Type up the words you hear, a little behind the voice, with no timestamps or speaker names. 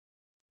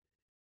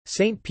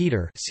Saint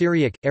Peter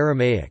Syriac,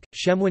 Aramaic,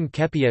 Shemwin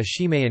Kepia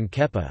Shimeon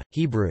Kepa,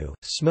 Hebrew,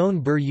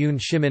 Smon Ber Yun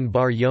Shimon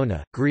Bar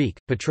Yona, Greek,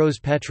 Petros,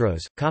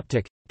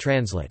 Coptic,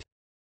 translate.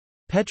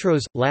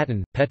 Petros,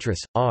 Latin, Petrus,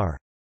 r.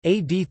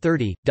 AD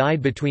 30,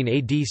 died between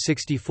AD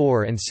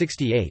 64 and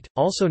 68,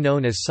 also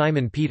known as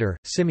Simon Peter,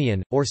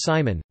 Simeon, or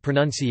Simon,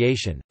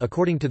 pronunciation,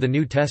 according to the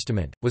New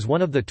Testament, was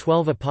one of the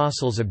 12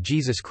 apostles of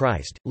Jesus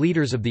Christ,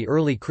 leaders of the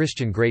early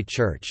Christian Great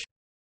Church.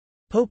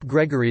 Pope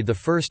Gregory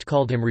I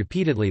called him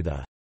repeatedly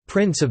the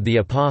Prince of the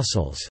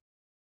Apostles.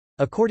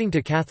 According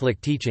to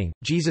Catholic teaching,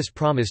 Jesus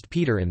promised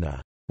Peter in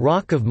the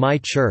Rock of my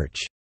Church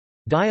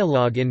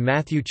dialogue in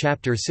Matthew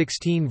chapter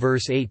 16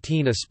 verse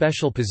 18 a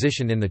special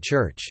position in the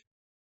Church.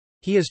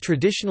 He is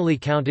traditionally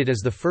counted as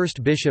the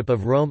first bishop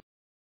of Rome,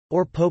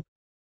 or pope,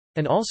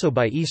 and also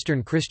by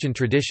Eastern Christian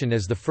tradition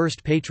as the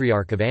first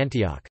patriarch of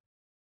Antioch.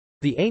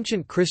 The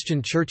ancient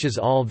Christian churches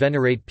all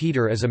venerate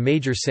Peter as a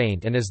major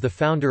saint and as the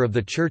founder of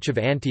the Church of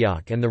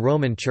Antioch and the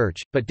Roman Church,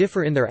 but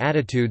differ in their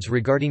attitudes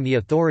regarding the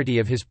authority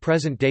of his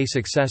present-day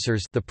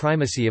successors, the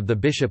primacy of the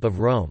Bishop of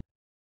Rome.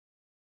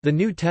 The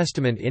New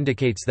Testament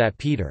indicates that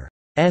Peter's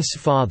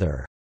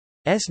father's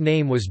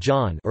name was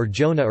John or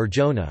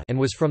Jonah and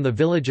was from the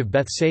village of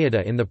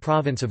Bethsaida in the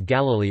province of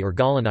Galilee or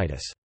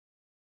Gaulonitis.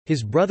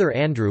 His brother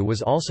Andrew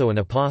was also an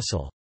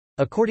apostle.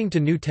 According to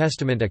New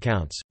Testament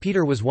accounts,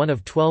 Peter was one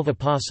of 12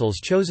 apostles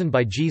chosen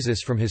by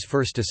Jesus from his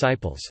first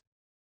disciples.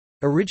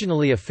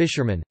 Originally a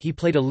fisherman, he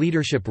played a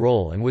leadership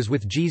role and was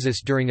with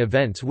Jesus during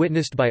events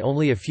witnessed by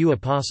only a few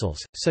apostles,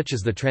 such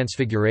as the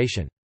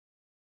Transfiguration.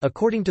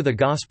 According to the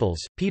Gospels,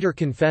 Peter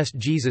confessed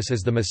Jesus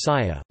as the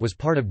Messiah, was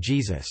part of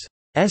Jesus'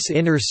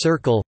 inner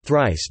circle,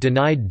 thrice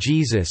denied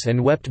Jesus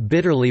and wept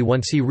bitterly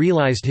once he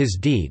realized his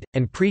deed,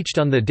 and preached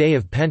on the day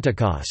of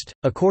Pentecost.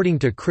 According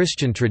to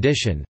Christian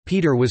tradition,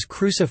 Peter was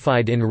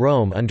crucified in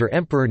Rome under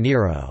Emperor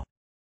Nero.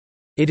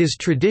 It is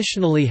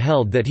traditionally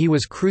held that he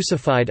was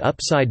crucified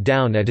upside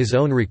down at his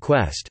own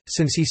request,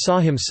 since he saw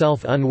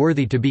himself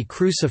unworthy to be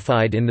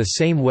crucified in the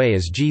same way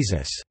as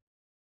Jesus.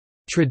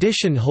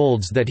 Tradition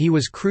holds that he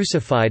was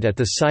crucified at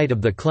the site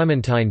of the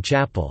Clementine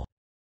Chapel.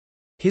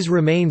 His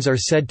remains are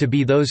said to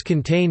be those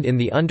contained in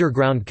the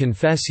underground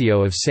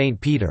Confessio of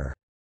St. Peter's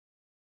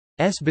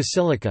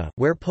Basilica,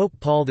 where Pope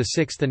Paul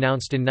VI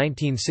announced in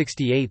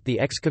 1968 the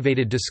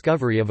excavated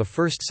discovery of a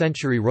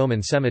 1st-century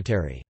Roman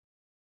cemetery.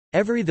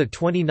 Every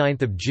 29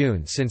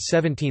 June since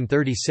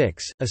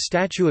 1736, a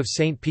statue of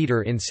St.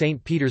 Peter in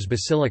St. Peter's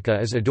Basilica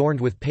is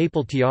adorned with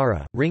papal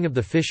tiara, ring of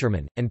the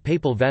fisherman, and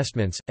papal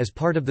vestments, as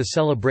part of the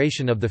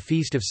celebration of the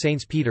feast of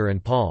Saints Peter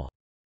and Paul.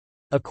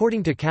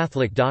 According to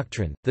Catholic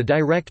doctrine, the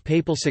direct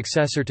papal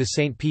successor to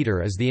St.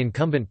 Peter is the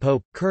incumbent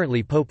pope,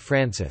 currently Pope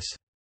Francis.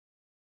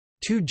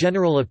 2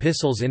 general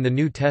epistles in the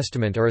New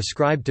Testament are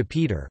ascribed to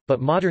Peter, but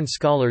modern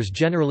scholars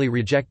generally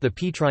reject the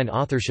Petrine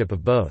authorship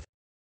of both.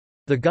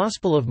 The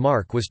Gospel of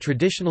Mark was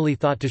traditionally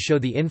thought to show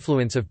the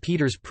influence of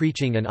Peter's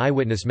preaching and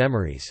eyewitness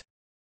memories.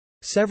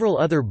 Several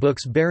other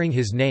books bearing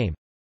his name,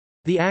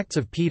 the Acts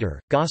of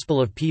Peter, Gospel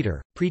of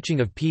Peter,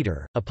 Preaching of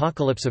Peter,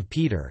 Apocalypse of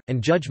Peter,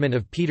 and Judgment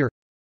of Peter,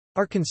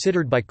 are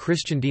considered by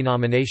Christian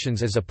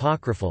denominations as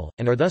apocryphal,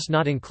 and are thus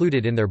not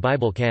included in their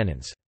Bible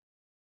canons.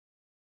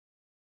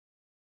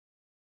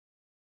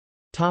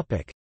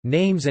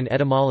 Names and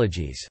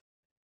etymologies.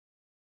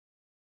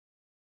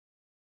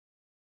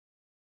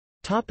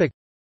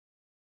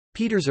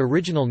 Peter's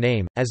original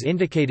name, as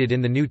indicated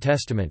in the New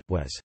Testament,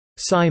 was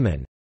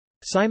Simon.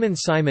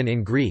 Simon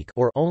in Greek,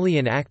 or only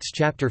in Acts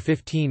chapter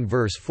 15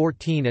 verse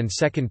 14 and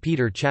 2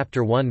 Peter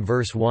chapter 1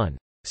 verse 1,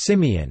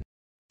 Simeon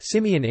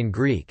in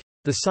Greek.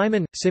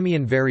 The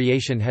Simeon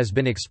variation has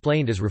been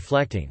explained as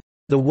reflecting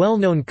the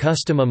well-known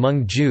custom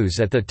among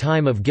Jews at the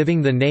time of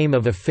giving the name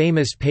of a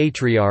famous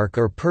patriarch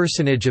or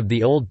personage of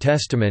the Old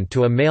Testament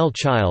to a male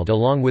child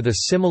along with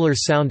a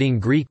similar-sounding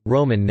Greek,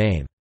 Roman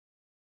name.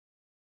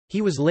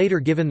 He was later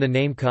given the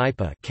name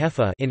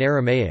Kepha in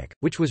Aramaic,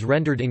 which was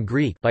rendered in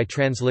Greek by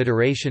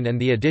transliteration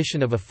and the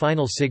addition of a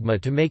final sigma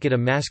to make it a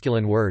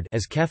masculine word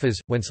as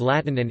Kephas, whence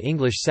Latin and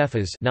English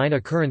Cephas 9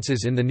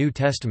 occurrences in the New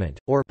Testament,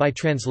 or by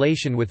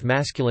translation with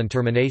masculine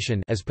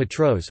termination as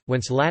Petros,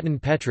 whence Latin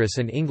Petrus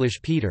and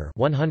English Peter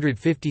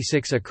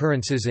 156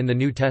 occurrences in the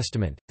New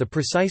Testament. The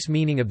precise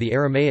meaning of the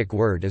Aramaic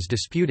word is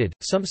disputed,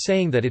 some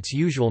saying that its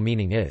usual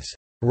meaning is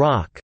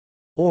rock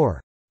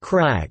or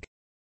crag.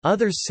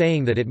 Others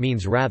saying that it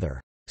means rather,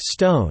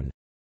 stone,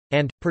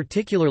 and,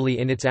 particularly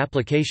in its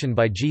application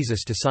by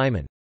Jesus to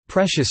Simon,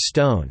 precious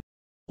stone,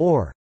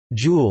 or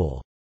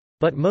jewel.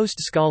 But most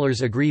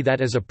scholars agree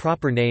that as a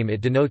proper name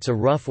it denotes a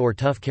rough or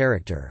tough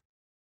character.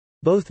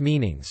 Both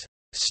meanings,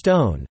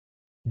 stone,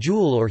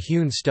 jewel or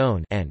hewn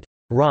stone, and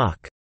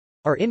rock,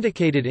 are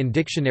indicated in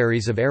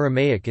dictionaries of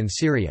Aramaic and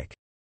Syriac.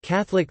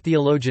 Catholic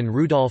theologian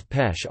Rudolf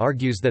Pesch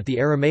argues that the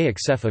Aramaic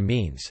sepha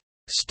means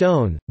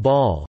stone,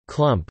 ball,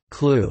 clump,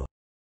 clue,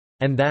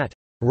 and that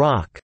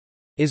rock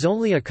is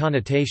only a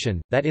connotation,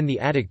 that in the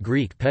Attic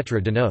Greek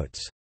Petra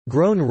denotes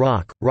grown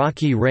rock,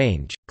 rocky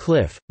range,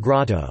 cliff,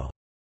 grotto,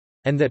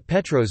 and that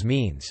Petros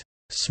means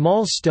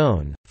small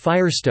stone,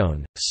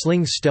 firestone,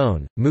 sling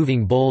stone,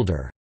 moving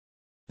boulder.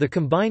 The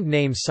combined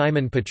name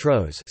Simon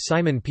Petros,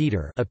 Simon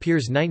Peter,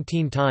 appears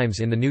 19 times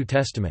in the New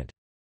Testament.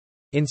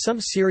 In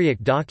some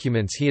Syriac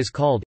documents he is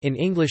called, in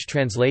English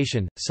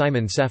translation,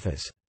 Simon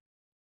Cephas.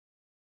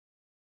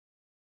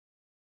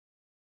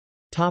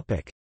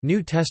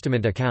 New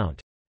Testament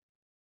account.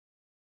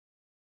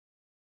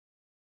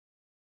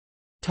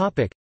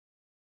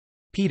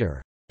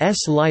 Peter's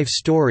life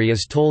story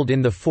is told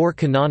in the four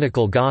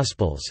canonical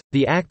Gospels,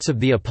 the Acts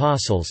of the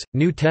Apostles,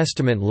 New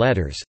Testament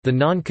letters, the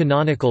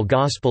non-canonical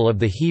Gospel of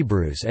the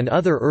Hebrews and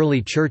other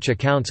early church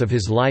accounts of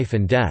his life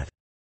and death.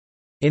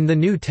 In the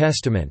New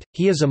Testament,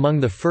 he is among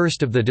the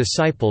first of the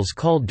disciples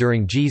called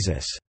during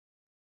Jesus'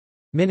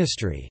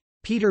 ministry.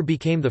 Peter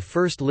became the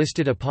first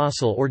listed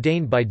apostle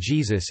ordained by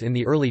Jesus in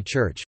the early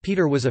church.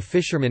 Peter was a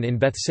fisherman in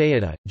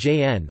Bethsaida,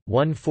 JN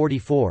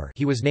 1:44.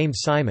 He was named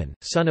Simon,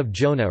 son of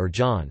Jonah or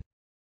John.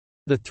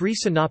 The three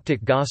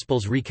synoptic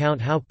Gospels recount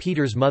how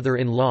Peter's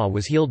mother-in-law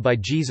was healed by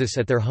Jesus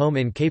at their home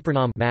in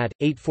Capernaum. Matt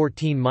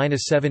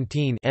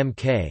 8:14-17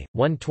 Mk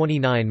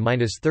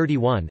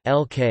 129-31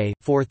 Lk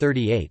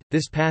 438.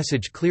 This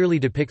passage clearly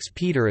depicts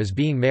Peter as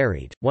being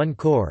married. 1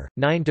 Cor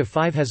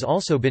 9-5 has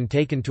also been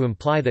taken to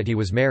imply that he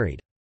was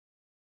married.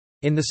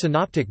 In the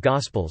Synoptic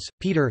Gospels,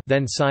 Peter,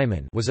 then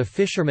Simon, was a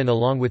fisherman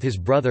along with his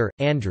brother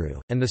Andrew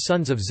and the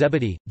sons of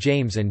Zebedee,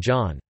 James and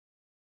John.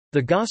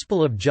 The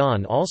Gospel of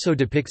John also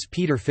depicts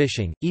Peter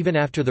fishing, even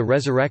after the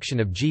resurrection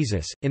of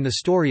Jesus, in the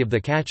story of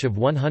the catch of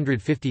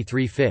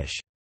 153 fish.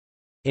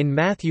 In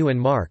Matthew and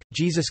Mark,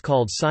 Jesus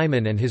called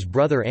Simon and his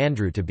brother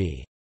Andrew to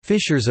be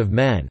fishers of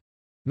men.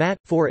 Matt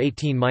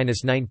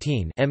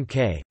 4:18-19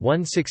 Mk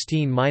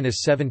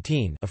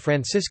 1:16-17. A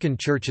Franciscan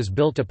church is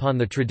built upon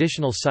the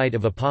traditional site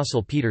of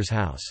Apostle Peter's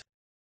house.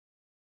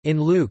 In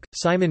Luke,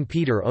 Simon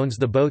Peter owns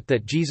the boat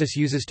that Jesus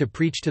uses to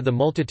preach to the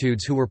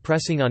multitudes who were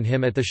pressing on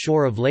him at the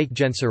shore of Lake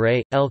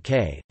Gennesaret.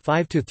 Lk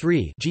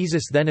 5-3.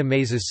 Jesus then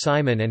amazes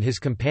Simon and his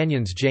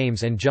companions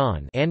James and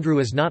John. Andrew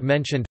is not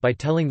mentioned by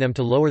telling them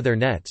to lower their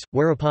nets,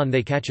 whereupon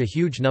they catch a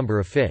huge number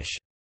of fish.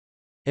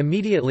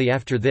 Immediately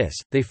after this,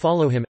 they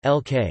follow him.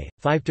 Lk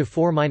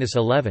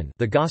 5-4-11.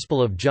 The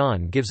Gospel of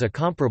John gives a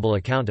comparable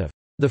account of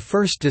the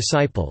first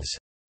disciples.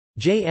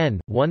 JN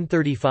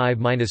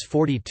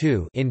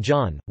 135-42. In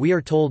John, we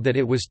are told that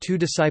it was two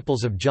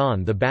disciples of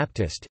John the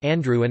Baptist,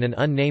 Andrew and an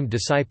unnamed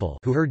disciple,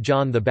 who heard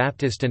John the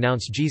Baptist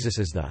announce Jesus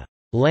as the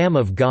Lamb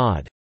of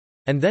God,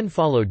 and then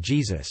followed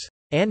Jesus.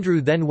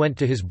 Andrew then went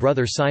to his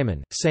brother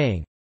Simon,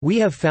 saying, "We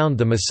have found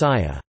the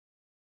Messiah,"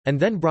 and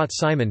then brought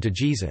Simon to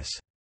Jesus.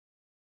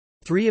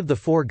 Three of the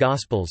four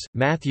Gospels,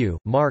 Matthew,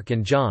 Mark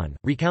and John,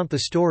 recount the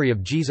story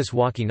of Jesus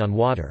walking on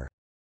water.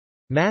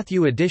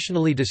 Matthew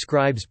additionally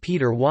describes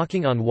Peter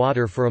walking on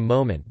water for a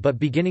moment but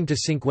beginning to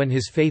sink when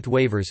his faith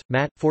wavers.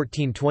 Matt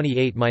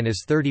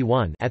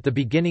 14:28-31. At the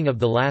beginning of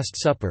the Last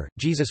Supper,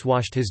 Jesus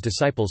washed his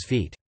disciples'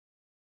 feet.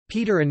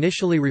 Peter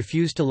initially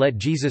refused to let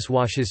Jesus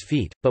wash his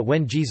feet, but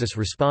when Jesus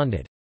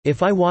responded,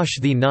 "If I wash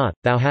thee not,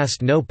 thou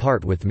hast no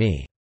part with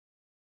me,"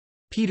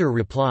 Peter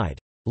replied,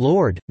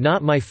 "Lord,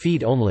 not my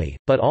feet only,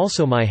 but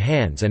also my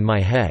hands and my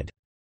head."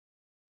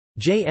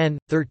 JN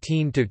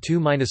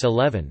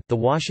 13-2-11. The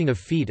washing of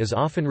feet is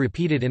often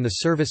repeated in the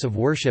service of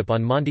worship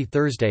on Maundy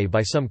Thursday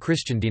by some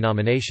Christian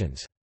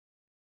denominations.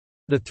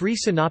 The three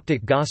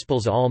synoptic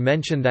Gospels all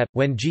mention that,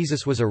 when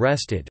Jesus was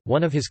arrested,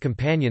 one of his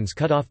companions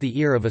cut off the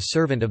ear of a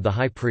servant of the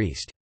high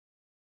priest.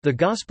 The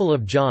Gospel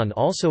of John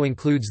also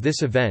includes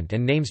this event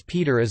and names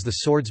Peter as the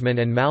swordsman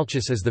and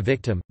Malchus as the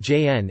victim.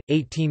 JN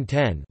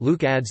 18:10.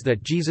 Luke adds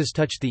that Jesus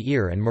touched the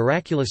ear and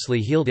miraculously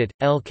healed it.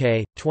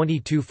 Lk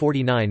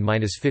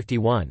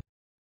 22:49-51.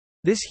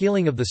 This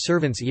healing of the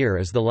servant's ear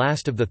is the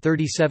last of the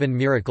 37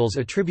 miracles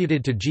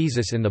attributed to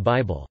Jesus in the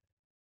Bible.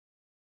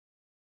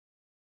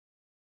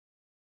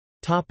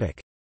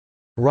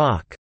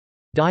 Rock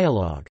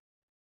dialogue.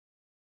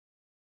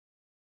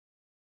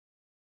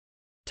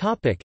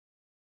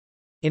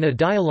 In a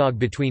dialogue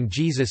between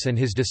Jesus and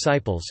his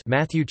disciples,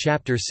 Matthew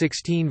chapter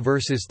 16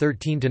 verses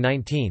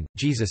 13-19,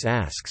 Jesus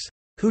asks,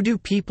 "Who do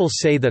people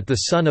say that the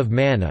Son of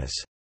Man is?"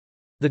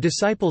 The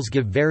disciples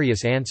give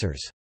various answers.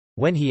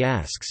 When he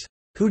asks,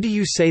 "Who do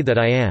you say that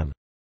I am?"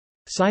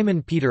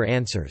 Simon Peter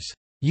answers,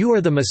 "You are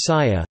the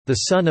Messiah,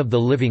 the Son of the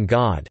living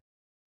God."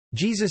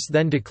 Jesus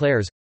then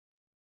declares,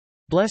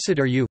 "Blessed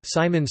are you,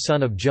 Simon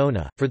son of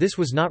Jonah, for this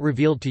was not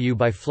revealed to you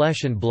by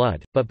flesh and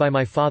blood, but by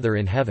my Father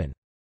in heaven.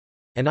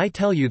 And I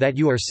tell you that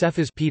you are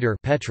Cephas Peter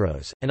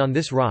Petros, and on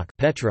this rock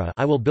Petra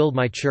I will build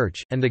my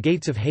church, and the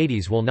gates of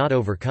Hades will not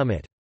overcome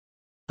it.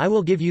 I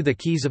will give you the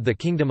keys of the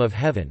kingdom of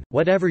heaven.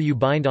 Whatever you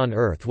bind on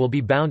earth will be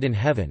bound in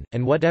heaven,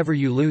 and whatever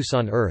you loose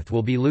on earth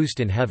will be loosed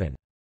in heaven."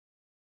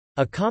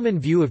 A common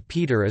view of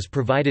Peter is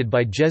provided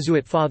by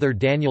Jesuit Father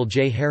Daniel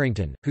J.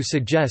 Harrington, who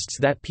suggests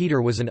that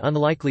Peter was an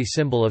unlikely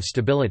symbol of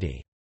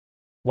stability.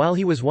 While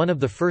he was one of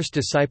the first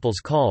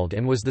disciples called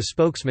and was the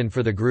spokesman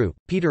for the group,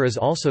 Peter is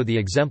also the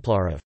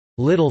exemplar of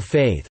little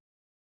faith.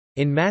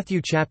 In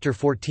Matthew chapter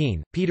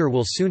 14, Peter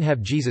will soon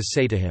have Jesus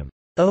say to him,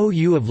 "O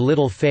you of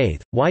little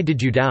faith, why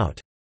did you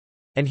doubt?"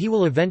 And he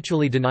will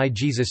eventually deny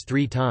Jesus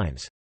 3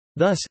 times.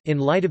 Thus, in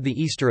light of the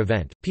Easter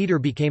event, Peter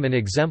became an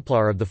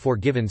exemplar of the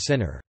forgiven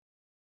sinner.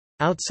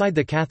 Outside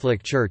the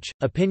Catholic Church,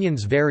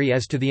 opinions vary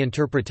as to the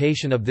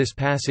interpretation of this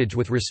passage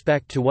with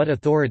respect to what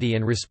authority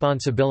and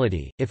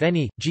responsibility, if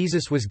any,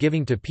 Jesus was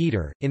giving to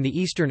Peter. In the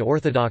Eastern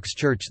Orthodox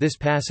Church, this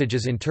passage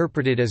is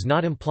interpreted as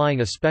not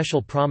implying a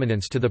special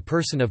prominence to the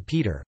person of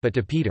Peter, but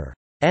to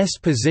Peter's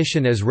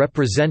position as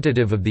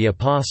representative of the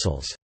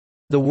apostles.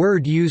 The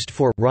word used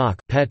for rock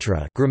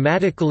Petra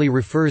grammatically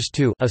refers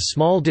to a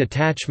small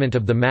detachment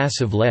of the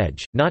massive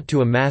ledge, not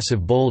to a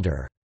massive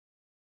boulder.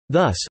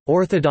 Thus,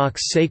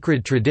 Orthodox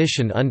sacred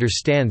tradition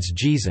understands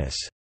Jesus'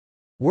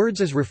 words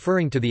as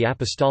referring to the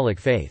apostolic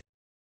faith.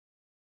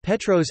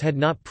 Petros had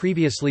not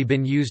previously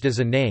been used as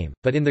a name,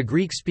 but in the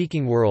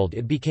Greek-speaking world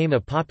it became a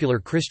popular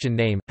Christian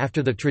name,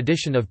 after the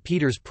tradition of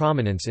Peter's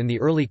prominence in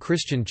the early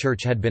Christian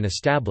church had been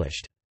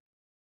established.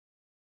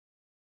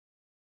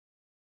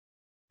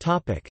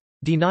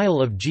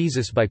 Denial of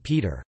Jesus by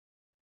Peter.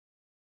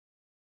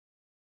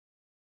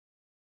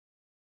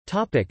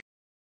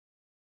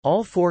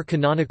 All 4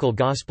 canonical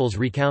Gospels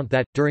recount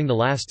that, during the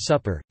Last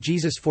Supper,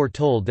 Jesus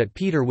foretold that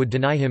Peter would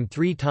deny him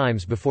 3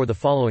 times before the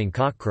following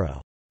cockcrow,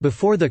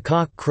 "Before the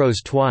cock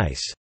crows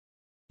twice,"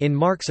 in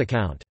Mark's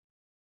account.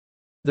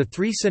 The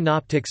 3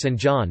 synoptics and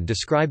John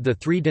describe the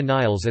 3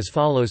 denials as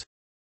follows.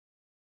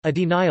 A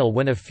denial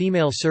when a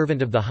female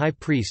servant of the high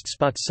priest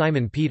spots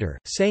Simon Peter,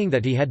 saying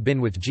that he had been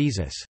with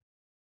Jesus.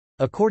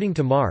 According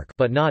to Mark,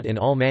 but not in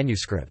all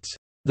manuscripts,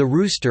 the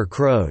rooster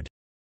crowed.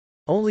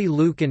 Only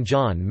Luke and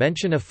John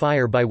mention a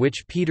fire by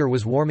which Peter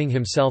was warming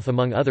himself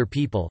among other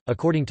people.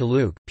 According to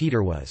Luke,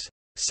 Peter was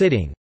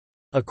sitting.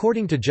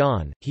 According to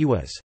John, he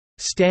was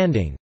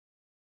standing.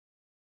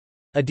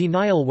 A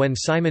denial when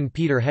Simon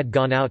Peter had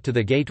gone out to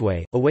the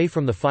gateway, away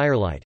from the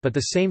firelight, but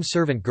the same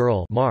servant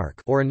girl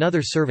Mark or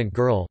another servant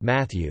girl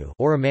Matthew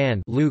or a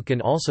man Luke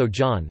and also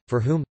John,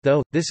 for whom,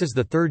 though, this is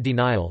the 3rd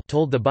denial,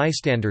 told the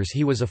bystanders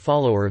he was a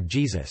follower of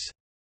Jesus.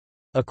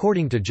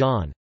 According to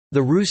John,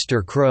 the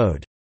rooster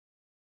crowed.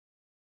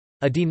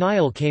 A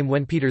denial came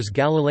when Peter's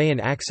Galilean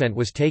accent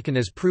was taken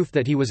as proof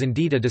that he was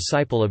indeed a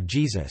disciple of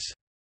Jesus.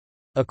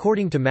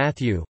 According to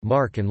Matthew,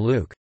 Mark and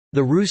Luke,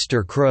 the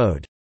rooster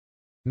crowed.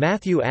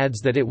 Matthew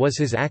adds that it was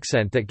his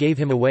accent that gave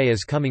him away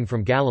as coming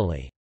from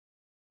Galilee.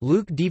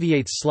 Luke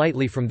deviates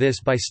slightly from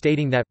this by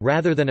stating that,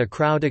 rather than a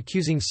crowd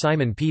accusing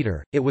Simon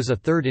Peter, it was a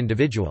 3rd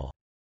individual.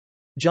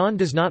 John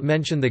does not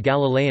mention the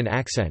Galilean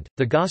accent.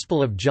 The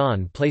Gospel of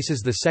John places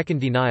the 2nd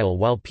denial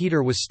while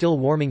Peter was still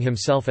warming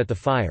himself at the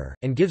fire,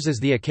 and gives as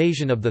the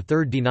occasion of the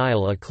 3rd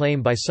denial a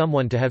claim by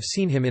someone to have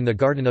seen him in the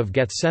Garden of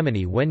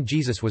Gethsemane when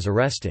Jesus was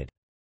arrested.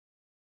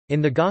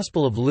 In the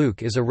Gospel of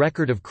Luke is a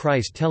record of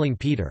Christ telling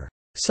Peter,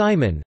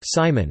 "Simon,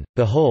 Simon,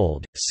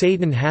 behold,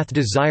 Satan hath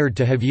desired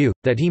to have you,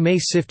 that he may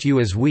sift you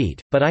as wheat,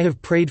 but I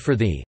have prayed for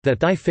thee, that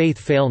thy faith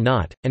fail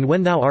not, and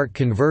when thou art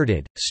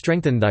converted,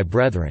 strengthen thy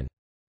brethren."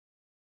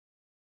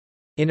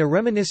 In a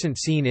reminiscent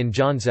scene in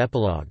John's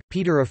epilogue,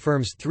 Peter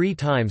affirms 3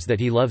 times that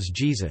he loves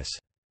Jesus.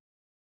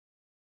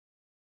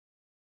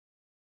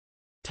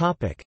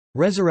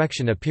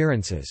 Resurrection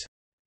appearances.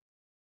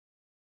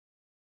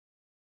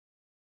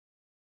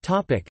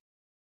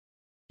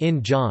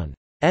 In John's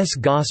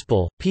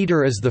Gospel,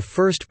 Peter is the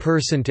first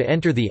person to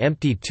enter the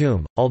empty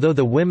tomb, although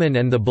the women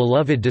and the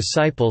beloved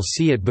disciples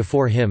see it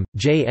before him.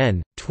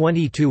 Jn.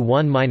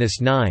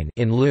 22:1–9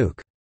 in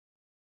Luke's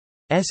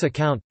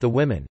account, the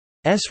women's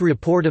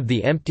report of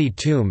the empty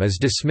tomb is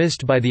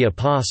dismissed by the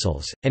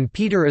apostles, and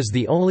Peter is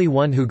the only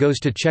one who goes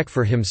to check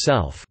for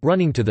himself,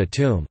 running to the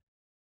tomb.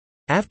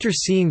 After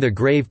seeing the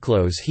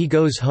graveclothes he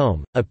goes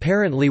home,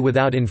 apparently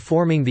without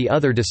informing the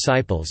other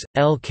disciples.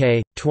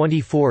 Lk.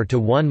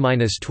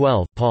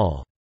 24:1–12.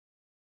 Paul's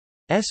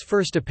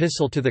first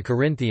epistle to the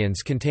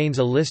Corinthians contains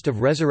a list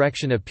of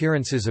resurrection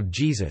appearances of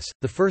Jesus,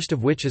 the first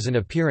of which is an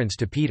appearance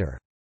to Peter.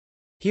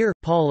 Here,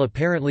 Paul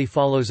apparently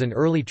follows an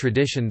early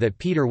tradition that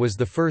Peter was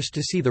the first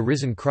to see the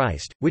risen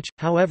Christ, which,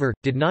 however,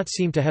 did not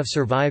seem to have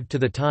survived to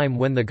the time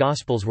when the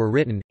Gospels were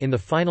written. In the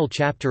final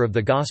chapter of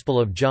the Gospel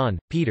of John,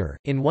 Peter,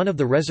 in one of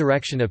the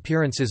resurrection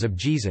appearances of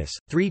Jesus,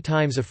 3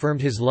 times affirmed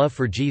his love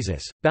for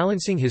Jesus,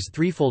 balancing his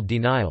threefold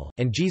denial,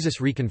 and Jesus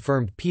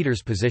reconfirmed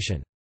Peter's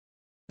position.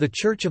 The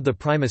Church of the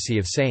Primacy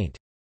of St.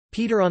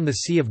 Peter on the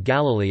Sea of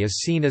Galilee is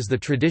seen as the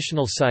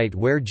traditional site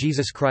where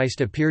Jesus Christ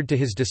appeared to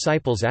his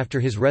disciples after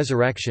his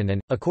resurrection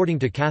and, according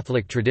to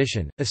Catholic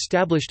tradition,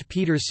 established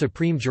Peter's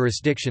supreme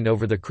jurisdiction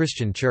over the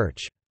Christian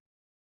Church.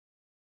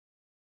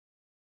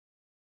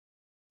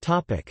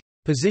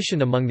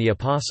 Position among the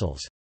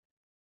apostles.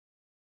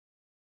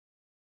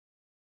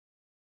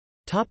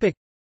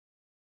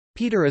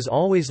 Peter is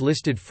always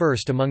listed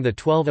first among the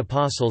 12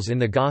 apostles in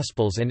the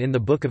Gospels and in the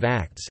Book of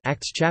Acts,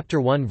 Acts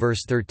chapter 1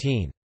 verse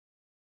 13.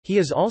 He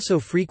is also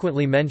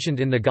frequently mentioned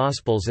in the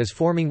Gospels as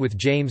forming with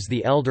James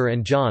the Elder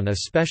and John a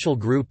special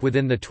group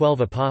within the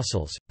 12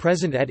 apostles,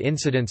 present at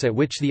incidents at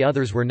which the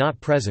others were not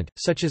present,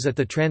 such as at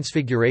the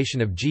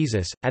transfiguration of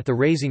Jesus, at the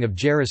raising of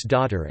Jairus'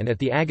 daughter and at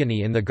the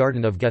agony in the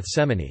Garden of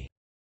Gethsemane.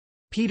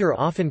 Peter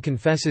often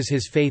confesses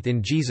his faith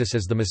in Jesus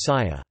as the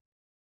Messiah.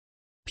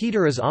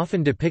 Peter is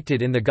often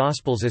depicted in the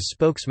Gospels as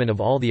spokesman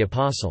of all the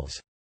apostles.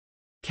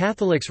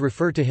 Catholics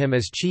refer to him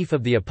as chief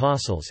of the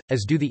apostles,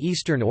 as do the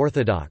Eastern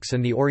Orthodox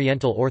and the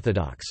Oriental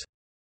Orthodox.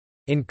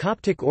 In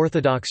Coptic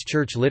Orthodox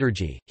Church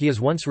liturgy, he is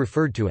once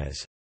referred to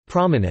as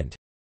prominent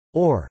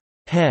or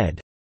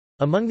head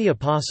among the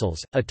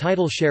apostles, a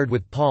title shared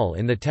with Paul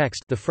in the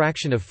text the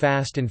fraction of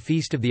fast and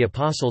feast of the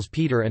apostles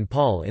Peter and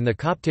Paul in the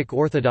Coptic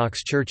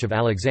Orthodox Church of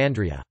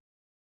Alexandria.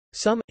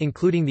 Some,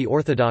 including the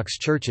Orthodox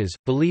churches,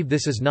 believe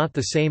this is not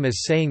the same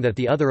as saying that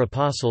the other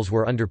apostles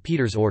were under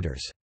Peter's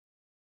orders.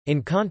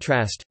 In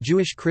contrast,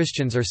 Jewish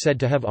Christians are said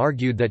to have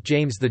argued that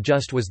James the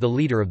Just was the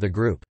leader of the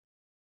group.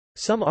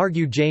 Some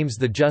argue James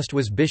the Just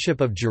was Bishop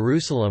of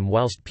Jerusalem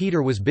whilst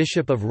Peter was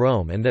Bishop of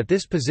Rome, and that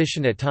this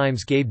position at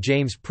times gave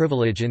James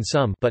privilege in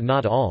some but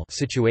not all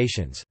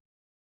situations.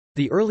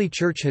 The early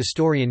church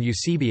historian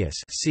Eusebius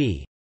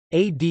c.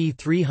 AD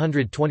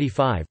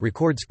 325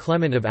 records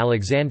Clement of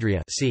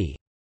Alexandria c.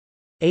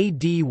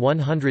 AD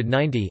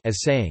 190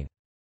 as saying,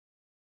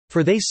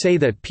 "For they say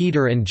that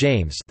Peter and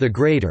James the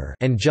greater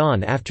and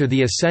John after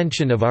the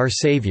ascension of our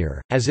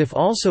Saviour, as if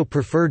also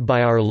preferred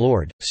by our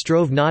Lord,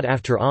 strove not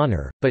after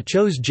honour, but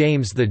chose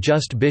James the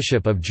Just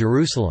Bishop of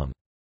Jerusalem."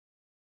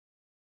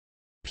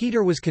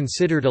 Peter was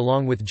considered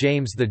along with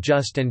James the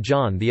Just and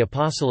John the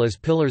Apostle as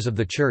pillars of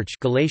the Church,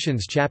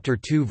 Galatians chapter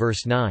 2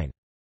 verse 9.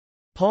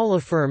 Paul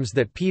affirms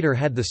that Peter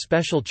had the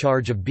special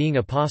charge of being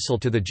apostle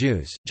to the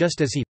Jews,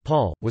 just as he,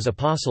 Paul, was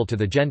apostle to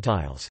the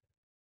Gentiles.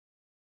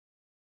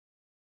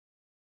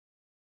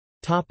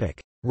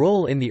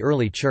 Role in the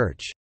early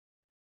Church.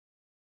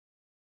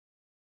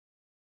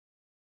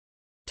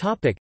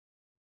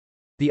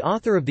 The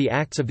author of the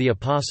Acts of the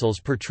Apostles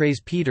portrays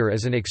Peter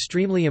as an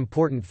extremely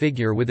important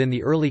figure within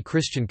the early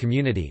Christian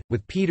community,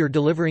 with Peter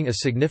delivering a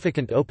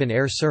significant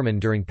open-air sermon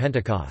during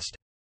Pentecost.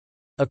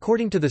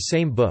 According to the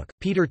same book,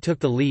 Peter took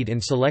the lead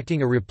in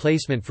selecting a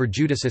replacement for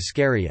Judas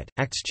Iscariot.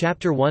 Acts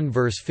chapter 1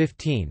 verse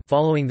 15.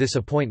 Following this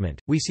appointment,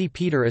 we see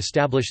Peter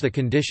establish the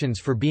conditions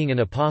for being an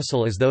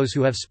apostle as those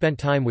who have spent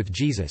time with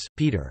Jesus.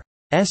 Peter's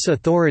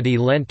authority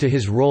lent to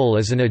his role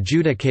as an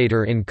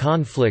adjudicator in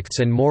conflicts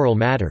and moral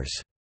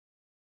matters.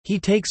 He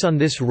takes on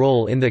this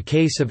role in the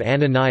case of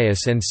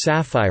Ananias and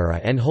Sapphira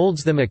and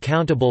holds them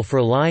accountable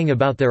for lying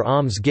about their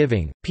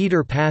alms-giving.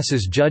 Peter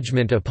passes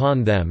judgment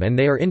upon them and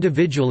they are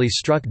individually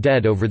struck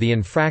dead over the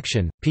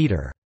infraction.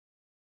 Peter's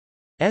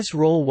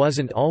role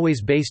wasn't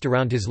always based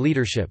around his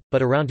leadership,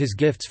 but around his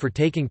gifts for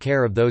taking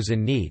care of those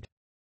in need.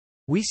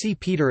 We see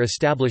Peter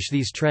establish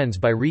these trends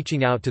by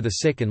reaching out to the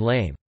sick and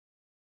lame.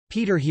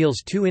 Peter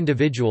heals 2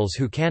 individuals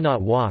who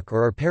cannot walk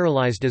or are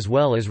paralyzed, as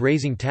well as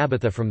raising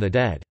Tabitha from the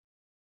dead.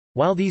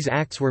 While these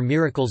acts were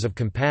miracles of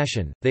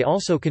compassion, they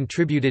also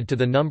contributed to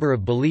the number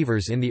of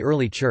believers in the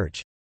early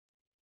church.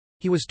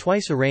 He was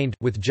twice arraigned,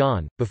 with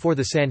John, before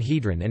the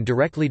Sanhedrin and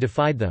directly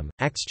defied them.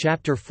 Acts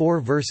chapter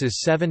 4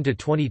 verses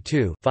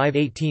 7–22,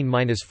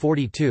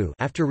 5:18–42.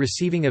 After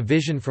receiving a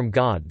vision from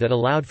God that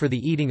allowed for the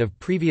eating of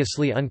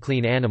previously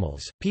unclean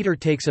animals, Peter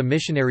takes a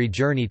missionary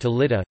journey to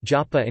Lydda,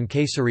 Joppa and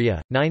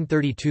Caesarea,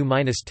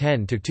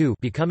 9:32–10–2,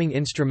 becoming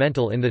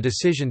instrumental in the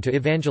decision to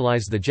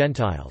evangelize the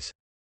Gentiles.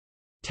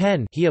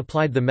 10. He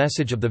applied the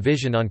message of the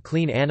vision on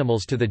clean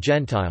animals to the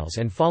Gentiles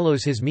and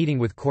follows his meeting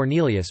with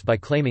Cornelius by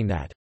claiming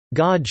that,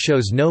 "God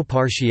shows no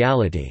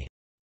partiality."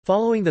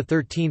 Following the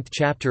 13th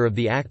chapter of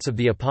the Acts of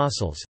the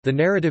Apostles, the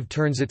narrative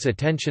turns its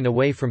attention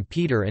away from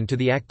Peter and to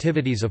the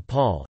activities of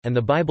Paul, and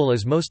the Bible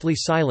is mostly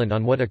silent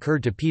on what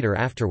occurred to Peter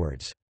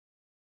afterwards.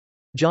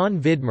 John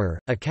Vidmer,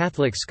 a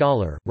Catholic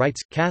scholar,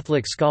 writes,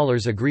 Catholic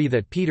scholars agree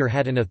that Peter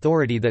had an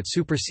authority that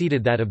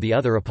superseded that of the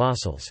other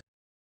apostles.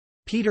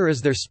 Peter is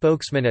their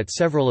spokesman at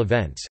several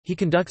events. He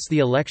conducts the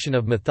election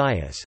of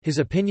Matthias. His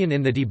opinion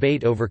in the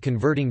debate over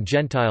converting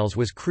Gentiles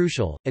was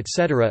crucial,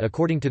 etc.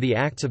 According to the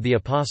Acts of the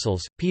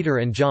Apostles, Peter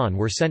and John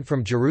were sent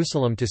from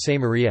Jerusalem to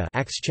Samaria.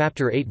 Acts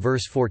chapter 8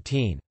 verse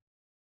 14.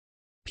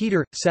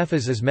 Peter,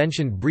 Cephas is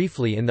mentioned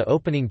briefly in the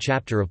opening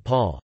chapter of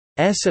Paul's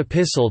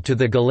epistle to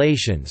the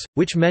Galatians,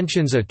 which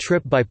mentions a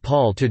trip by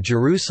Paul to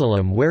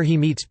Jerusalem where he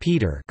meets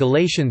Peter.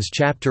 Galatians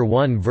chapter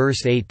 1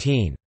 verse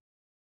 18.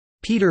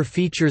 Peter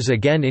features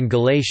again in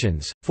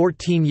Galatians,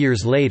 14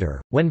 years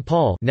later, when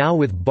Paul, now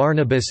with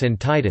Barnabas and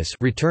Titus,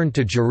 returned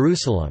to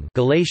Jerusalem.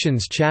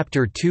 Galatians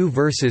chapter 2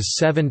 verses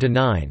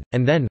 7–9,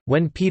 and then,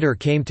 when Peter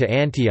came to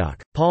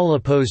Antioch, Paul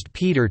opposed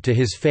Peter to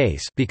his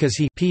face because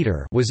he,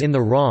 Peter, was in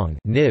the wrong.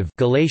 Niv.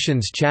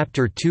 Galatians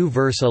chapter 2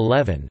 verse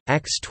 11.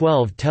 Acts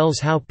 12 tells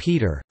how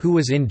Peter, who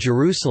was in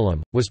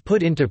Jerusalem, was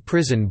put into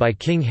prison by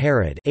King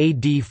Herod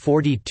AD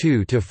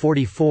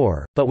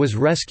 42–44, but was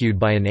rescued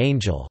by an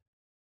angel.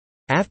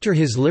 After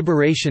his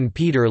liberation,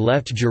 Peter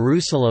left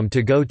Jerusalem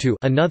to go to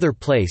another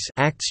place.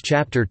 Acts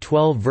chapter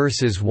 12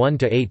 verses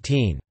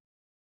 1–18.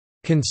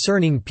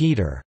 Concerning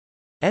Peter's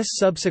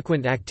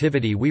subsequent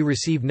activity, we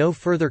receive no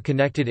further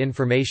connected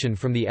information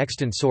from the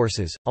extant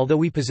sources, although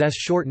we possess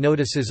short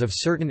notices of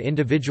certain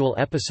individual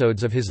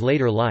episodes of his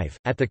later life.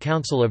 At the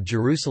Council of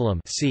Jerusalem,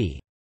 c.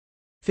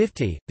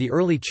 50. The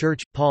early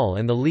Church, Paul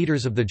and the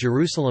leaders of the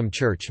Jerusalem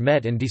Church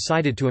met and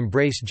decided to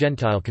embrace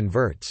Gentile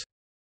converts.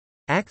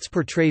 Acts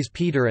portrays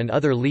Peter and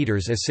other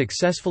leaders as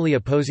successfully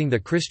opposing the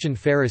Christian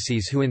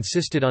Pharisees who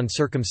insisted on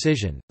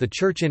circumcision. The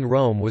Church in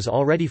Rome was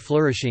already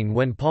flourishing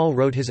when Paul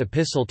wrote his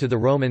epistle to the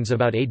Romans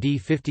about AD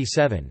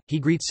 57. He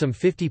greets some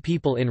 50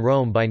 people in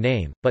Rome by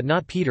name, but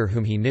not Peter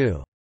whom he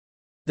knew.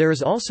 There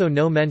is also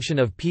no mention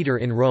of Peter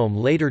in Rome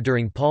later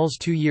during Paul's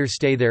 2-year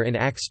stay there in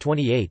Acts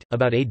 28,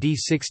 about AD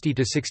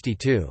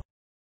 60–62.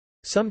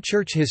 Some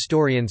church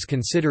historians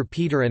consider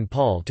Peter and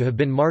Paul to have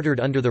been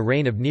martyred under the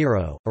reign of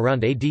Nero,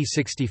 around AD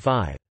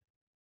 65.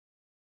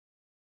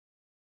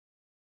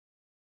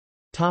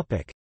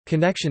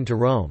 Connection to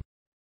Rome.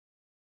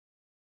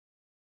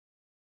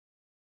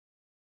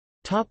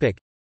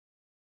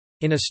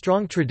 In a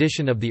strong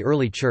tradition of the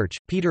early Church,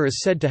 Peter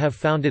is said to have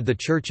founded the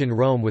Church in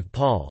Rome with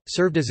Paul,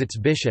 served as its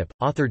bishop,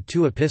 authored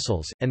 2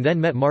 epistles, and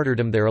then met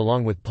martyrdom there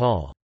along with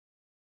Paul.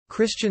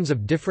 Christians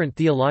of different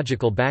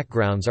theological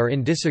backgrounds are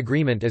in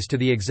disagreement as to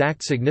the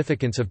exact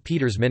significance of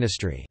Peter's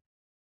ministry.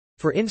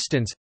 For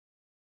instance,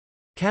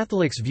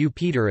 Catholics view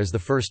Peter as the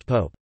first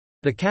pope.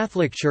 The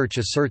Catholic Church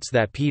asserts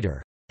that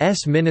Peter's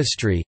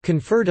ministry,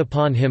 conferred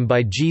upon him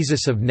by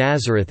Jesus of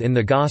Nazareth in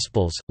the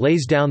Gospels,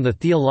 lays down the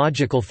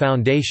theological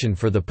foundation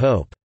for the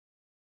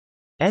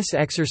Pope's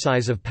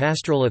exercise of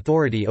pastoral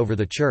authority over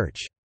the Church.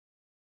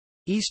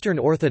 Eastern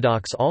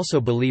Orthodox also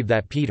believe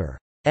that Peter's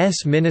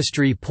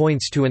ministry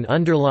points to an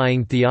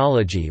underlying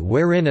theology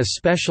wherein a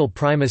special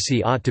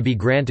primacy ought to be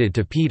granted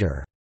to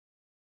Peter's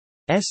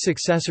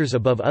successors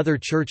above other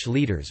church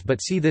leaders,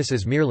 but see this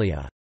as merely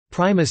a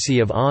primacy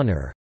of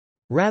honor,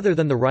 rather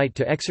than the right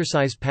to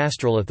exercise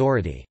pastoral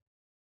authority.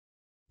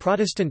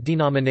 Protestant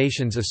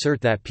denominations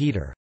assert that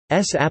Peter's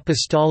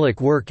apostolic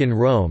work in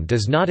Rome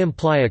does not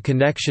imply a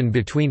connection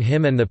between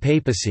him and the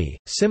papacy.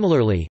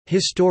 Similarly,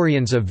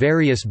 historians of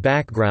various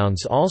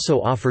backgrounds also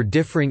offer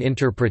differing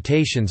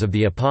interpretations of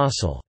the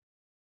apostle's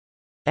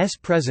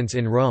presence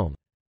in Rome.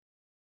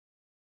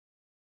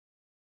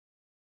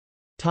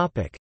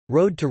 Topic: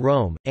 Road to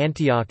Rome,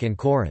 Antioch and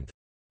Corinth.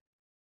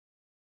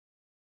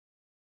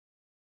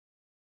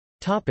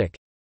 Topic: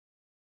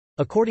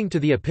 According to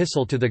the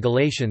Epistle to the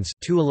Galatians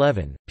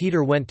 2:11,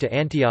 Peter went to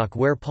Antioch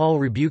where Paul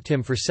rebuked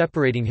him for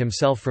separating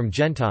himself from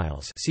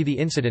Gentiles. See the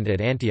incident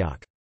at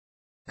Antioch.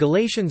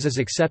 Galatians is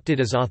accepted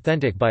as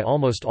authentic by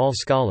almost all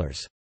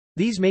scholars.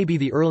 These may be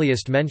the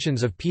earliest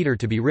mentions of Peter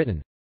to be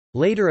written.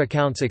 Later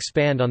accounts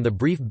expand on the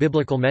brief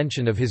biblical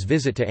mention of his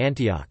visit to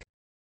Antioch.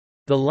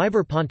 The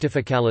Liber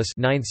Pontificalis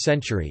 9th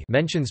century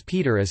mentions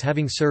Peter as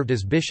having served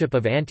as bishop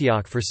of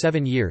Antioch for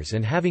 7 years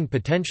and having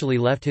potentially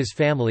left his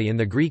family in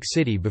the Greek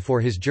city before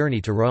his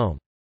journey to Rome.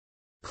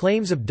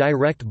 Claims of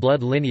direct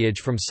blood lineage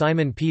from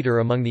Simon Peter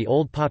among the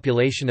old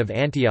population of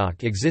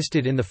Antioch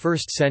existed in the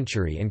 1st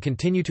century and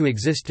continue to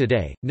exist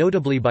today,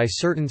 notably by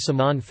certain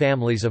Saman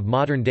families of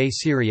modern-day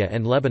Syria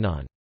and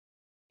Lebanon.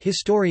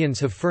 Historians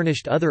have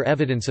furnished other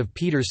evidence of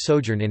Peter's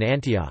sojourn in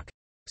Antioch.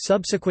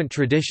 Subsequent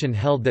tradition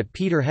held that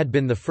Peter had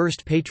been the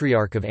first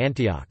patriarch of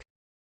Antioch.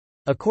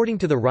 According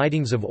to the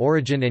writings of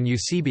Origen and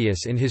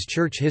Eusebius in his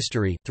church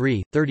history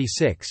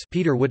 3:36,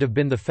 Peter would have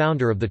been the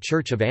founder of the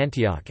Church of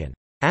Antioch and,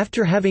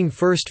 after having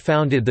first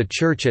founded the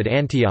church at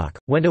Antioch,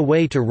 went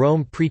away to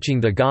Rome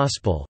preaching the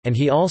gospel, and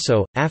he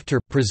also,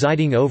 after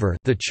presiding over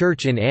the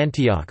church in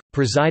Antioch,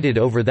 presided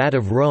over that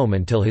of Rome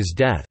until his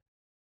death.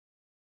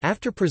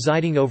 After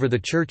presiding over the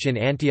church in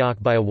Antioch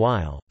by a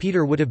while,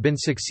 Peter would have been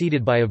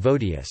succeeded by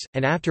Evodius,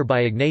 and after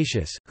by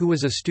Ignatius, who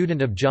was a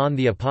student of John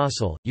the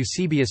Apostle.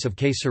 Eusebius of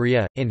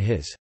Caesarea, in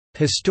his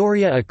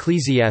Historia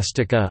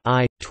Ecclesiastica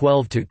I,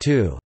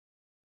 12–2,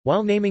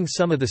 while naming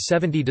some of the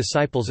 70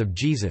 disciples of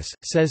Jesus,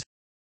 says,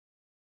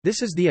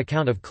 "This is the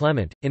account of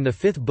Clement, in the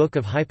 5th book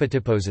of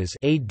Hypotyposes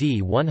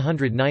AD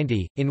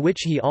 190, in which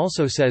he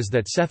also says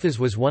that Cephas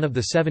was one of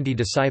the 70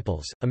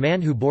 disciples, a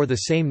man who bore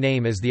the same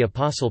name as the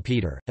Apostle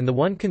Peter, and the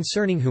one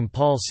concerning whom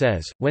Paul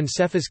says, when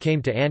Cephas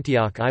came to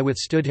Antioch I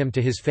withstood him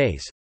to his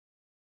face."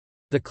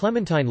 The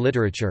Clementine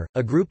literature,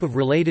 a group of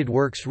related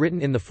works written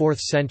in the 4th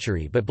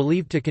century but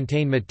believed to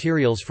contain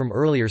materials from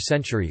earlier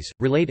centuries,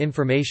 relate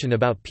information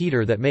about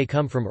Peter that may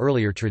come from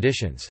earlier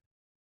traditions.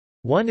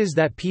 One is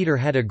that Peter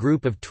had a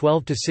group of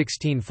 12 to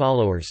 16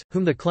 followers,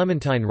 whom the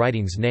Clementine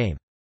writings name.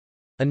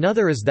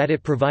 Another is that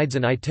it provides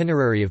an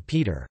itinerary of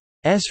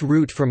Peter's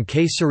route from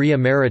Caesarea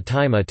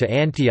Maritima to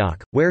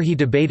Antioch, where he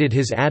debated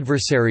his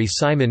adversary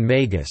Simon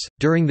Magus.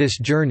 During this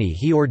journey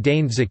he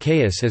ordained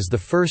Zacchaeus as the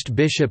first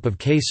bishop of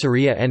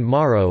Caesarea and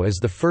Maro as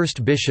the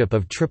first bishop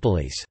of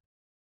Tripolis.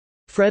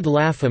 Fred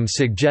Lapham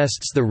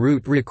suggests the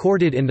route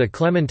recorded in the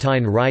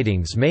Clementine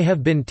writings may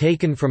have been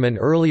taken from an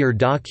earlier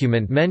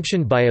document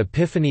mentioned by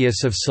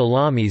Epiphanius of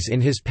Salamis in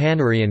his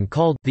Panarion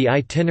called The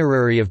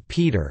Itinerary of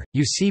Peter.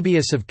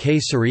 Eusebius of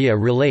Caesarea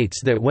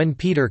relates that when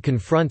Peter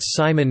confronts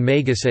Simon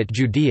Magus at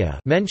Judea,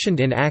 mentioned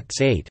in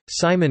Acts 8,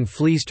 Simon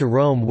flees to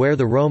Rome where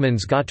the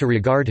Romans got to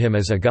regard him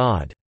as a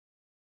god.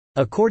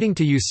 According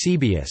to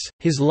Eusebius,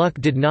 his luck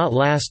did not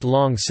last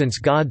long since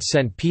God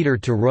sent Peter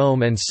to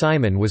Rome and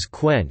Simon was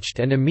quenched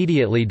and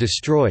immediately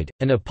destroyed.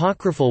 An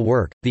apocryphal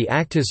work, the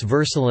Actus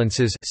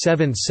Versalenses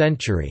 7th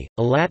century,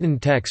 a Latin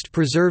text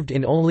preserved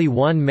in only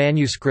one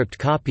manuscript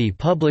copy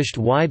published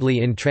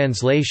widely in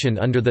translation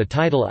under the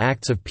title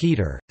Acts of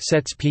Peter,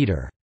 sets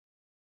Peter's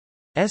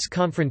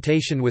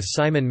confrontation with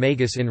Simon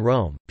Magus in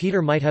Rome.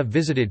 Peter might have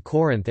visited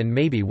Corinth and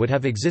maybe would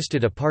have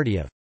existed a party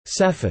of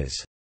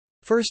Cephas.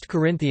 1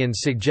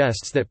 Corinthians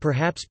suggests that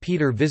perhaps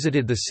Peter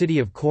visited the city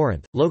of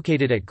Corinth,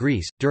 located at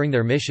Greece, during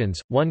their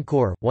missions. 1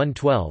 Cor.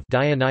 1:12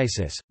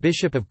 Dionysius,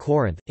 bishop of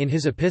Corinth, in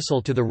his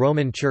epistle to the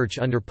Roman Church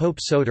under Pope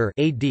Soter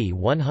AD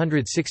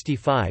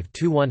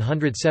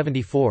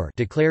 165–174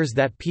 declares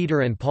that Peter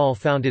and Paul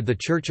founded the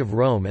Church of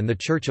Rome and the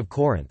Church of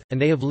Corinth,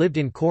 and they have lived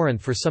in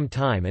Corinth for some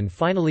time and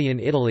finally in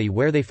Italy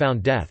where they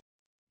found death.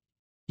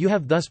 You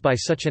have thus by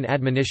such an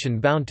admonition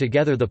bound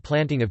together the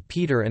planting of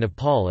Peter and of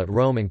Paul at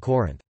Rome and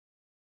Corinth.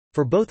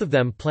 For both of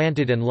them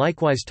planted and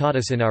likewise taught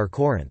us in our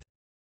Corinth.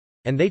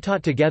 And they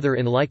taught together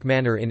in like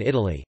manner in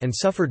Italy, and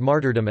suffered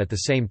martyrdom at the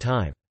same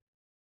time.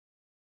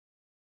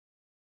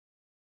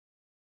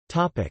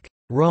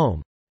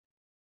 Rome.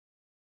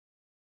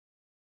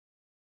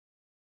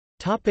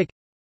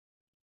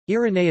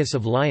 Irenaeus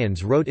of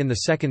Lyons wrote in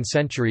the 2nd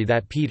century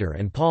that Peter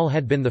and Paul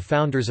had been the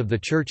founders of the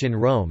Church in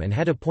Rome and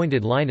had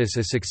appointed Linus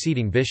as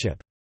succeeding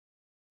bishop.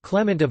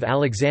 Clement of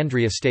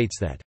Alexandria states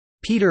that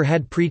Peter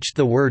had preached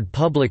the word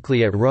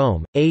publicly at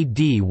Rome,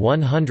 AD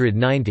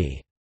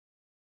 190.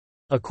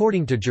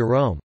 According to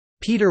Jerome,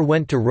 Peter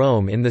went to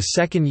Rome in the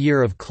 2nd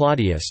year of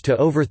Claudius to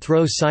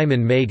overthrow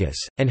Simon Magus,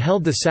 and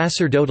held the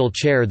sacerdotal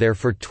chair there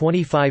for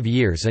 25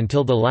 years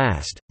until the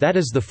last, that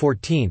is the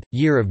 14th,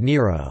 year of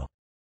Nero.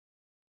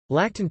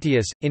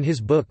 Lactantius, in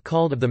his book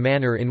called Of the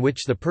Manner in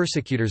which the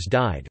Persecutors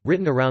Died,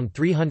 written around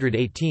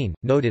 318,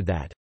 noted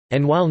that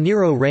and while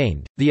Nero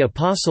reigned, the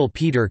Apostle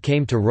Peter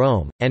came to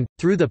Rome, and,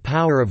 through the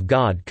power of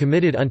God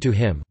committed unto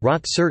him,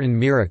 wrought certain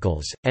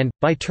miracles, and,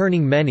 by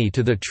turning many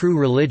to the true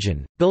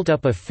religion, built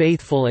up a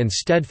faithful and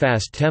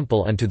steadfast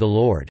temple unto the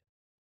Lord."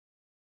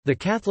 The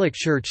Catholic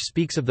Church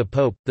speaks of the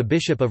Pope, the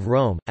Bishop of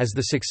Rome, as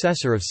the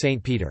successor of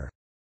Saint Peter.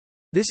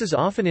 This is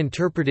often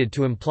interpreted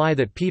to imply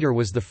that Peter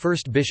was the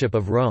first bishop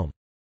of Rome.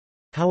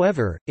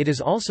 However, it is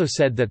also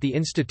said that the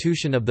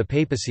institution of the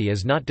papacy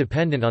is not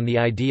dependent on the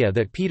idea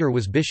that Peter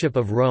was Bishop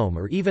of Rome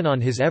or even on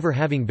his ever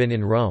having been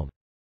in Rome.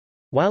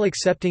 While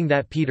accepting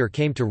that Peter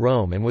came to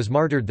Rome and was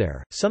martyred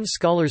there, some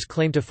scholars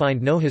claim to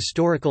find no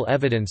historical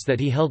evidence that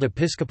he held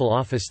episcopal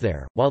office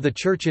there. While the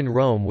Church in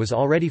Rome was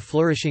already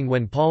flourishing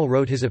when Paul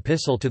wrote his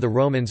epistle to the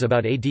Romans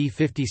about AD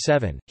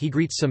 57, he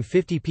greets some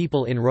 50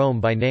 people in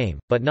Rome by name,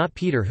 but not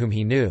Peter whom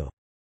he knew.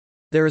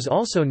 There is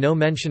also no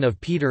mention of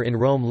Peter in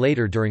Rome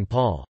later during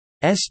Paul's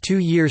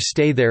 2-year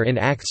stay there in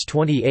Acts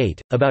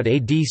 28, about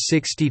AD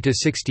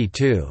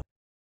 60–62.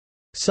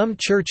 Some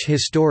church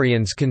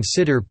historians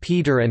consider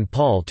Peter and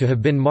Paul to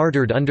have been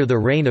martyred under the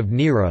reign of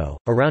Nero,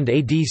 around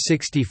AD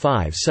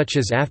 65, such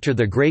as after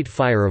the Great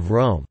Fire of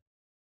Rome.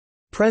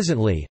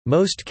 Presently,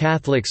 most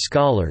Catholic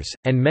scholars,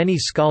 and many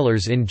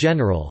scholars in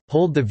general,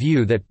 hold the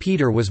view that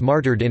Peter was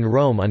martyred in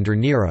Rome under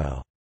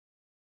Nero.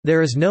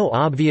 There is no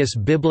obvious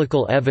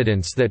biblical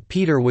evidence that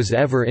Peter was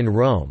ever in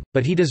Rome,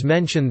 but he does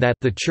mention that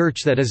the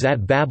church that is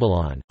at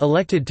Babylon,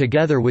 elected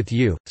together with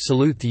you,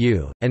 salute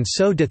you, and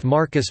so doth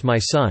Marcus my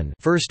son.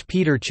 1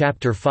 Peter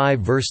chapter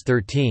 5 verse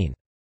 13.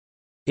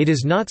 It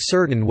is not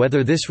certain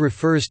whether this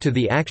refers to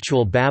the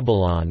actual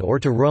Babylon or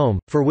to Rome,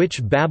 for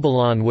which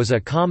Babylon was a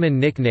common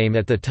nickname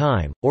at the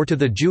time, or to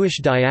the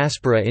Jewish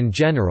diaspora in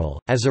general,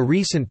 as a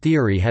recent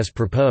theory has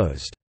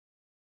proposed.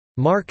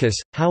 Marcus,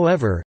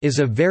 however, is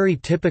a very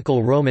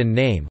typical Roman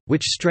name,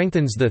 which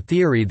strengthens the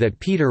theory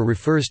that Peter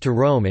refers to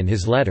Rome in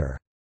his letter.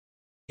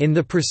 In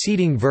the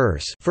preceding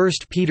verse, 1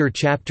 Peter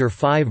chapter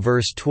 5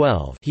 verse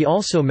 12, he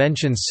also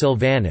mentions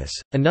Silvanus,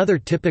 another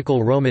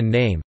typical Roman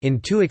name, in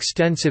two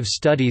extensive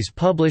studies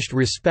published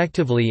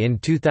respectively in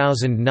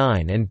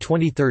 2009 and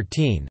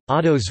 2013.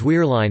 Otto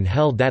Zweirlein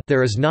held that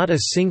there is not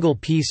a single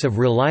piece of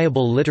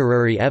reliable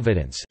literary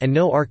evidence, and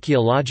no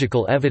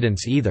archaeological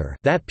evidence either,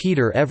 that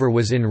Peter ever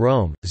was in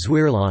Rome.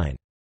 Zweirlein's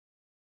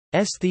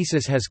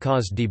thesis has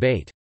caused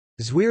debate.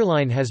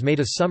 Zweirlein has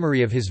made a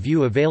summary of his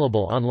view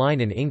available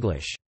online in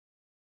English.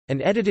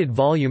 An edited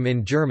volume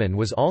in German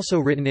was also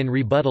written in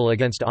rebuttal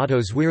against Otto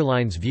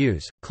Zweirlein's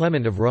views.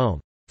 Clement of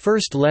Rome's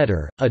First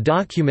Letter, a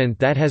document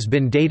that has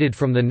been dated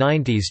from the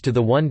 90s to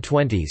the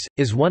 120s,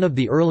 is one of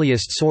the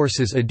earliest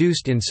sources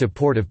adduced in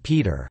support of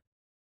Peter's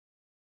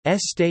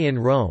stay in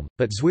Rome,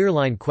 but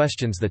Zweirlein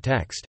questions the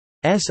text's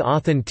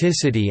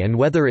authenticity and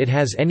whether it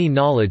has any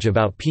knowledge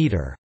about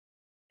Peter's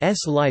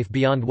life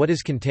beyond what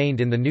is contained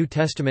in the New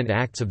Testament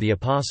Acts of the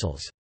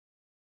Apostles.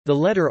 The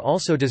letter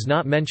also does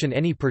not mention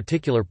any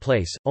particular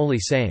place, only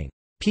saying,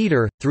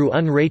 "Peter, through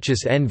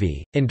unrighteous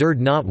envy, endured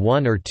not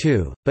one or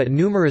two, but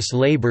numerous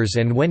labors,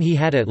 and when he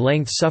had at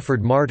length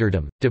suffered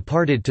martyrdom,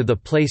 departed to the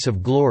place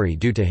of glory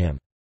due to him."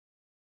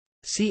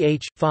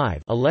 Ch.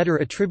 5. A letter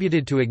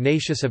attributed to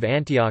Ignatius of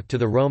Antioch to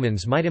the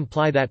Romans might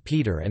imply that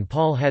Peter and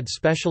Paul had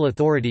special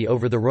authority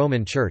over the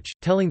Roman Church,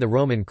 telling the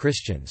Roman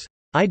Christians,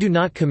 "I do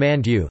not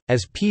command you,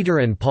 as Peter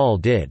and Paul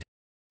did."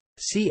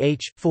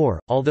 Ch. 4,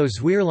 although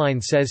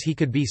Zweerlein says he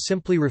could be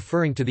simply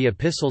referring to the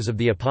epistles of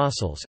the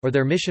apostles, or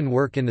their mission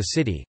work in the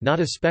city, not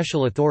a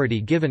special authority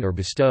given or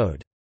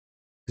bestowed.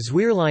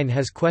 Zweerlein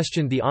has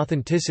questioned the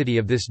authenticity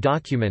of this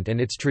document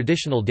and its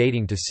traditional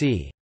dating to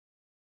c.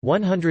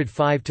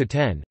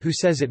 105–10, who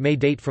says it may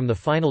date from the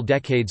final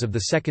decades of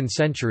the 2nd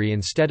century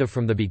instead of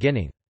from the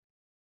beginning.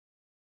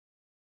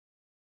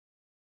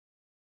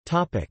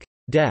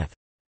 Death.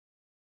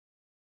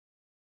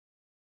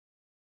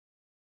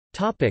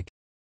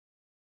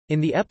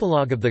 In the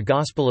epilogue of the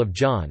Gospel of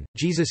John,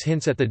 Jesus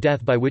hints at the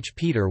death by which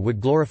Peter would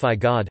glorify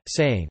God,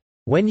 saying,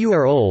 "When you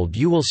are old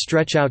you will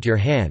stretch out your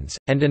hands,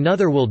 and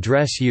another will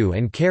dress you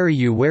and carry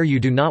you where you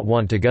do not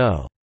want to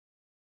go."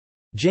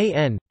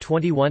 JN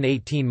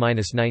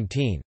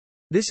 21:18–19.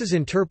 This is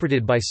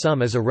interpreted by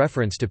some as a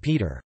reference to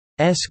Peter's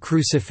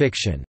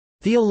crucifixion.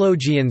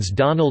 Theologians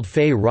Donald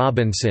Fay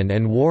Robinson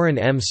and Warren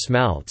M.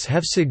 Smaltz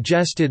have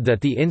suggested that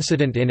the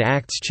incident in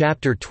Acts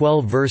chapter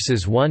 12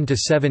 verses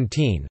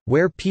 1–17,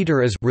 where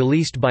Peter is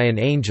released by an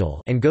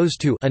angel and goes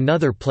to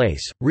another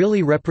place,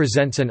 really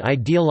represents an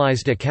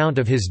idealized account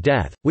of his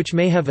death, which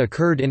may have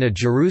occurred in a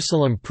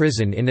Jerusalem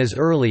prison in as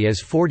early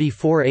as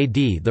 44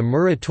 AD. The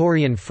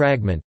Muratorian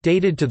fragment,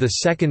 dated to the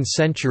 2nd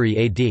century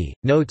AD,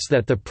 notes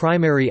that the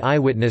primary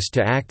eyewitness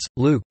to Acts,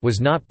 Luke, was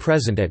not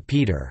present at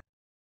Peter's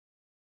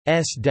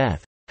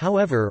death.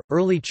 However,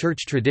 early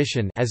church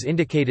tradition, as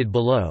indicated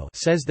below,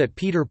 says that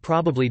Peter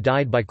probably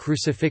died by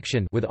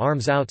crucifixion with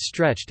arms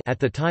outstretched at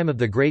the time of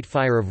the Great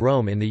Fire of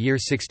Rome in the year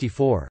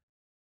 64.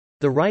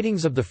 The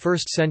writings of the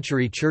 1st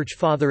century church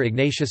father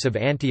Ignatius of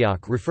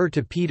Antioch refer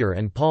to Peter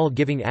and Paul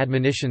giving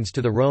admonitions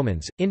to the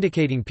Romans,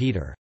 indicating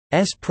Peter's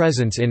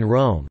presence in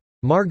Rome.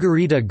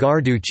 Margherita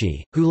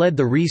Garducci, who led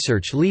the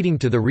research leading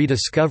to the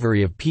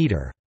rediscovery of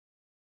Peter's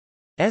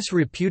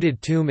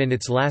reputed tomb in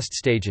its last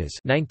stages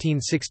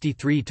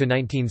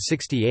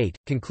 1963–1968,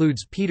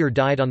 concludes Peter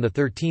died on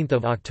 13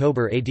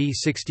 October AD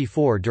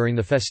 64 during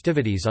the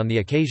festivities on the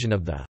occasion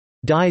of the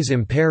Dies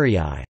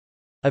Imperii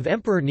of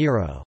Emperor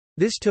Nero.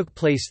 This took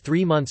place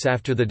 3 months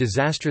after the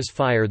disastrous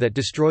fire that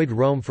destroyed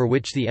Rome, for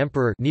which the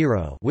Emperor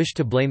Nero wished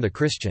to blame the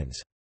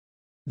Christians.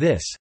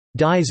 This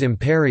Dies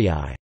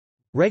Imperii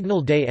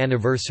Regnal Day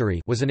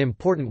anniversary was an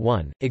important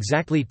one,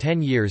 exactly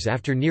 10 years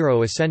after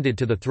Nero ascended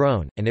to the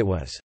throne, and it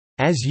was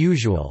as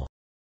usual,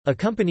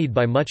 accompanied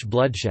by much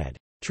bloodshed.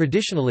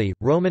 Traditionally,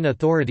 Roman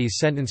authorities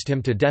sentenced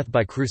him to death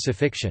by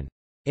crucifixion.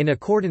 In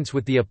accordance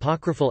with the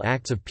apocryphal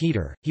Acts of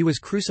Peter, he was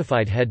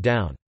crucified head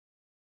down.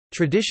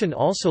 Tradition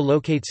also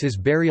locates his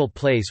burial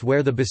place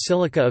where the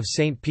Basilica of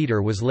St.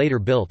 Peter was later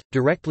built,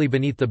 directly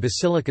beneath the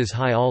basilica's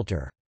high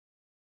altar.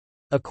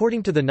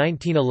 According to the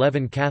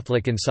 1911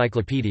 Catholic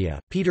Encyclopedia,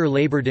 Peter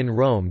labored in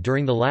Rome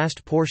during the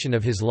last portion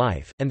of his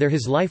life, and there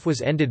his life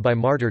was ended by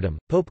martyrdom.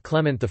 Pope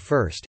Clement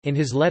I, in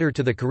his letter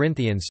to the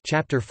Corinthians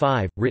chapter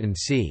 5, written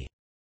c.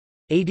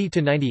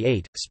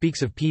 80–98,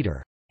 speaks of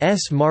Peter's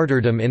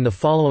martyrdom in the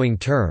following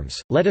terms: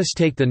 "Let us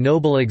take the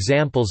noble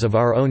examples of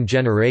our own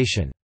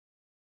generation.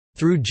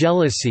 Through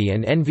jealousy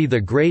and envy the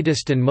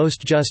greatest and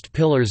most just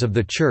pillars of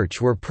the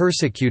Church were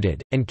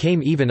persecuted, and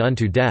came even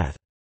unto death.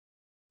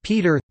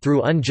 Peter,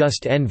 through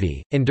unjust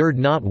envy, endured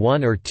not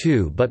 1 or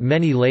 2 but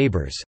many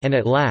labors, and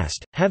at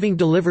last, having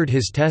delivered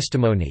his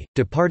testimony,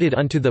 departed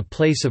unto the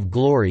place of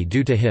glory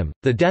due to him."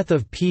 The death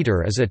of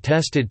Peter is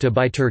attested to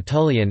by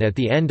Tertullian at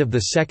the end of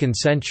the 2nd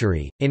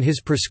century, in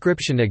his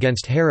prescription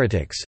against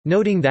heretics,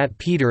 noting that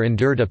Peter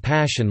endured a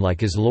passion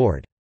like his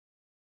Lord.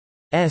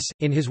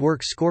 In his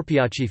work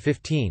Scorpiaci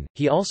 15,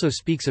 he also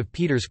speaks of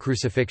Peter's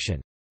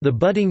crucifixion. "The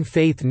budding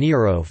faith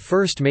Nero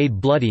first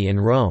made bloody in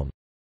Rome.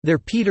 There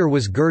Peter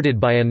was girded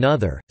by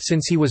another,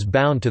 since he was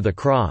bound to the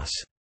cross."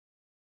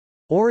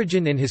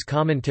 Origen in his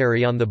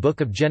commentary on the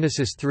Book of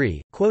Genesis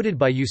 3, quoted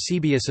by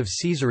Eusebius of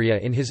Caesarea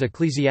in his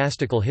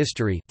Ecclesiastical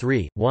History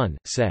 3:1,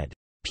 said,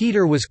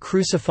 "Peter was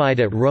crucified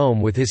at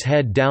Rome with his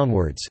head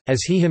downwards,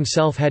 as he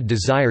himself had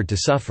desired to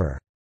suffer."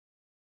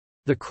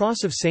 The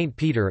cross of St.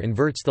 Peter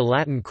inverts the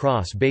Latin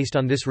cross based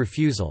on this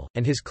refusal,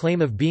 and his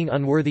claim of being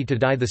unworthy to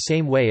die the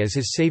same way as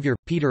his savior,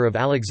 Peter of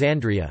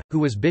Alexandria, who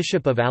was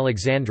Bishop of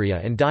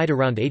Alexandria and died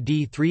around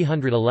AD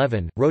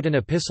 311, wrote an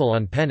epistle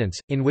on penance,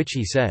 in which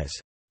he says,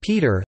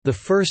 "Peter, the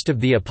first of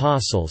the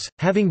apostles,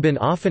 having been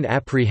often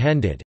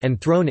apprehended, and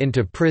thrown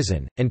into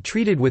prison, and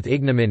treated with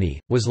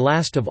ignominy, was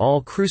last of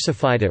all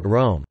crucified at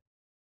Rome."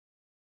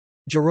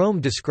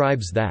 Jerome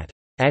describes that,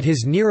 "At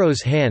his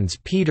Nero's hands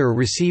Peter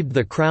received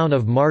the crown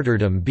of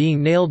martyrdom,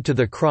 being nailed to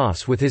the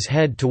cross with his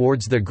head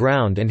towards the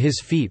ground and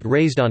his feet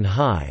raised on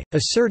high,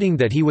 asserting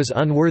that he was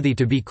unworthy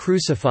to be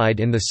crucified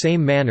in the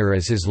same manner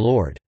as his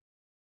Lord."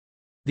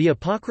 The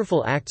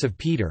apocryphal Acts of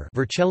Peter,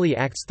 Vercelli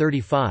Acts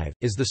 35,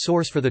 is the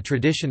source for the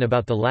tradition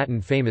about the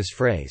Latin famous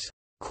phrase,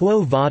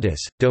 "Quo vadis,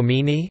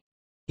 Domini?"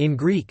 in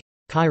Greek,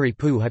 Kyrie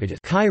pou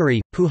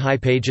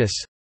hypages,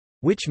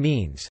 which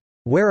means,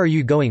 "Where are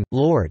you going,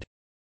 Lord?"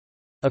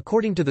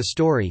 According to the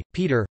story,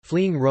 Peter,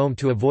 fleeing Rome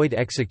to avoid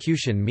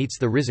execution, meets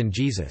the risen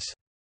Jesus.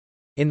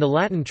 In the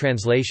Latin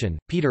translation,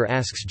 Peter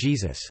asks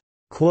Jesus,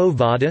 "Quo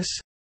vadis?"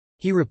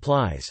 He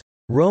replies,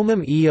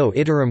 "Romum eo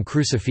iterum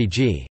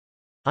crucifigi."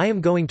 I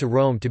am going to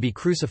Rome to be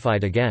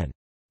crucified again.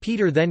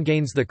 Peter then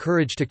gains the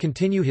courage to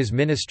continue his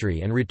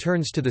ministry and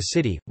returns to the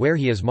city, where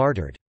he is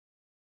martyred.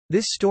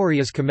 This story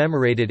is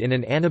commemorated in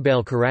an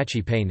Annibale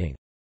Carracci painting.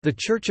 The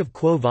Church of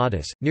Quo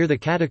Vadis, near the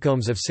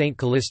catacombs of St.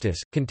 Callistus,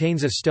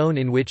 contains a stone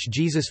in which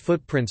Jesus'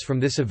 footprints from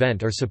this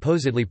event are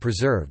supposedly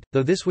preserved,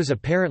 though this was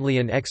apparently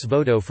an ex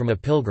voto from a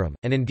pilgrim,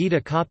 and indeed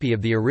a copy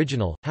of the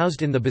original,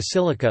 housed in the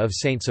Basilica of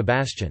St.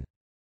 Sebastian.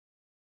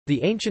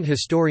 The ancient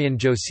historian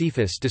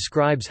Josephus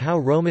describes how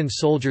Roman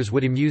soldiers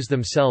would amuse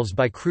themselves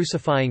by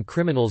crucifying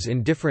criminals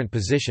in different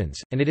positions,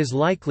 and it is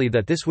likely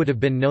that this would have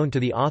been known to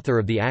the author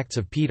of the Acts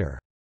of Peter.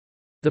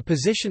 The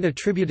position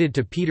attributed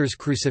to Peter's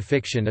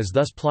crucifixion is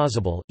thus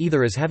plausible,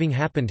 either as having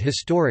happened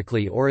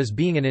historically or as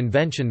being an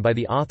invention by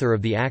the author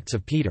of the Acts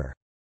of Peter.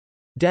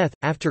 Death,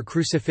 after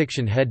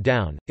crucifixion head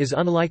down, is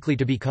unlikely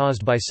to be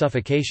caused by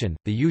suffocation,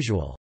 the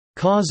usual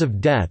cause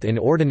of death in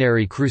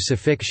ordinary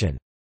crucifixion.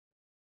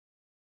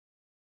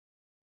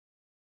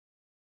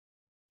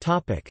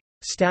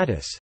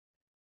 Status.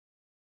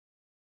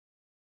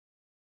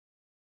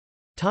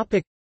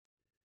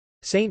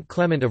 Saint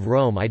Clement of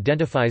Rome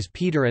identifies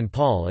Peter and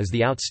Paul as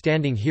the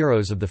outstanding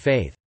heroes of the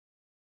faith.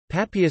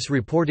 Papias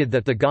reported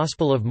that the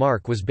Gospel of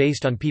Mark was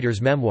based on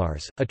Peter's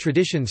memoirs, a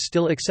tradition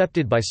still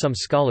accepted by some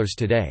scholars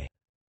today.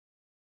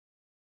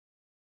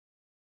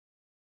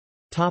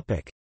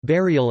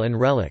 Burial and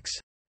relics.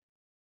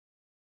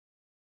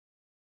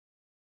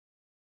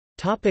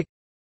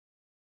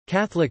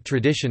 Catholic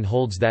tradition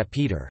holds that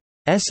Peter's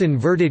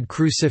inverted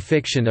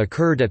crucifixion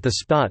occurred at the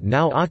spot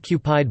now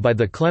occupied by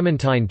the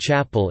Clementine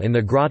Chapel in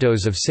the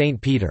grottos of St.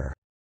 Peter's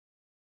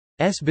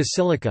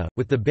Basilica,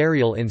 with the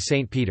burial in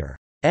St. Peter's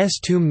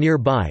tomb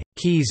nearby.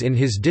 Keyes in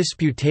his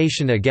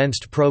Disputation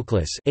against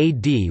Proclus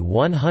AD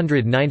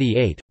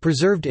 198,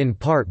 preserved in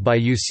part by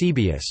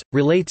Eusebius,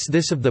 relates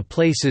this of the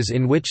places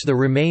in which the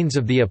remains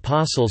of the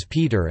apostles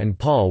Peter and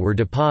Paul were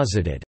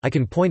deposited. I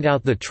can point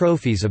out the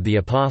trophies of the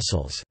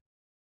apostles.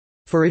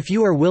 For if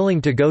you are willing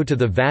to go to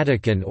the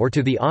Vatican or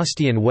to the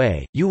Ostian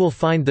Way, you will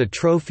find the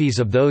trophies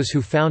of those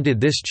who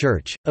founded this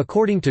church.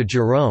 According to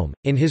Jerome,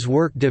 in his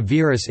work De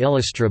Viris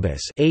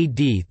Illustribus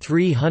AD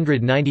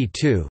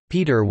 392,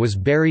 Peter was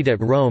buried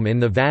at Rome in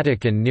the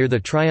Vatican near the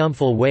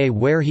Triumphal Way,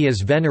 where he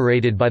is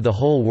venerated by the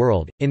whole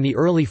world. In the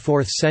early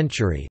 4th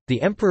century,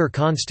 the Emperor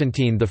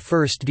Constantine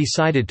I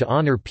decided to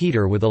honor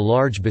Peter with a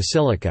large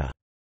basilica.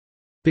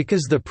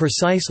 Because the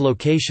precise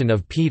location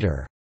of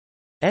Peter's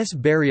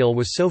burial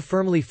was so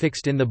firmly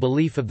fixed in the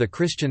belief of the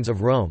Christians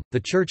of Rome, the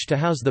church to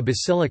house the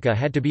basilica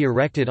had to be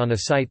erected on a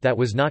site that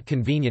was not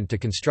convenient to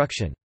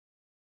construction.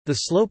 The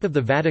slope of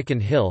the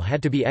Vatican Hill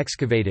had to be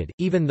excavated,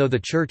 even though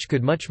the church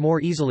could much more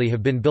easily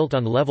have been built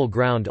on level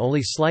ground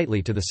only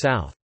slightly to the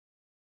south.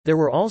 There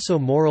were also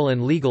moral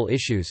and legal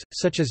issues,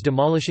 such as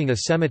demolishing a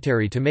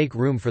cemetery to make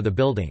room for the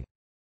building.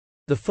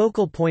 The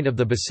focal point of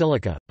the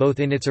basilica, both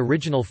in its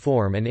original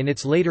form and in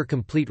its later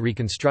complete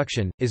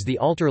reconstruction, is the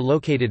altar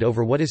located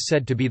over what is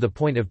said to be the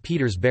point of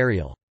Peter's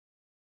burial.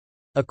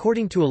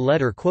 According to a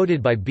letter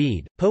quoted by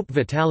Bede, Pope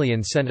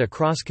Vitalian sent a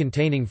cross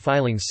containing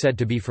filings said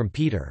to be from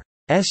Peter's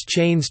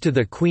chains to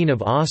the Queen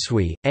of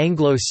Oswy,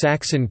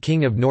 Anglo-Saxon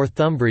King of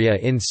Northumbria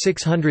in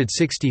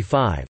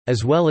 665,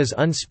 as well as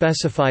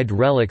unspecified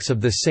relics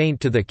of the saint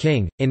to the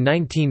king. In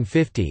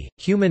 1950,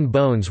 human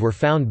bones were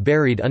found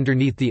buried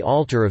underneath the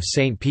altar of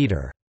St.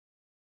 Peter's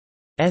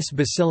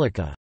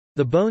Basilica.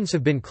 The bones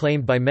have been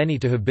claimed by many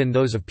to have been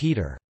those of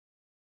Peter.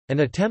 An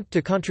attempt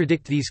to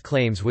contradict these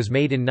claims was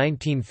made in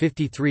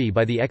 1953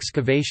 by the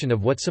excavation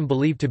of what some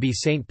believe to be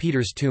St.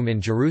 Peter's tomb in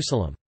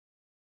Jerusalem.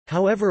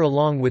 However,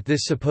 along with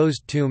this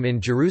supposed tomb in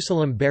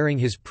Jerusalem bearing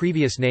his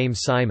previous name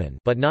Simon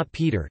but not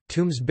Peter,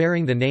 tombs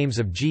bearing the names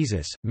of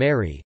Jesus,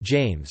 Mary,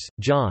 James,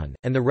 John,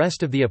 and the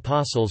rest of the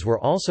apostles were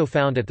also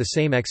found at the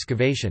same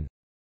excavation,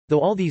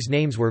 though all these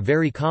names were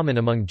very common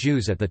among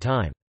Jews at the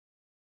time.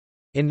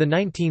 In the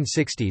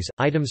 1960s,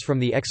 items from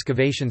the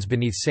excavations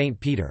beneath St.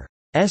 Peter's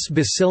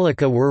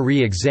Basilica were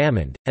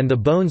re-examined, and the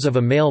bones of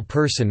a male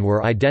person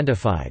were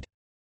identified.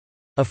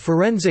 A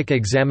forensic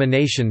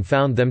examination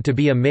found them to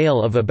be a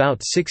male of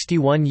about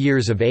 61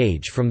 years of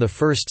age from the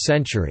 1st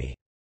century.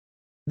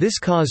 This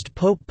caused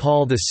Pope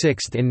Paul VI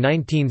in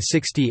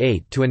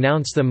 1968 to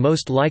announce them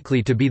most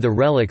likely to be the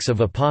relics of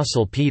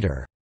Apostle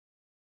Peter.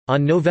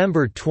 On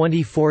November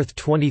 24,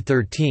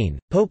 2013,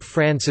 Pope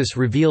Francis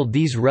revealed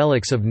these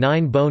relics of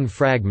 9 bone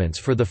fragments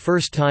for the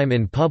first time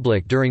in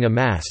public during a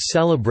Mass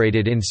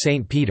celebrated in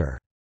St. Peter's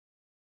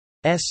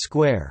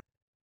Square.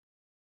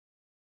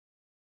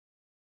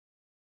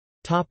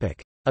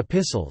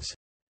 Epistles.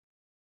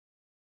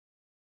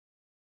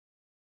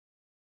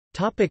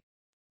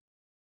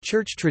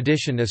 Church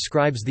tradition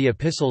ascribes the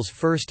epistles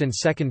 1 and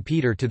 2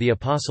 Peter to the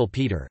Apostle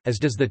Peter, as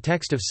does the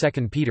text of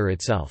 2 Peter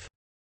itself.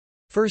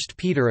 1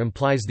 Peter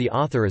implies the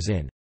author is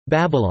in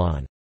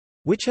Babylon,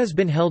 which has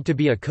been held to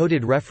be a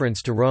coded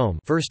reference to Rome,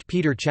 1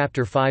 Peter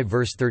chapter 5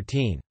 verse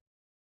 13.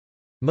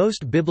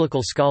 Most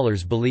biblical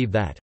scholars believe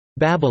that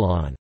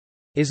Babylon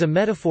is a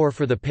metaphor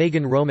for the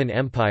pagan Roman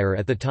Empire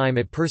at the time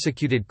it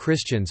persecuted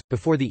Christians,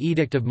 before the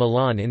Edict of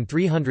Milan in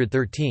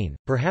 313,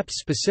 perhaps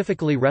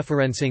specifically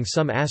referencing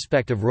some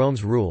aspect of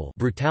Rome's rule,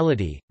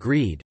 brutality,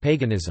 greed,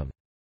 paganism.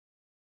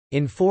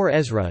 In 4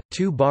 Ezra,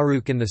 2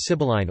 Baruch and the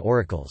Sibylline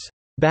oracles,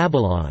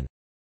 Babylon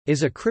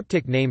is a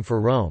cryptic name for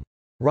Rome.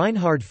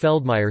 Reinhard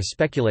Feldmeyer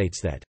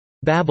speculates that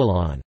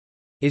Babylon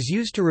is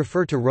used to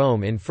refer to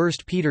Rome in 1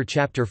 Peter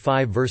chapter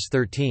 5 verse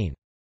 13.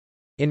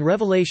 In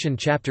Revelation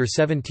chapter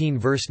 17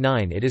 verse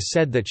 9 it is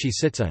said that she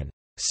sits on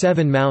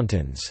 7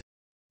 mountains,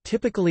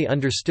 typically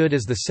understood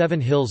as the 7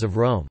 hills of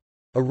Rome.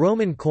 A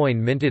Roman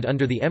coin minted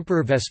under the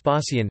Emperor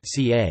Vespasian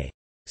ca.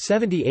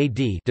 70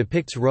 AD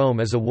depicts Rome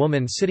as a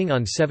woman sitting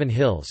on 7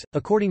 hills,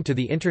 according to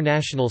the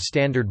International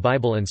Standard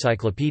Bible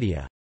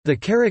Encyclopedia. The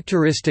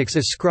characteristics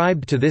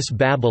ascribed to this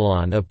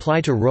Babylon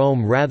apply to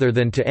Rome rather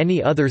than to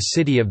any other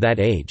city of that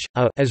age,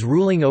 as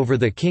ruling over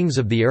the kings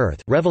of the earth,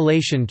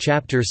 Revelation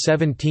chapter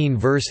 17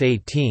 verse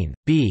 18,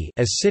 b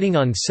as sitting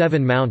on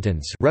 7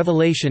 mountains,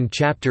 Revelation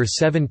chapter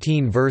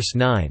 17 verse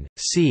 9,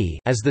 c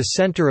as the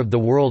center of the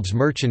world's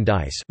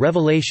merchandise,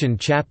 Revelation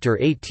chapter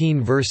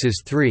 18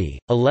 verses 3,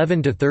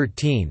 11 to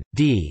 13,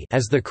 d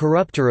as the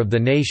corrupter of the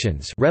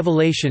nations,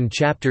 Revelation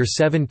chapter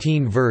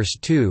 17 verse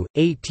 2,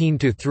 18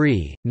 to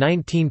 3,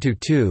 19 to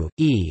 2,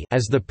 e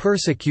as the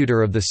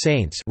persecutor of the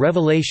saints,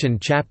 Revelation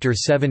chapter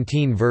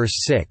 17 verse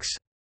 6.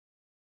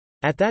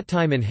 At that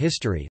time in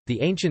history,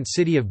 the ancient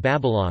city of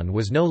Babylon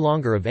was no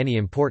longer of any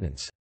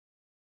importance.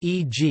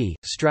 E.g.,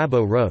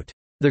 Strabo wrote,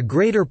 "The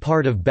greater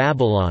part of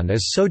Babylon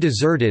is so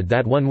deserted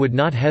that one would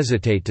not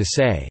hesitate to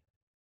say,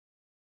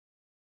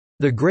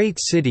 'The great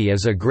city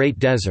is a great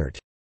desert.'"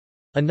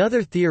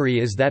 Another theory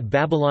is that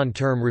Babylon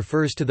term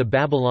refers to the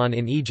Babylon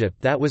in Egypt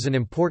that was an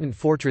important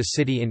fortress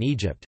city in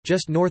Egypt,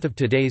 just north of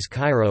today's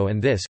Cairo,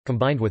 and this,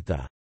 combined with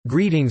the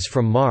 "greetings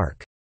from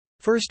Mark,"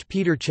 1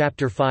 Peter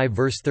chapter 5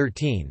 verse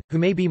 13, who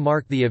may be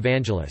Mark the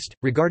Evangelist,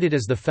 regarded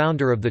as the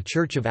founder of the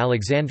Church of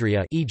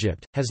Alexandria,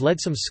 Egypt, has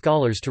led some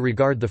scholars to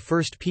regard the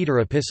 1 Peter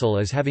epistle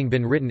as having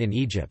been written in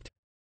Egypt.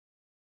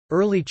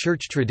 Early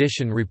church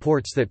tradition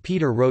reports that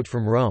Peter wrote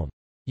from Rome.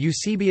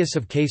 Eusebius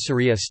of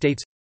Caesarea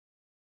states,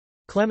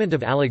 Clement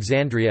of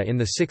Alexandria in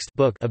the 6th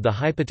book of the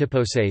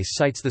Hypotyposes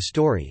cites the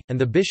story,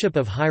 and the bishop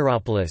of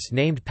Hierapolis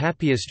named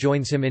Papias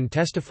joins him in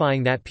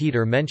testifying that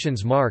Peter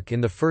mentions Mark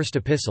in the first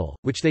epistle,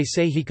 which they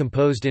say he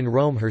composed in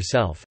Rome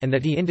herself, and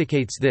that he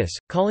indicates this,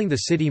 calling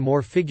the city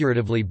more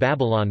figuratively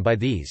Babylon by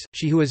these,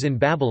 "She who is in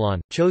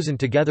Babylon, chosen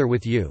together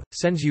with you,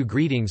 sends you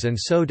greetings, and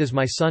so does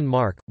my son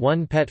Mark."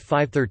 1 Pet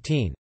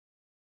 5:13.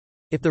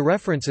 If the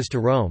reference is to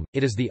Rome,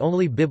 it is the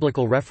only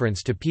biblical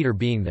reference to Peter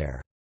being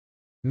there.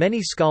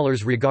 Many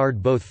scholars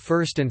regard both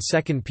 1 and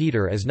 2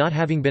 Peter as not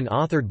having been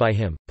authored by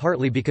him,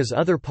 partly because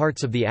other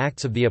parts of the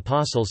Acts of the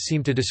Apostles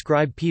seem to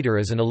describe Peter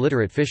as an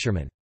illiterate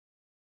fisherman.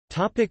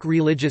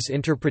 Religious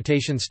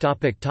interpretations.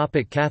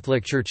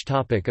 Catholic Church.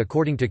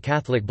 According to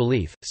Catholic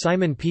belief,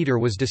 Simon Peter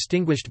was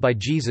distinguished by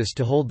Jesus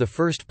to hold the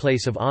first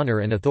place of honor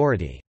and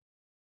authority.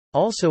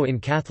 Also in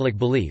Catholic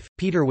belief,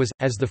 Peter was,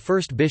 as the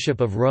first bishop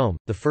of Rome,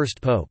 the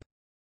first pope.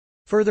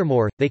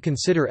 Furthermore, they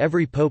consider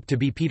every pope to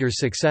be Peter's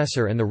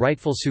successor and the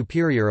rightful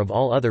superior of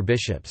all other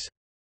bishops.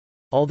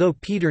 Although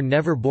Peter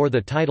never bore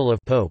the title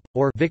of pope,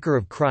 or vicar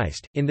of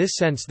Christ, in this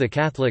sense the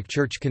Catholic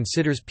Church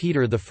considers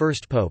Peter the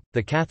first pope.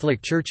 The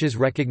Catholic Church's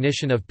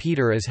recognition of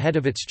Peter as head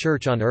of its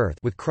church on earth,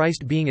 with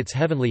Christ being its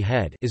heavenly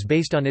head, is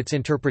based on its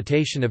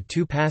interpretation of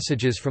 2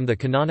 passages from the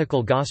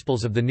canonical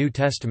Gospels of the New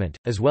Testament,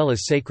 as well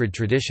as sacred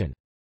tradition.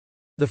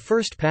 The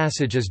first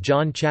passage is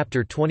John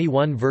chapter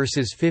 21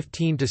 verses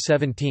 15 to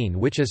 17,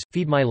 which is,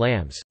 "Feed my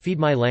lambs, feed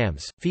my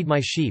lambs, feed my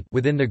sheep."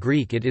 Within the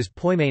Greek it is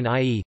poimen,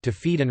 i.e., to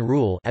feed and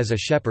rule as a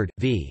shepherd,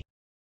 v.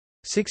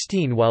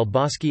 16, while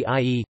Boschi,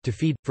 i.e., to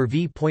feed, for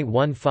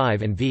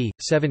v.15 and v.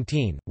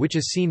 17, which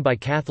is seen by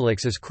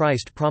Catholics as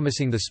Christ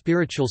promising the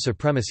spiritual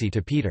supremacy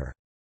to Peter.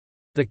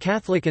 The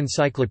Catholic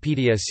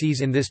Encyclopedia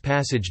sees in this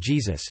passage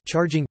Jesus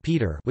charging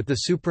Peter with the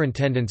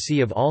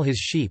superintendency of all his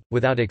sheep,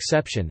 without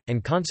exception,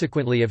 and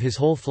consequently of his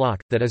whole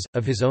flock, that is,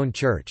 of his own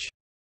church.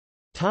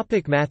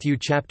 Matthew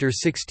chapter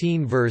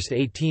 16 verse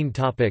 18.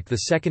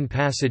 The second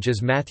passage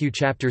is Matthew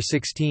chapter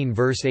 16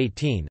 verse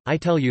 18, "I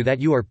tell you that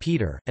you are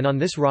Peter, and on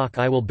this rock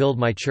I will build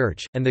my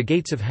church, and the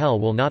gates of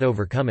hell will not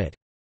overcome it.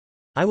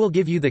 I will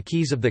give you the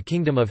keys of the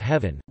kingdom of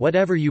heaven.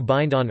 Whatever you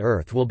bind on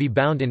earth will be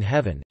bound in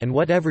heaven, and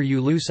whatever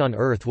you loose on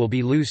earth will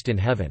be loosed in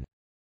heaven."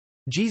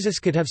 Jesus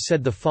could have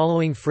said the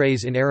following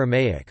phrase in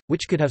Aramaic,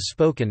 which could have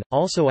spoken,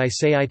 "Also I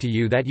say to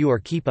you that you are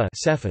Kepa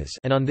Cephas,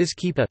 and on this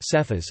Kepa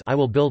Cephas I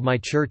will build my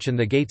church, and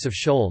the gates of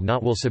Sheol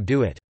not will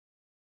subdue it.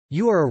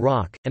 You are a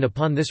rock, and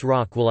upon this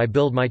rock will I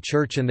build my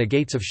church, and the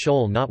gates of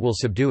Sheol not will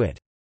subdue it."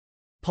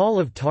 Paul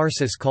of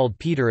Tarsus called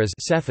Peter as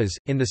Cephas,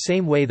 in the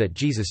same way that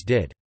Jesus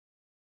did.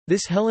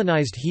 This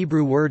Hellenized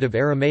Hebrew word of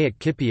Aramaic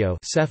Kipio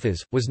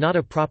Cephas, was not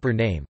a proper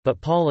name,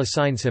 but Paul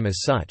assigns him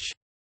as such.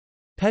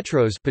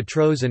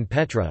 Petros and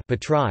Petra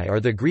Petrai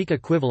are the Greek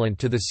equivalent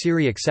to the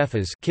Syriac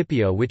Cephas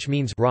Kipio, which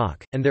means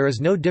rock, and there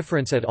is no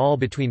difference at all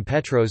between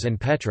Petros and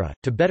Petra.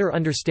 To better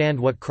understand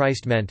what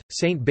Christ meant,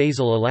 Saint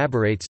Basil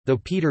elaborates, though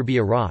Peter be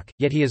a rock,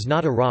 yet he is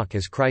not a rock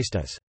as Christ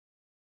is.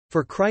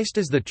 For Christ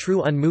is the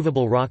true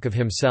unmovable rock of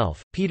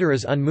himself, Peter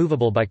is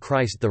unmovable by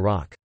Christ the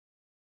rock.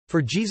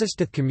 For Jesus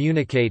doth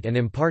communicate and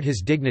impart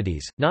his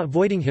dignities, not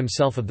voiding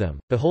himself of them,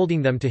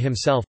 beholding them to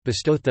himself,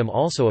 bestoweth them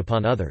also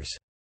upon others.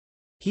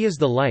 He is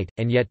the light,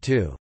 and yet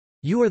two.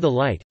 You are the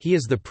light, he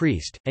is the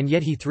priest, and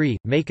yet he three,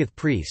 maketh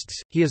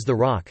priests, he is the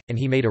rock, and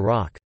he made a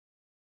rock.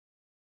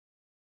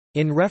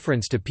 In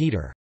reference to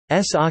Peter's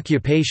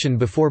occupation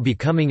before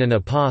becoming an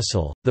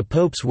apostle, the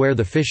popes wear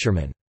the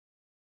fisherman's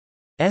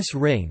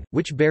ring,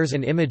 which bears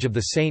an image of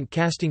the saint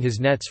casting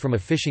his nets from a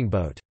fishing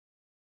boat.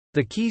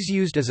 The keys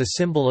used as a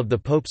symbol of the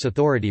pope's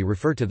authority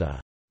refer to the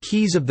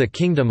keys of the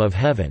kingdom of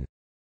heaven,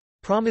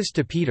 promised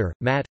to Peter,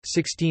 Matt.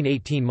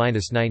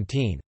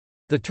 16:18–19.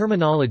 The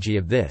terminology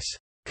of this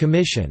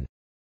commission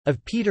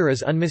of Peter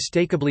is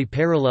unmistakably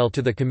parallel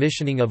to the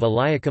commissioning of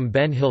Eliakim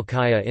ben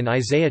Hilkiah in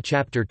Isaiah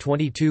chapter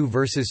 22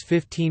 verses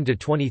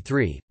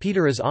 15–23.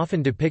 Peter is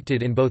often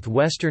depicted in both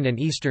Western and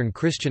Eastern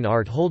Christian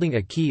art holding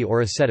a key or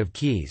a set of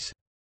keys.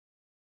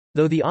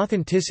 Though the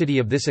authenticity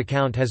of this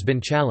account has been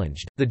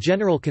challenged, the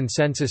general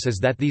consensus is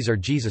that these are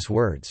Jesus'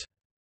 words.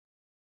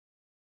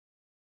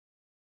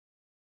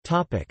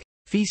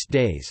 Feast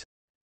days.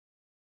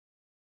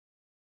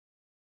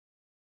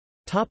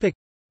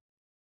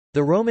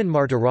 The Roman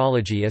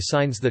martyrology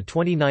assigns the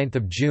 29th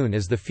of June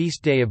as the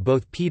feast day of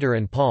both Peter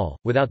and Paul,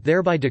 without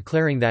thereby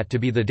declaring that to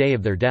be the day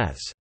of their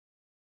deaths.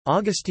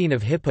 Augustine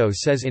of Hippo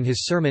says in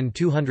his Sermon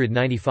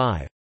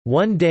 295,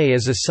 "One day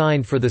is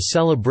assigned for the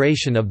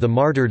celebration of the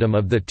martyrdom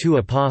of the two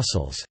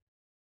apostles.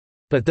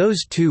 But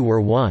those two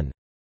were one.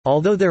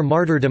 Although their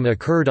martyrdom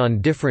occurred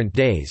on different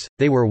days,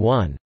 they were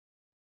one."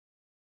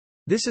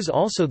 This is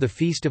also the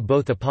feast of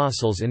both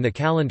apostles in the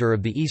calendar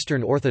of the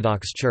Eastern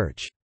Orthodox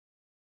Church.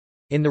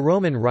 In the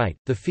Roman Rite,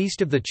 the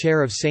feast of the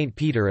Chair of St.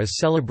 Peter is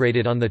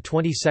celebrated on the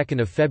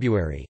 22nd of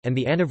February, and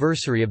the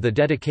anniversary of the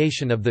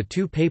dedication of the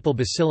two papal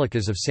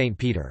basilicas of St.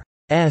 Peter's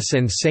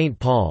and St.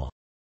 Paul's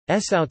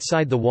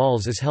outside the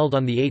walls is held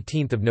on the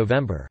 18th of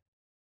November.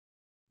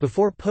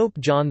 Before Pope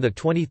John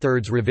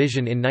XXIII's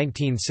revision in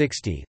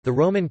 1960, the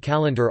Roman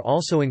calendar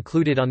also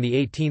included on the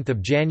 18th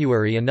of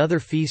January another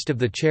feast of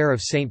the Chair of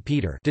St.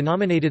 Peter,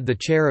 denominated the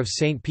Chair of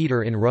St.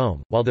 Peter in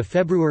Rome, while the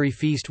February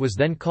feast was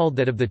then called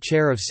that of the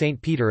Chair of St.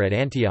 Peter at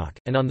Antioch,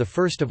 and on the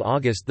 1st of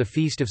August the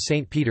Feast of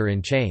St. Peter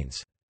in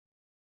Chains.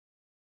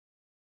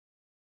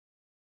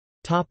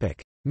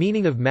 Topic: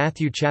 Meaning of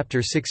Matthew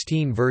chapter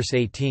 16 verse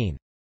 18.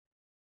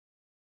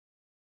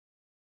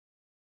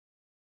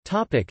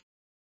 Topic: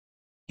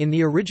 In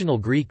the original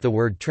Greek the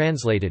word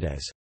translated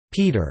as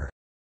Peter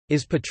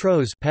is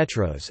Petros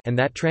and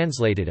that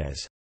translated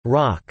as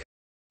rock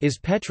is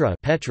Petra,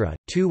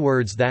 two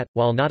words that,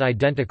 while not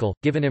identical,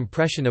 give an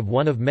impression of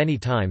one of many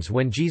times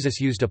when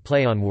Jesus used a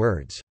play on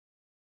words.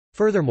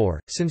 Furthermore,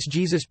 since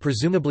Jesus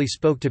presumably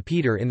spoke to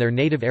Peter in their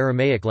native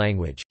Aramaic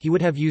language, he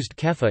would have used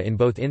Kepha in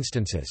both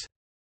instances.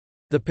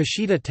 The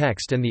Peshitta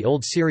text and the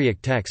Old Syriac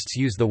texts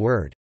use the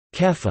word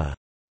Kepha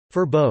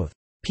for both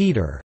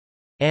Peter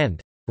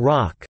and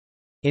rock.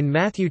 In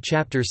Matthew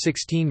chapter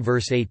 16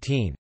 verse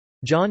 18.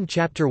 John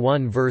chapter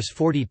 1 verse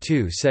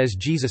 42 says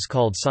Jesus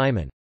called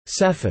Simon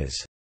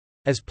Cephas,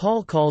 as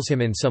Paul calls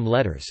him in some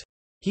letters.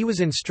 He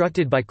was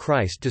instructed by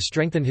Christ to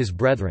strengthen his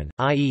brethren,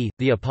 i.e.,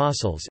 the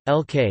apostles.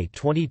 LK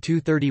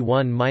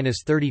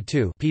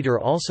 22:31–32. Peter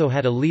also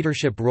had a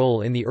leadership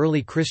role in the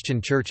early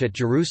Christian church at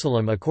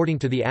Jerusalem according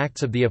to the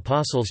Acts of the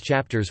Apostles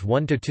chapters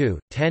 1–2,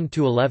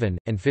 10–11,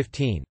 and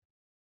 15.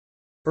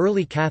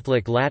 Early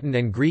Catholic Latin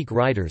and Greek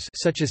writers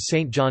such as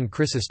Saint John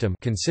Chrysostom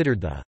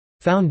considered the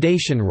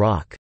foundation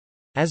rock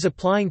as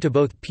applying to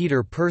both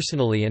Peter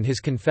personally and his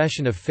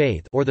confession of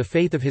faith or the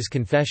faith of his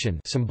confession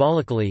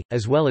symbolically,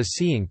 as well as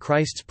seeing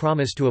Christ's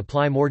promise to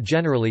apply more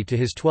generally to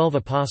his 12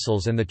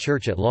 apostles and the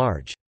Church at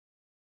large.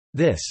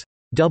 This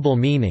double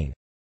meaning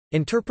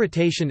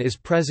interpretation is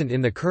present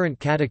in the current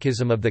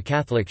Catechism of the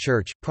Catholic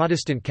Church.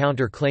 Protestant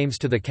counter-claims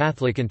to the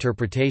Catholic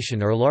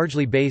interpretation are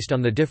largely based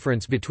on the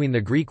difference between the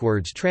Greek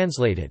words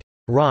translated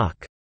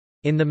rock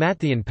in the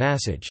Matthean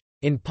passage.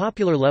 In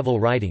popular-level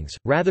writings,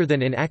 rather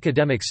than in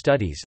academic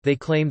studies, they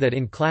claim that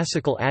in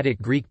classical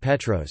Attic Greek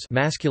Petros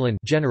masculine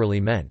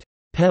generally meant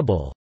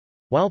pebble,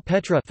 while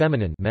Petra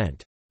feminine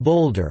meant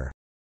boulder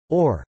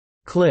or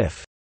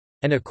cliff,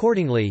 and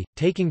accordingly,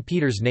 taking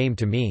Peter's name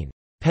to mean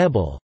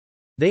pebble,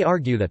 they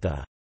argue that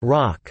the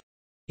rock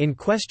in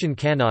question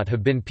cannot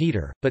have been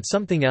Peter, but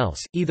something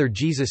else, either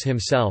Jesus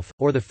himself,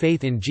 or the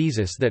faith in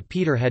Jesus that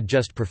Peter had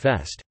just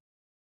professed.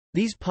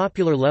 These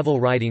popular-level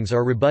writings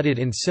are rebutted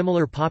in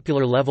similar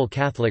popular-level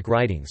Catholic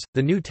writings.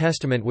 The New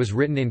Testament was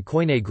written in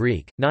Koine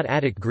Greek, not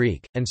Attic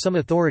Greek, and some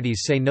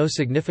authorities say no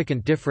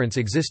significant difference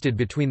existed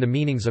between the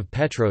meanings of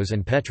Petros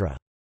and Petra.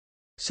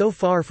 So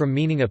far from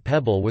meaning a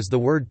pebble was the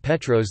word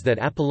petros that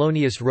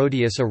Apollonius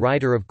Rhodius, a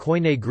writer of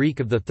Koine Greek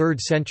of the 3rd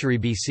century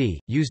BC,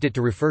 used it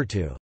to refer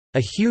to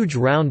a huge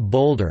round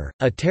boulder,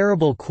 a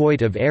terrible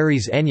quoit of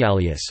Ares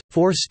Enyalius.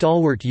 4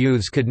 stalwart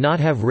youths could not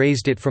have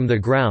raised it from the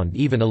ground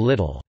even a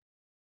little.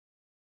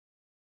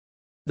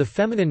 The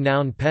feminine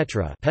noun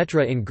Petra,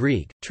 Petra in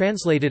Greek,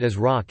 translated as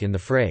rock in the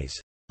phrase,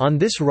 "On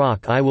this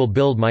rock I will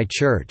build my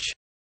church,"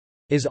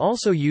 is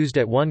also used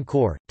at 1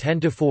 Cor.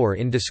 10-4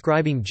 in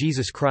describing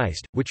Jesus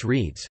Christ, which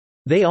reads,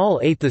 "They all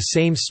ate the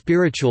same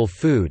spiritual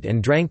food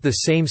and drank the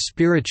same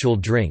spiritual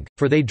drink,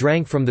 for they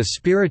drank from the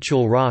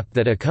spiritual rock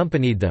that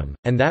accompanied them,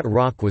 and that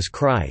rock was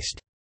Christ."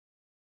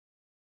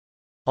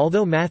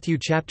 Although Matthew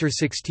chapter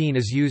 16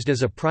 is used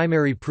as a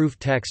primary proof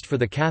text for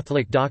the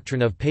Catholic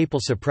doctrine of papal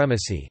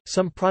supremacy,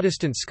 some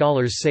Protestant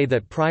scholars say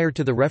that prior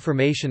to the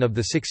Reformation of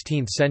the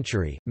 16th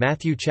century,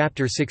 Matthew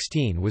chapter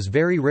 16 was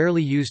very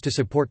rarely used to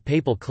support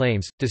papal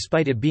claims,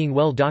 despite it being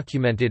well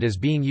documented as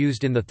being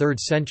used in the 3rd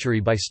century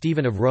by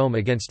Stephen of Rome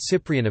against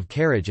Cyprian of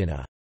Carthage in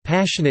a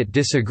passionate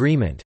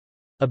disagreement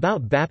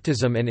about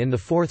baptism, and in the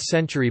 4th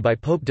century by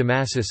Pope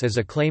Damasus as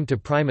a claim to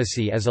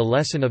primacy as a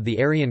lesson of the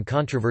Arian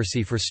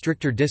controversy for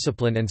stricter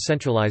discipline and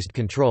centralized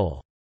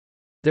control.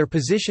 Their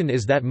position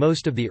is that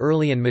most of the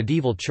early and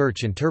medieval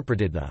Church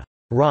interpreted the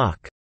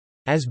rock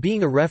as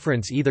being a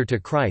reference either to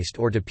Christ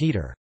or to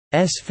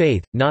Peter's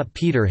faith, not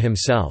Peter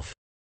himself.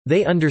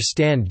 They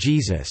understand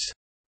Jesus'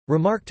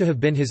 remark to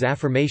have been his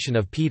affirmation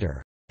of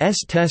Peter's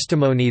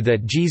testimony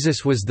that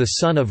Jesus was the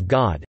Son of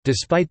God.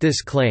 Despite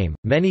this claim,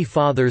 many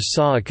fathers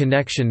saw a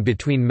connection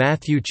between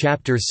Matthew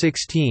chapter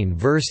 16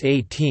 verse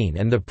 18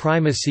 and the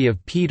primacy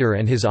of Peter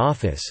and his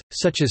office,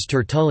 such as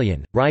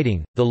Tertullian,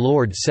 writing, "The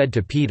Lord said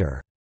to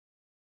Peter,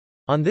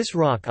 'On this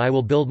rock I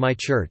will build my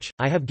church,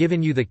 I have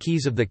given you the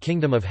keys of the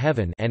kingdom of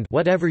heaven, and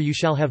whatever you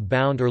shall have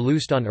bound or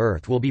loosed on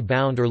earth will be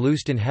bound or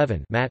loosed in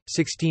heaven.'" Matt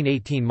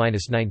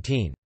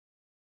 16:18-19.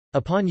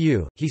 "Upon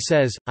you," he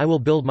says, "I will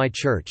build my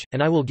church,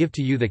 and I will give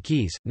to you the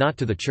keys, not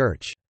to the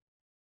church."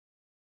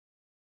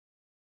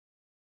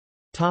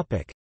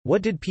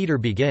 What did Peter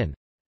begin?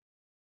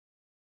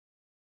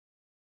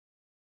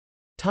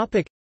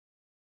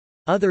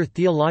 Other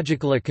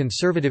theologically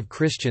conservative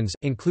Christians,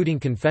 including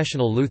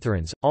confessional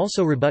Lutherans,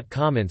 also rebut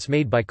comments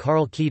made by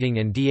Carl Keating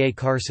and D. A.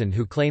 Carson,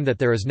 who claim that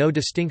there is no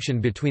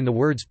distinction between the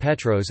words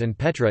Petros and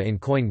Petra in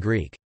Koine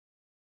Greek.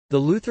 The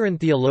Lutheran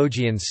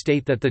theologians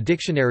state that the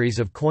dictionaries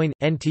of Koine,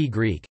 NT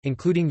Greek,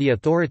 including the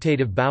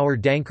authoritative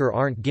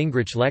Bauer-Danker-Arndt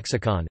Gingrich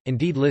lexicon,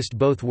 indeed list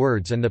both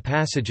words and the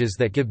passages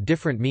that give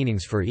different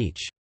meanings for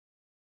each.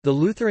 The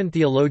Lutheran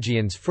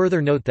theologians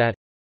further note that,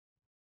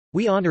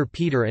 "We honor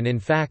Peter, and in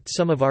fact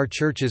some of our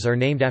churches are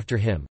named after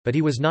him, but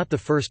he was not the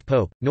first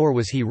pope, nor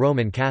was he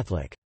Roman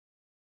Catholic.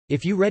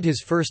 If you read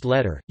his first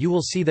letter, you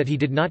will see that he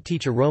did not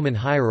teach a Roman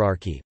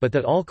hierarchy, but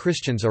that all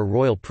Christians are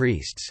royal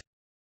priests.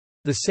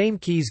 The same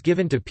keys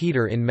given to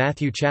Peter in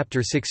Matthew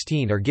chapter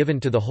 16 are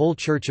given to the whole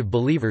church of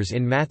believers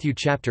in Matthew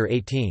chapter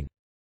 18.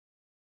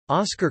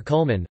 Oscar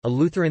Cullmann, a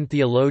Lutheran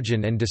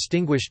theologian and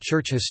distinguished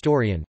church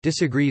historian,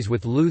 disagrees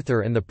with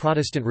Luther and the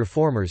Protestant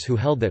reformers who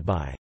held that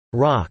by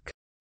rock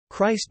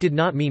Christ did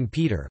not mean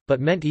Peter,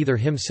 but meant either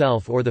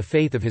himself or the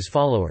faith of his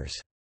followers.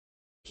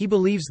 He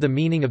believes the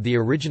meaning of the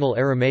original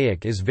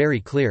Aramaic is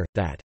very clear,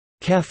 that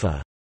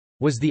Kepha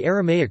was the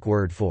Aramaic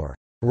word for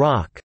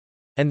rock,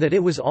 and that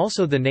it was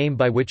also the name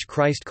by which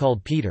Christ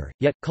called Peter,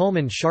 yet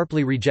Cullmann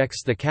sharply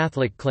rejects the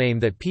Catholic claim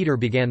that Peter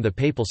began the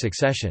papal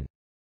succession.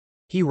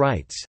 He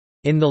writes,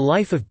 "In the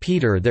life of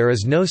Peter there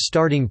is no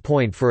starting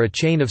point for a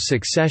chain of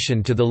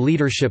succession to the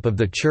leadership of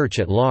the Church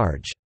at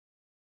large."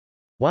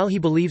 While he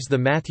believes the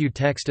Matthew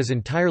text is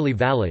entirely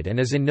valid and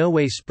is in no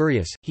way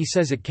spurious, he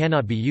says it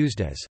cannot be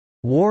used as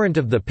warrant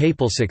of the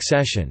papal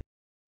succession.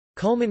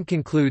 Cullmann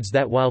concludes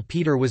that while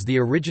Peter was the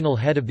original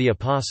head of the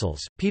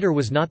apostles, Peter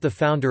was not the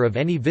founder of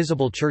any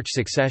visible church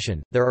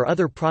succession. There are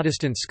other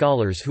Protestant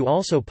scholars who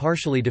also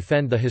partially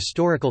defend the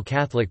historical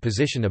Catholic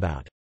position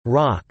about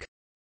rock.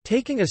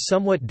 Taking a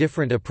somewhat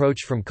different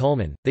approach from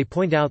Cullmann, they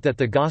point out that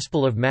the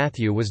Gospel of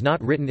Matthew was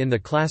not written in the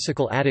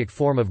classical Attic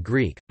form of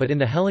Greek, but in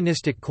the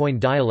Hellenistic Koine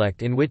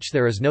dialect, in which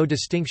there is no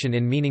distinction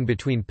in meaning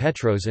between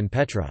Petros and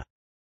Petra.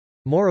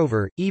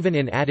 Moreover, even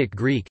in Attic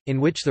Greek,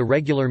 in which the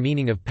regular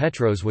meaning of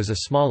Petros was a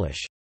smallish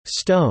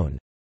stone,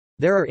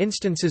 there are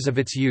instances of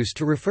its use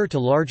to refer to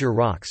larger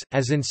rocks,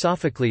 as in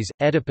Sophocles'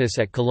 Oedipus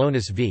at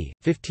Colonus v.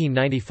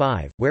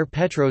 1595, where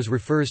Petros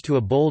refers to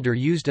a boulder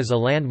used as a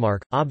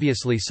landmark,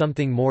 obviously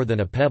something more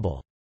than a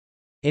pebble.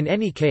 In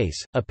any case,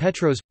 a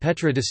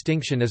Petros-Petra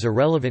distinction is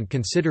irrelevant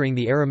considering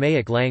the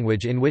Aramaic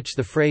language in which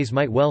the phrase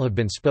might well have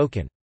been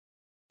spoken.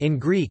 In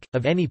Greek,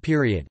 of any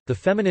period, the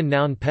feminine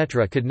noun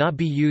Petra could not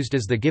be used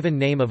as the given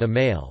name of a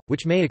male,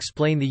 which may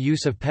explain the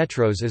use of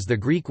Petros as the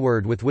Greek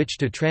word with which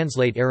to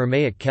translate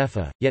Aramaic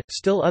Kepha, yet,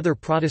 still other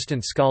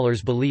Protestant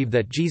scholars believe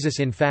that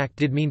Jesus in fact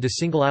did mean to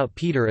single out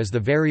Peter as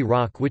the very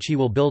rock which he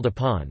will build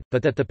upon,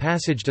 but that the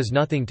passage does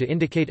nothing to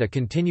indicate a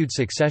continued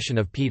succession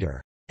of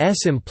Peter's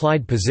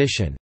implied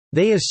position.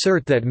 They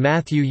assert that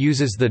Matthew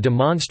uses the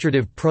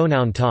demonstrative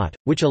pronoun tot,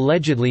 which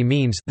allegedly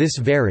means this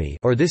very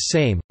or this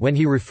same, when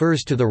he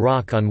refers to the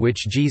rock on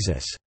which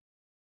Jesus'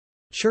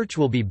 church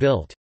will be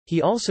built.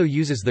 He also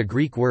uses the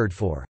Greek word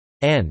for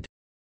and,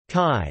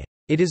 kai.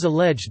 It is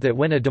alleged that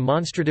when a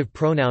demonstrative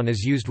pronoun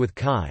is used with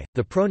kai,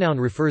 the pronoun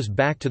refers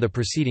back to the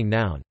preceding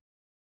noun.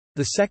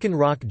 The second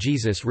rock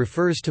Jesus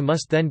refers to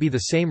must then be the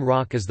same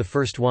rock as the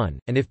first one,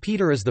 and if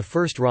Peter is the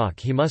first rock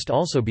he must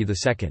also be the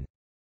second.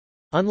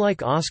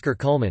 Unlike Oscar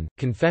Cullmann,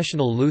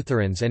 confessional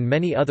Lutherans and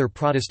many other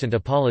Protestant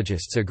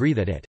apologists agree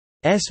that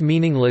it's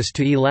meaningless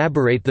to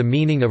elaborate the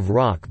meaning of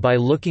rock by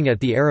looking at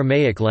the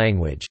Aramaic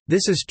language.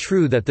 This is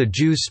true that the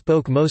Jews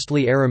spoke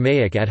mostly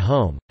Aramaic at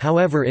home,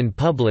 however in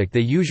public they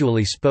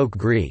usually spoke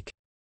Greek.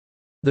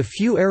 The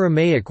few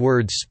Aramaic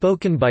words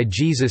spoken by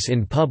Jesus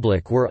in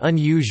public were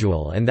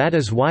unusual and that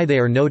is why they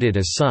are noted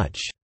as such.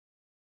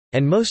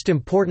 And most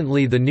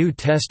importantly, the New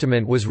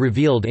Testament was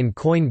revealed in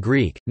Koine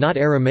Greek, not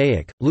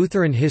Aramaic.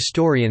 Lutheran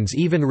historians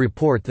even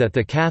report that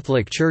the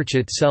Catholic Church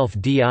itself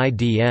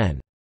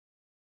didn't,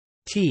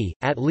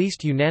 at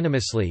least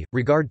unanimously,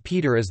 regard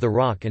Peter as the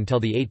rock until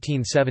the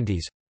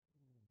 1870s.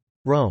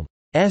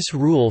 Rome's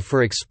rule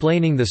for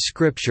explaining the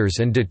Scriptures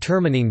and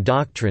determining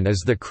doctrine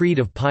is the Creed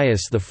of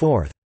Pius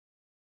IV.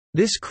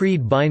 This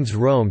creed binds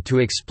Rome to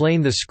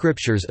explain the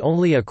Scriptures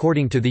only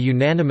according to the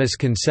unanimous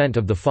consent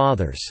of the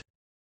Fathers.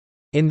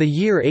 In the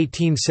year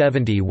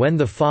 1870, when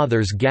the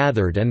Fathers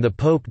gathered and the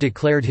Pope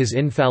declared his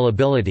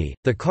infallibility,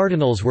 the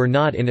cardinals were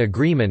not in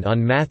agreement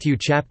on Matthew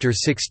chapter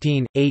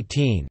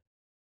 16:18.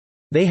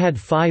 They had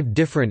 5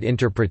 different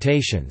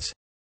interpretations.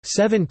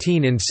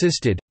 17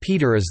 insisted,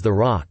 Peter is the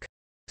rock.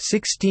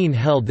 16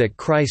 held that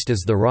Christ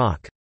is the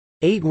rock.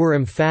 8 were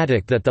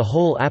emphatic that the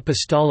whole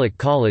apostolic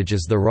college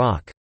is the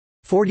rock.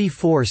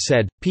 44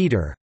 said,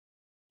 Peter's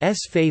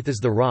faith is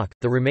the rock,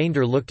 the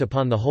remainder looked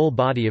upon the whole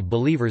body of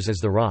believers as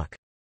the rock.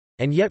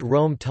 And yet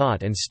Rome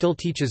taught and still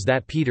teaches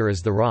that Peter is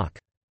the rock.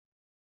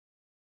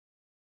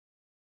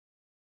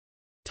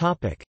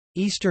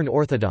 Eastern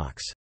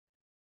Orthodox.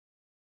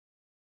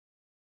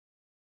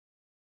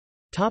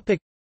 The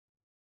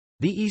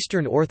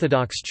Eastern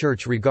Orthodox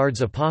Church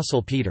regards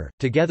Apostle Peter,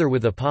 together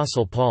with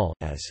Apostle Paul,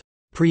 as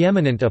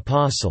preeminent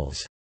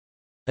apostles.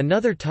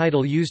 Another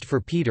title used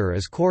for Peter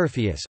is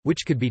Coryphaeus,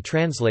 which could be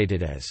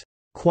translated as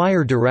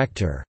choir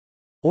director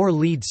or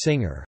lead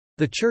singer.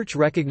 The Church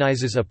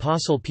recognizes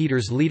Apostle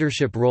Peter's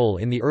leadership role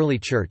in the early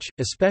Church,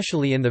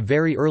 especially in the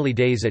very early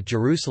days at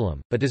Jerusalem,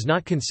 but does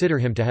not consider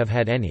him to have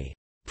had any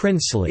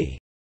princely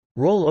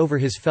role over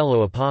his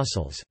fellow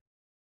apostles.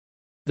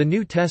 The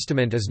New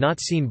Testament is not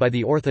seen by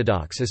the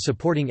Orthodox as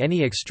supporting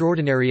any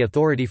extraordinary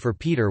authority for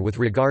Peter with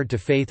regard to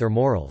faith or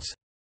morals.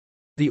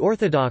 The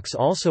Orthodox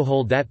also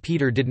hold that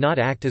Peter did not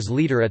act as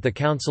leader at the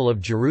Council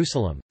of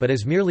Jerusalem, but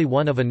as merely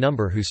one of a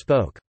number who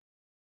spoke.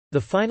 The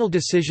final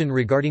decision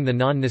regarding the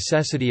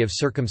non-necessity of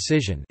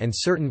circumcision and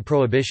certain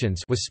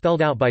prohibitions was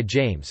spelled out by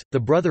James, the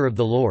brother of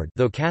the Lord,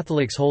 though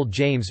Catholics hold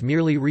James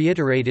merely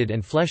reiterated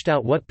and fleshed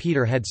out what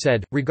Peter had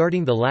said,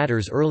 regarding the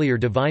latter's earlier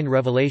divine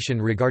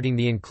revelation regarding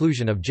the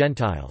inclusion of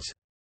Gentiles.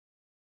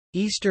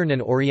 Eastern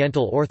and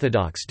Oriental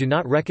Orthodox do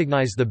not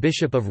recognize the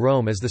Bishop of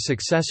Rome as the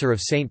successor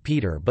of Saint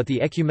Peter, but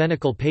the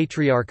Ecumenical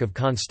Patriarch of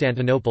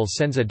Constantinople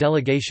sends a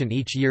delegation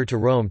each year to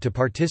Rome to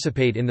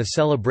participate in the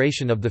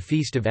celebration of the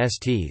Feast of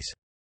Sts.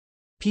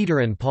 Peter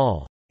and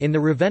Paul. In the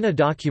Ravenna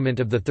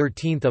document of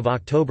 13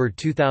 October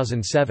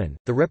 2007,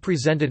 the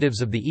representatives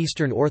of the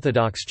Eastern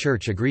Orthodox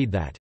Church agreed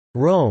that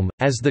Rome,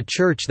 as the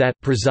Church that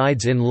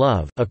presides in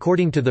love,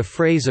 according to the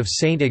phrase of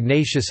Saint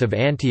Ignatius of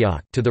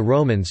Antioch to the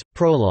Romans,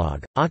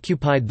 prologue,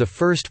 occupied the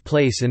first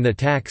place in the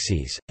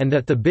taxis, and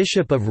that the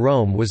Bishop of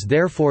Rome was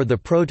therefore the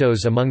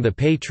protos among the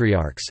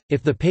patriarchs,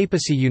 if the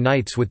papacy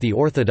unites with the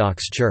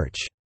Orthodox Church.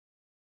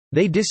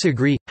 They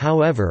disagree,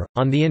 however,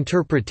 on the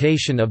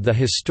interpretation of the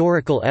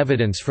historical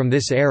evidence from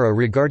this era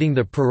regarding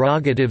the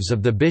prerogatives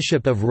of the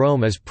Bishop of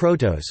Rome as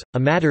protos, a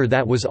matter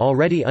that was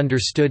already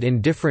understood in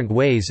different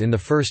ways in the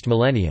first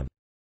millennium.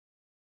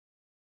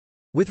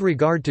 With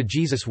regard to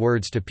Jesus'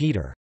 words to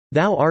Peter,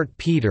 "Thou art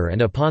Peter,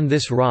 and upon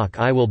this rock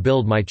I will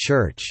build my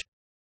church,"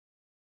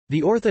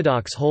 the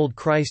Orthodox hold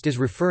Christ is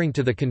referring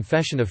to the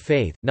confession of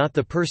faith, not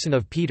the person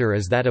of Peter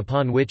as that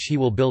upon which he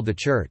will build the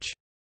church.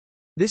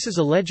 This is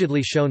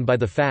allegedly shown by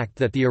the fact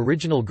that the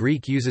original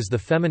Greek uses the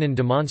feminine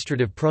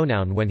demonstrative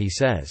pronoun when he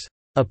says,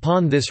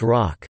 "Upon this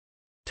rock,"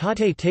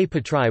 tate te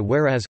petrai,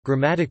 whereas,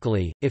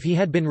 grammatically, if he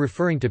had been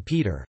referring to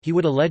Peter, he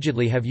would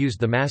allegedly have used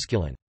the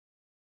masculine.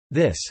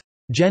 This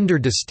gender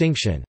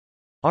distinction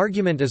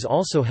argument is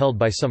also held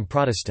by some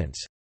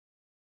Protestants.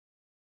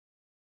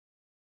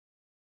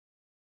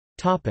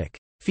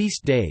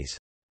 Feast days.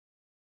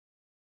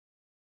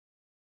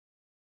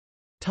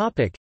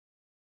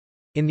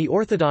 In the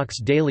Orthodox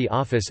daily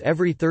office,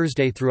 every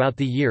Thursday throughout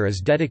the year is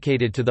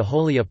dedicated to the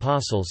Holy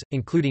Apostles,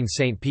 including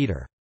Saint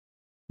Peter.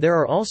 There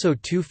are also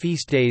 2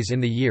 feast days in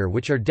the year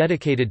which are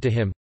dedicated to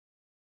him.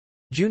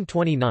 June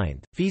 29,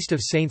 Feast of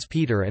Saints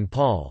Peter and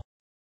Paul.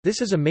 This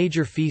is a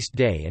major feast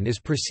day and is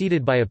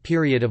preceded by a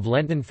period of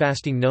Lenten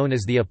fasting known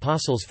as the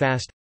Apostles'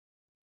 Fast.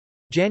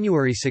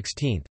 January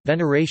 16,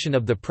 veneration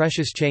of the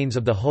precious chains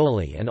of the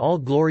holy and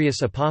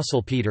all-glorious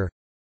Apostle Peter,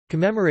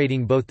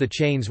 commemorating both the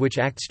chains which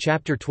Acts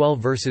chapter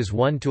 12 verses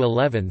 1 to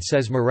 11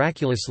 says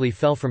miraculously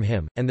fell from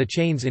him, and the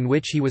chains in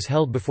which he was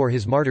held before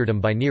his martyrdom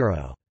by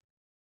Nero.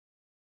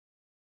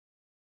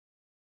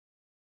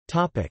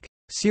 Topic: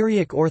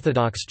 Syriac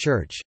Orthodox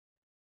Church.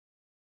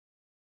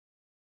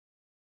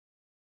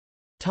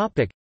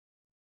 Topic: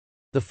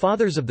 The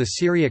Fathers of the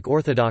Syriac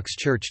Orthodox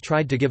Church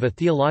tried to give a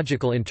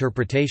theological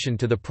interpretation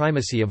to the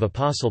primacy of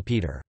Apostle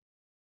Peter.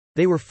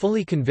 They were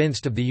fully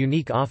convinced of the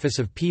unique office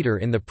of Peter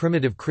in the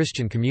primitive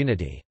Christian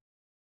community.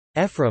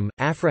 Ephraim,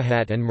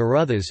 Aphrahat and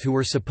Maruthas, who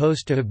were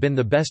supposed to have been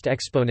the best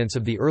exponents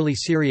of the early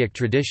Syriac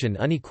tradition,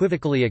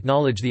 unequivocally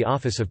acknowledge the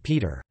office of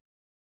Peter.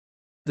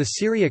 The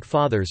Syriac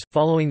Fathers,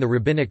 following the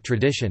rabbinic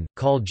tradition,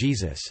 called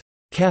Jesus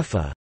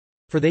Kepha,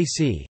 for they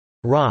see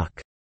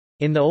rock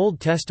in the Old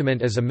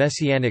Testament as a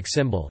messianic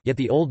symbol, yet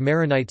the old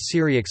Maronite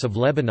Syriacs of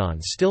Lebanon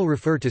still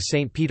refer to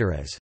Saint Peter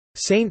as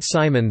Saint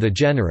Simon the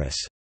Generous,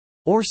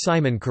 or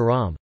Simon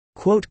Karam.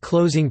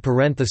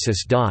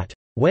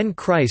 When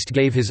Christ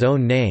gave his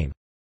own name,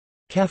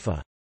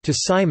 Kepha, to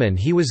Simon,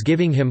 he was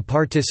giving him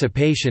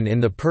participation in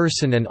the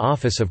person and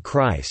office of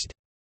Christ.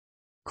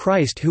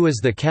 Christ, who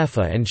is the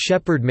Kepha and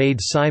shepherd, made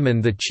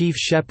Simon the chief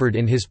shepherd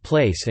in his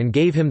place and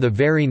gave him the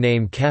very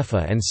name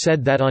Kepha and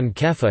said that on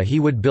Kepha he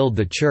would build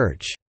the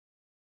church.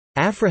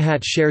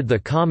 Aphrahat shared the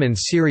common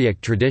Syriac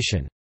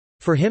tradition.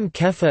 For him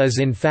Kepha is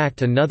in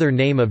fact another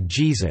name of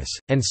Jesus,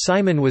 and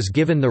Simon was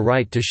given the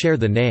right to share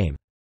the name.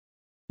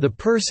 The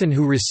person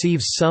who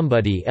receives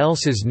somebody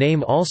else's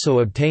name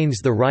also obtains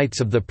the rights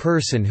of the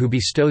person who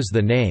bestows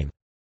the name.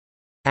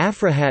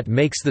 Aphrahat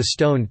makes the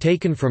stone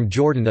taken from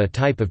Jordan a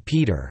type of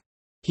Peter.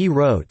 He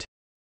wrote,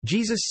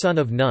 Jesus son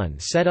of Nun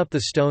set up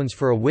the stones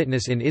for a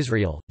witness in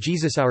Israel.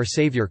 Jesus our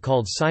Savior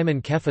called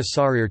Simon Kepha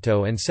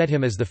Sarirto and set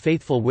him as the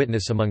faithful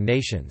witness among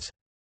nations.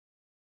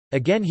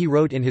 Again he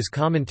wrote in his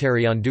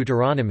commentary on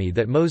Deuteronomy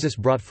that Moses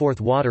brought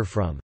forth water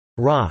from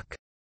rock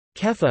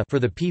Kepha for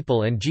the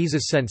people, and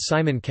Jesus sent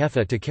Simon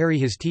Kepha to carry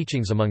his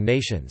teachings among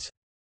nations.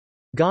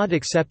 God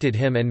accepted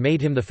him and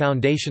made him the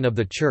foundation of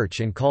the church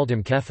and called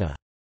him Kepha.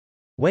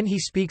 When he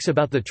speaks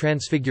about the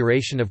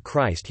transfiguration of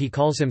Christ, he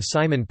calls him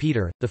Simon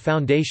Peter, the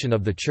foundation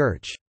of the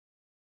church.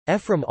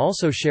 Ephraim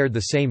also shared the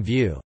same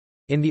view.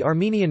 In the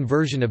Armenian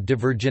version of De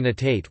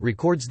Virginitate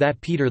records that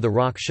Peter the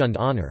rock shunned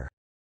honor.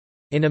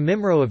 In a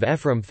Mimro of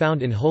Ephraim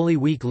found in Holy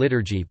Week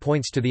liturgy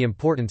points to the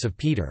importance of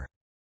Peter.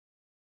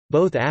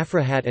 Both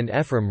Aphrahat and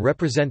Ephraim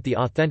represent the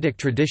authentic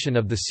tradition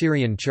of the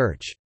Syrian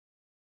Church.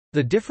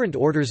 The different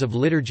orders of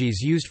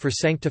liturgies used for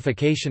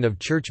sanctification of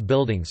church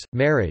buildings,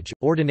 marriage,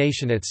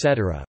 ordination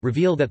etc.,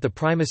 reveal that the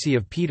primacy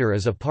of Peter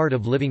is a part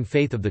of living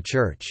faith of the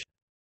Church.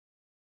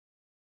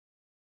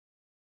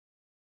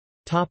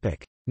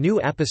 New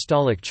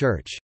Apostolic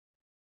Church.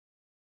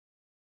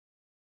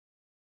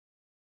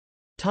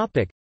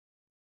 The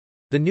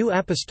New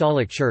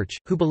Apostolic Church,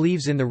 who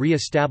believes in the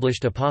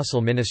re-established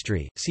apostle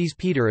ministry, sees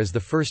Peter as the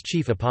first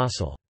chief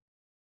apostle.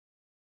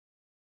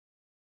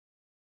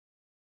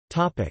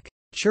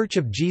 Church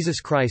of Jesus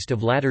Christ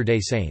of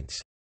Latter-day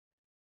Saints.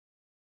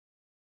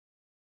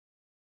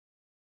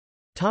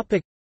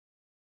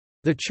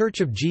 The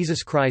Church of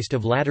Jesus Christ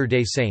of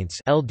Latter-day Saints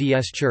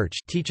 (LDS Church)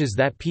 teaches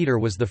that Peter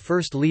was the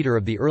first leader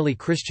of the early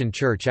Christian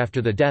church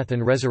after the death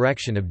and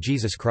resurrection of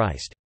Jesus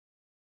Christ.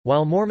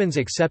 While Mormons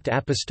accept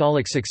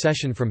apostolic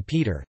succession from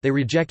Peter, they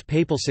reject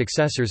papal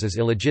successors as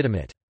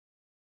illegitimate.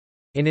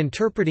 In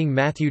interpreting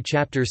Matthew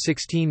chapter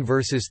 16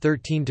 verses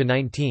 13 to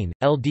 19,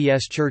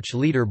 LDS Church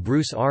leader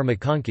Bruce R.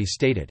 McConkie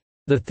stated,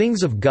 "The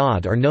things of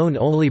God are known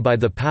only by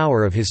the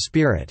power of His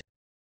Spirit,"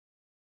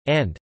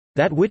 and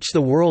 "that which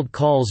the world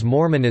calls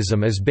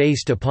Mormonism is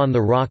based upon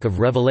the rock of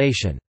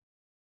revelation."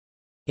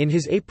 In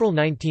his April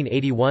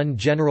 1981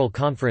 General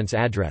Conference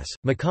address,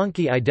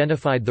 McConkie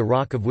identified the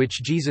rock of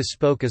which Jesus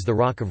spoke as the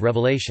rock of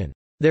revelation.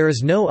 "There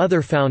is no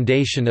other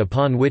foundation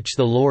upon which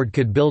the Lord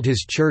could build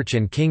His church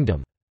and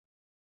kingdom.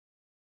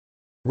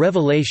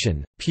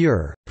 Revelation,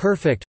 pure,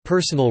 perfect,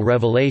 personal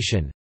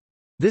revelation.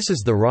 This is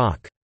the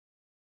rock."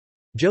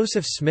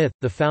 Joseph Smith,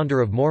 the founder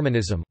of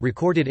Mormonism,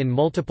 recorded in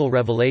multiple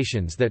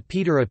revelations that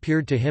Peter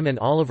appeared to him and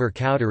Oliver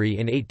Cowdery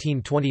in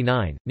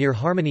 1829, near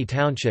Harmony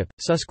Township,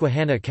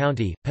 Susquehanna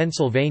County,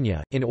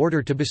 Pennsylvania, in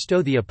order to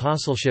bestow the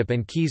apostleship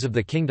and keys of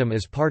the kingdom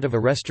as part of a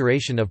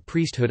restoration of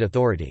priesthood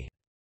authority.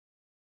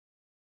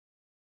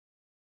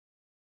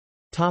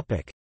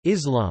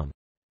 Islam.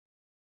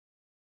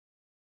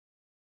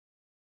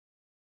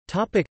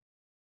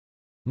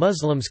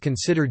 Muslims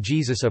consider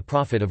Jesus a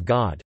prophet of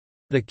God.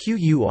 The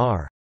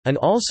Qur'an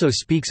also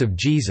speaks of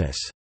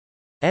Jesus'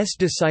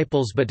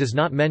 disciples but does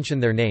not mention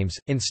their names,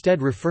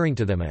 instead referring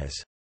to them as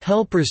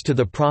helpers to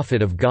the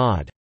prophet of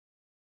God.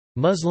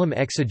 Muslim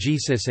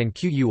exegesis and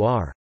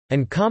Qur'an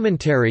and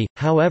commentary,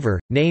 however,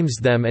 names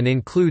them and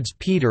includes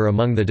Peter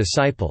among the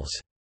disciples.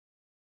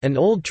 An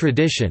old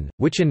tradition,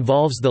 which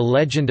involves the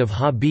legend of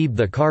Habib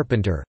the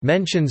carpenter,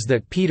 mentions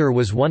that Peter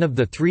was one of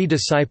the 3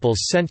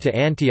 disciples sent to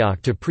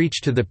Antioch to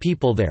preach to the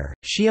people there.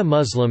 Shia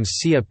Muslims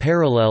see a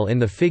parallel in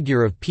the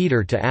figure of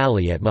Peter to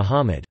Ali at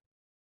Muhammad's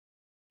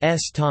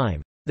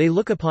time. They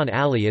look upon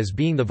Ali as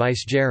being the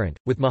vicegerent,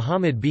 with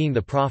Muhammad being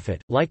the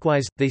prophet.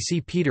 Likewise, they see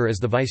Peter as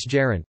the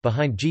vicegerent,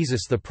 behind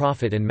Jesus the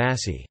prophet and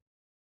Masih.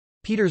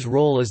 Peter's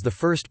role as the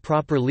first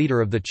proper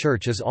leader of the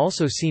Church is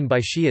also seen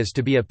by Shias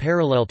to be a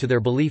parallel to their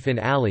belief in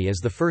Ali as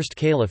the first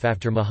caliph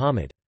after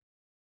Muhammad.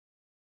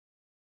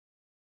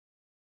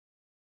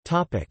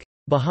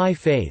 Bahá'í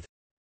Faith.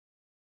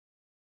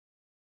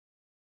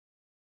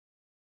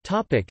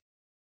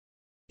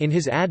 In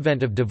his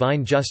Advent of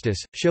Divine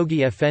Justice,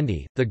 Shoghi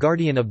Effendi, the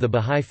guardian of the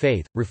Bahá'í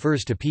Faith,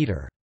 refers to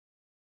Peter.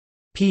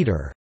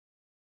 Peter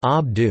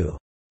Abdu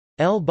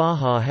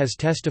El-Baha has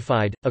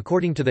testified,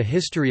 according to the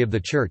history of the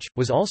Church,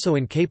 was also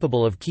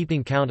incapable of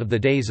keeping count of the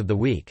days of the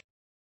week.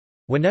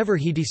 Whenever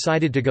he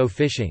decided to go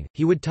fishing,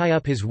 he would tie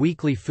up his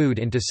weekly food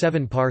into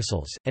 7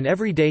 parcels, and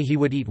every day he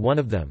would eat one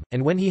of them,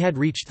 and when he had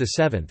reached the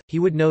 7th, he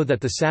would know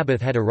that the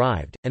Sabbath had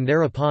arrived, and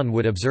thereupon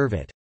would observe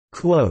it.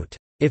 Quote,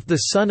 "If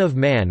the Son of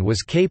Man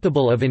was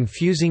capable of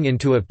infusing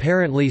into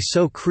apparently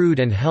so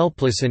crude and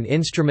helpless an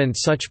instrument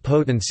such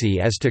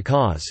potency as to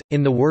cause,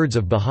 in the words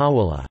of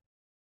Baha'u'llah,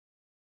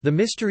 the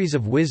mysteries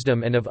of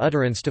wisdom and of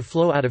utterance to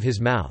flow out of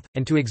his mouth,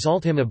 and to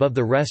exalt him above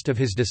the rest of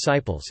his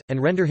disciples,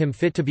 and render him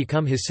fit to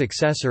become his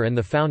successor and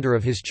the founder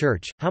of his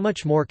Church, how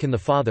much more can the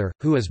Father,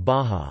 who is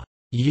Baha'u'llah,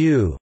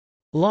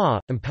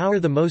 empower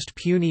the most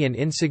puny and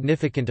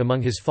insignificant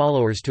among his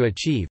followers to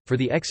achieve, for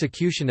the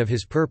execution of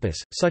his purpose,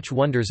 such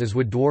wonders as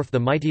would dwarf the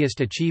mightiest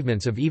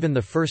achievements of even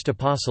the first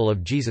apostle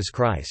of Jesus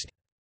Christ."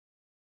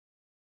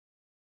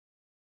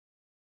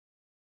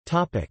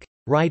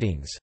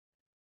 Writings.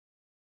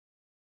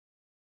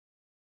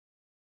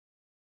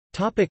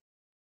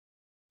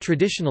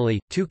 Traditionally,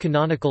 2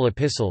 canonical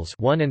epistles,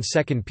 1 and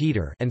 2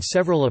 Peter, and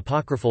several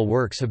apocryphal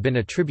works have been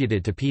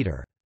attributed to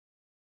Peter.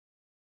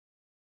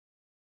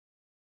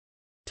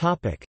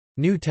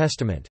 New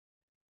Testament.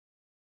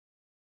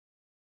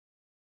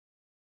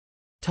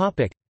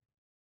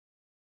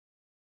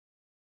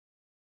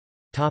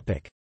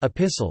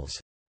 Epistles.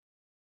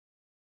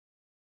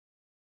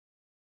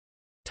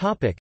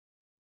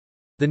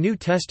 The New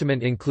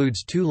Testament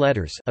includes 2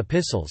 letters,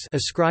 epistles,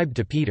 ascribed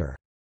to Peter.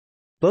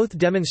 Both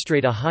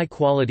demonstrate a high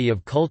quality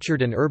of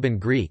cultured and urban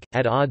Greek,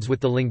 at odds with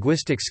the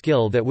linguistic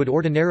skill that would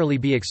ordinarily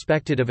be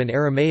expected of an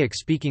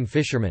Aramaic-speaking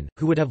fisherman,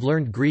 who would have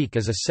learned Greek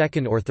as a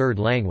second or third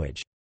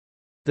language.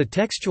 The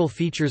textual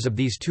features of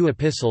these 2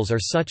 epistles are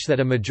such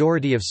that a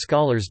majority of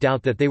scholars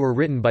doubt that they were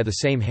written by the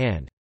same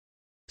hand.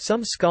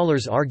 Some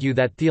scholars argue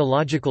that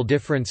theological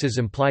differences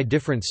imply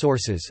different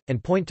sources,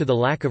 and point to the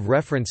lack of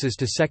references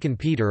to 2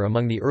 Peter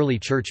among the early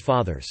Church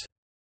Fathers.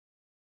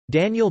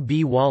 Daniel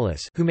B.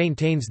 Wallace, who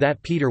maintains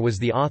that Peter was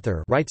the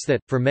author, writes that,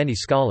 for many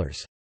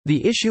scholars,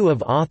 "The issue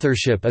of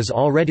authorship is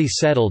already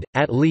settled,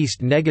 at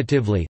least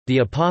negatively, the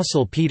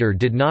Apostle Peter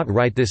did not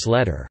write this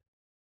letter,"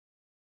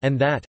 and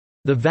that,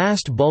 "The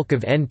vast bulk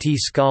of NT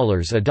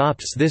scholars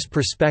adopts this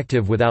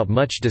perspective without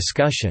much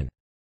discussion."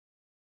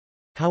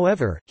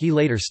 However, he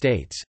later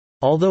states,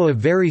 "Although a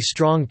very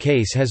strong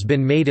case has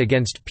been made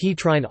against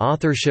Petrine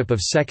authorship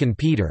of 2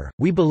 Peter,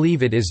 we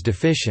believe it is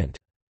deficient."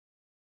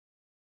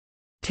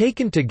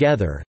 Taken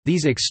together,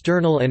 these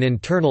external and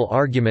internal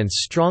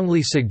arguments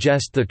strongly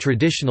suggest the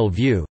traditional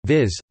view,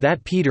 viz.,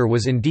 that Peter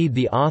was indeed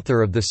the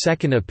author of the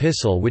 2nd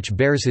epistle which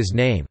bears his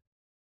name.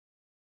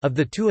 Of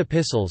the 2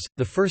 epistles,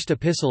 the first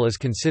epistle is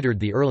considered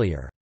the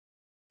earlier.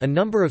 A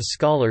number of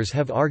scholars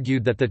have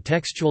argued that the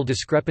textual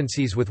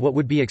discrepancies with what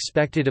would be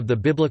expected of the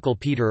biblical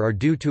Peter are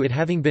due to it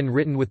having been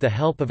written with the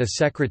help of a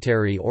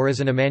secretary or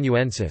as an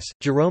amanuensis.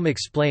 Jerome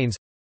explains,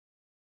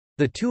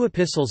 "The 2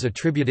 epistles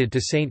attributed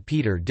to Saint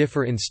Peter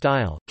differ in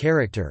style,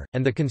 character,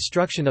 and the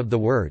construction of the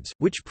words,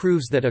 which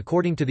proves that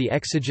according to the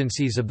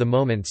exigencies of the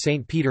moment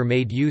Saint Peter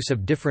made use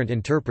of different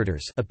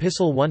interpreters."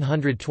 Epistle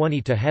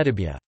 120 to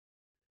Hedibia.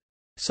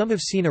 Some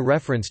have seen a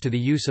reference to the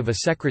use of a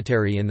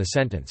secretary in the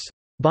sentence,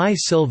 "By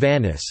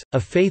Silvanus, a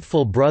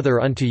faithful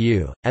brother unto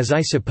you, as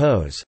I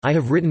suppose, I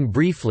have written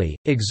briefly,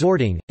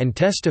 exhorting, and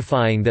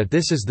testifying that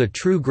this is the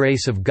true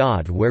grace of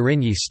God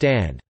wherein ye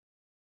stand."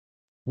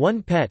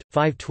 1 Pet.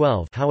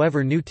 5:12.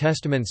 However, New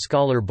Testament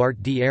scholar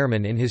Bart D.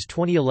 Ehrman in his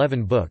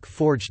 2011 book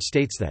Forged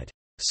states that,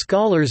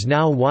 "Scholars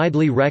now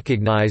widely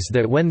recognize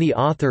that when the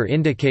author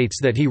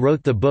indicates that he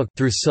wrote the book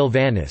through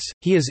Silvanus,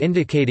 he is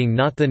indicating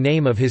not the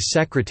name of his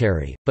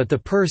secretary, but the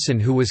person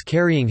who was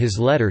carrying his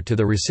letter to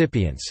the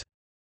recipients."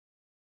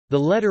 The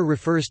letter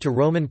refers to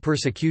Roman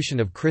persecution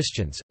of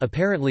Christians,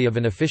 apparently of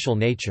an official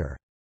nature.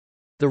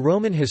 The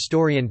Roman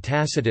historian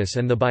Tacitus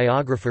and the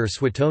biographer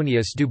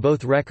Suetonius do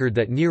both record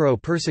that Nero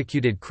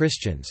persecuted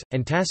Christians,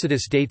 and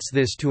Tacitus dates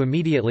this to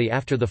immediately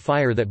after the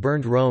fire that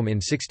burned Rome in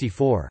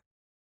 64.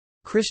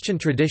 Christian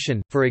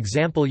tradition, for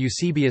example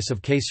Eusebius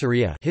of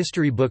Caesarea,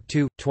 History Book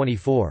 2,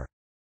 24.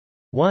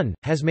 1,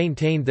 has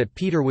maintained that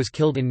Peter was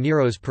killed in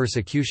Nero's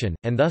persecution,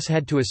 and thus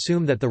had to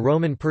assume that the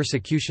Roman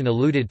persecution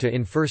alluded to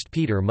in 1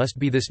 Peter must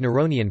be this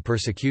Neronian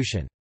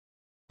persecution.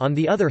 On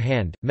the other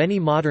hand, many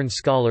modern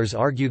scholars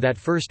argue that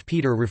 1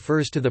 Peter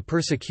refers to the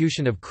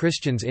persecution of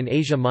Christians in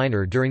Asia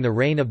Minor during the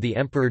reign of the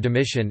Emperor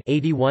Domitian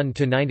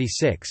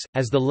 81–96,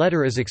 as the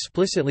letter is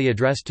explicitly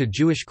addressed to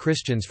Jewish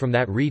Christians from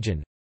that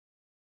region.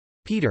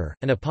 Peter,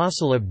 an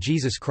apostle of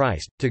Jesus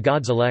Christ, to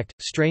God's elect,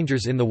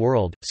 strangers in the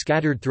world,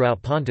 scattered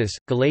throughout Pontus,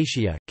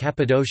 Galatia,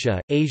 Cappadocia,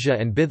 Asia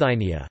and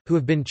Bithynia, who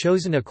have been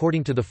chosen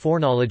according to the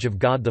foreknowledge of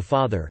God the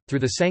Father, through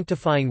the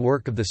sanctifying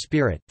work of the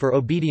Spirit, for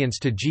obedience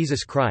to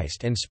Jesus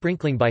Christ and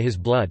sprinkling by his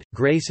blood,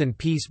 grace and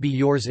peace be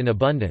yours in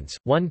abundance.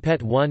 1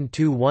 Pet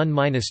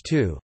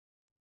 1:1–2.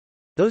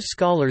 Those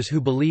scholars who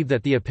believe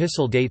that the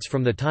epistle dates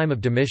from the time of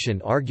Domitian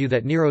argue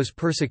that Nero's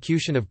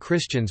persecution of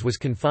Christians was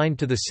confined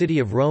to the city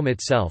of Rome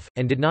itself,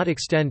 and did not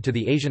extend to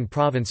the Asian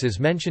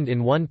provinces mentioned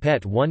in 1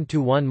 Pet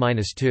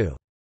 1:1–2.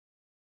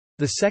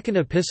 The second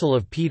epistle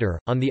of Peter,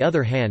 on the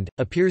other hand,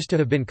 appears to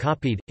have been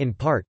copied, in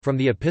part, from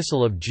the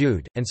epistle of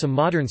Jude, and some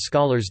modern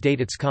scholars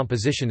date its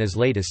composition as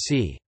late as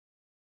c.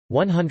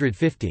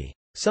 150.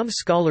 Some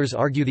scholars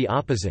argue the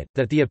opposite,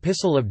 that the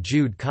Epistle of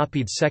Jude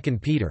copied 2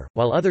 Peter,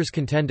 while others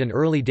contend an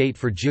early date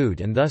for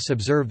Jude and thus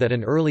observe that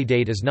an early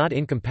date is not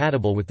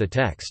incompatible with the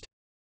text.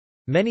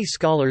 Many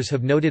scholars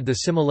have noted the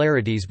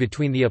similarities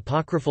between the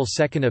apocryphal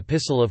Second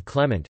Epistle of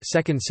Clement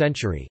 2nd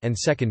century and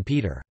 2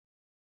 Peter.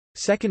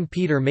 2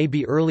 Peter may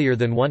be earlier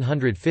than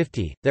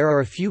 150, there are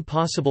a few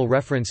possible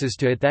references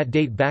to it that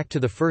date back to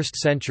the 1st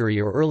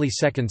century or early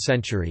 2nd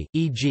century,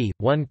 e.g.,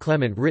 1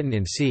 Clement written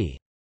in c.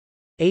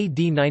 AD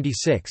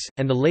 96,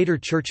 and the later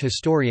church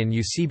historian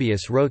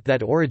Eusebius wrote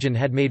that Origen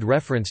had made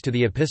reference to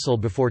the epistle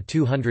before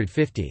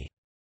 250.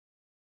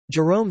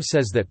 Jerome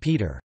says that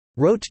Peter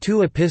wrote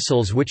 2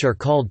 epistles which are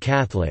called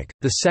Catholic,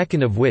 the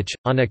second of which,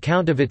 on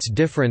account of its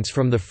difference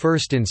from the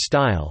first in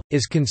style,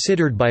 is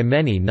considered by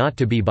many not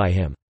to be by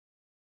him.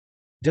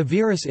 De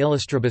Viris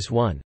Illustribus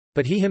 1.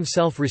 But he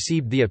himself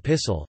received the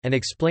epistle, and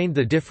explained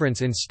the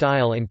difference in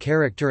style and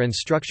character and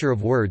structure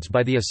of words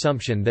by the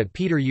assumption that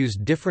Peter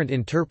used different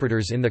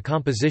interpreters in the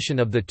composition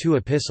of the 2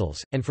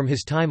 epistles, and from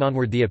his time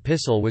onward the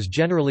epistle was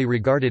generally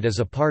regarded as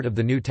a part of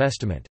the New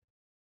Testament.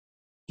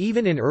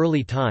 Even in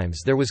early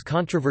times there was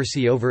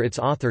controversy over its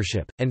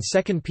authorship, and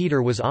 2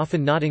 Peter was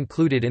often not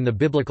included in the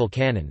biblical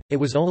canon. It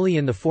was only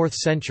in the 4th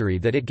century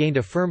that it gained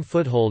a firm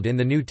foothold in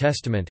the New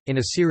Testament, in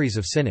a series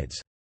of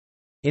synods.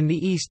 In the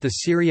East the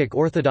Syriac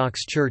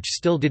Orthodox Church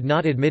still did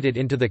not admit it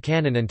into the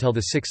canon until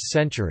the 6th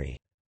century.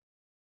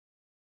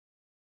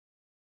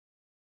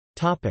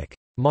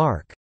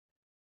 Mark.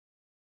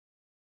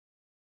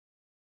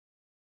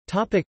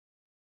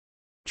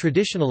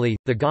 Traditionally,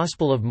 the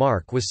Gospel of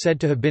Mark was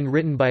said to have been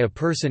written by a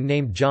person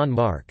named John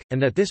Mark,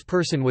 and that this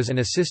person was an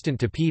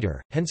assistant to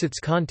Peter, hence its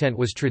content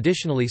was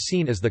traditionally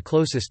seen as the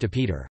closest to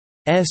Peter's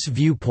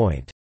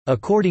viewpoint.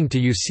 According to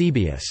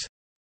Eusebius'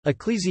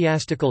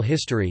 Ecclesiastical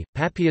History,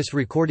 Papias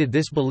recorded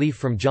this belief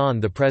from John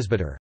the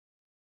presbyter.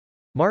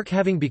 Mark,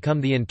 having become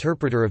the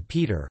interpreter of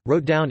Peter,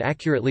 wrote down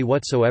accurately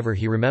whatsoever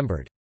he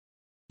remembered.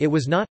 It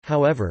was not,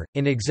 however,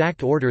 in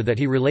exact order that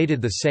he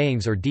related the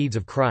sayings or deeds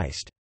of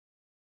Christ.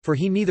 For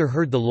he neither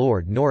heard the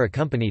Lord nor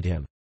accompanied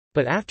him.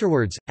 But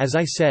afterwards, as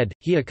I said,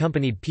 he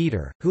accompanied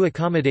Peter, who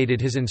accommodated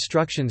his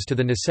instructions to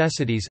the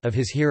necessities of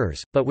his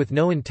hearers, but with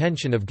no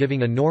intention of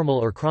giving a normal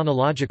or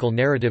chronological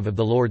narrative of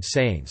the Lord's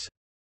sayings.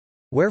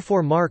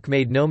 Wherefore Mark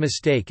made no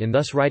mistake in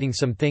thus writing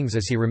some things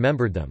as he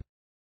remembered them.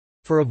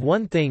 For of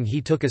one thing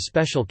he took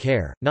especial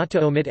care, not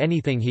to omit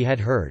anything he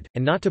had heard,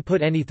 and not to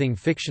put anything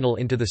fictional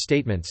into the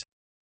statements.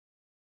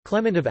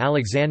 Clement of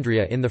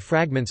Alexandria in the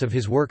fragments of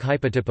his work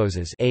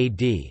Hypotyposes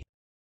AD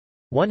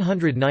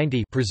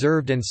 190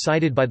 preserved and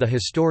cited by the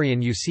historian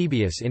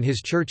Eusebius in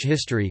his Church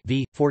History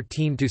v.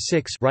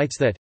 14–6 writes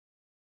that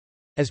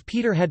as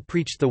Peter had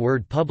preached the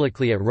word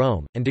publicly at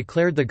Rome, and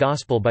declared the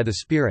gospel by the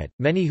Spirit,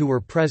 many who were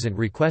present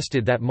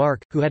requested that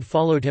Mark, who had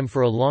followed him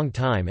for a long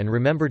time and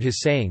remembered his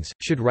sayings,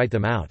 should write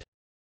them out.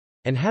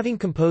 And having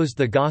composed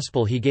the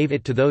gospel he gave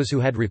it to those who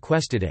had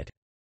requested it.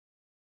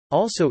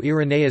 Also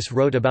Irenaeus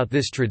wrote about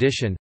this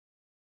tradition.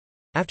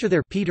 After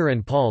their Peter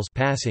and Paul's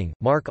passing,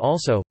 Mark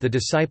also, the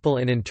disciple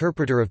and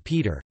interpreter of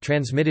Peter,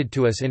 transmitted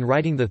to us in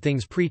writing the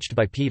things preached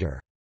by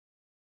Peter.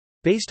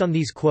 Based on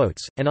these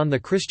quotes, and on the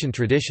Christian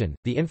tradition,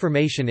 the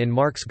information in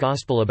Mark's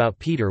Gospel about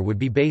Peter would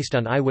be based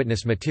on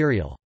eyewitness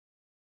material.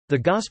 The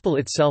Gospel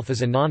itself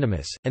is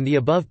anonymous, and the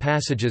above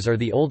passages are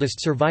the oldest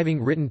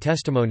surviving written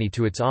testimony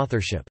to its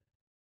authorship.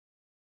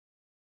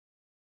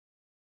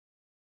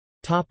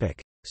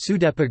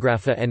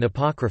 Pseudepigrapha and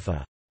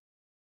Apocrypha.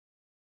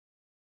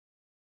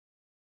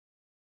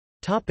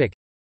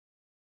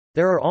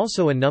 There are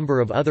also a number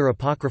of other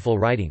apocryphal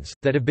writings,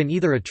 that have been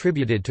either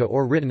attributed to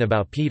or written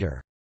about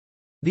Peter.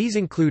 These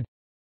include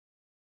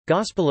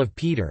Gospel of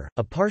Peter,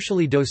 a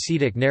partially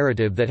docetic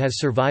narrative that has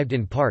survived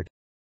in part,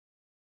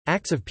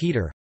 Acts of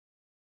Peter,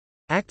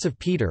 Acts of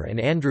Peter and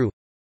Andrew,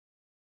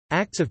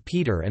 Acts of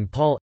Peter and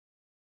Paul,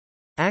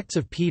 Acts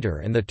of Peter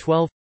and the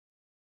 12,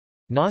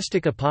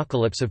 Gnostic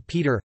Apocalypse of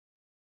Peter.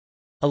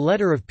 A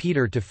letter of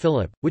Peter to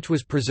Philip, which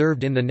was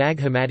preserved in the Nag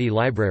Hammadi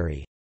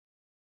Library.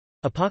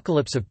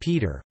 Apocalypse of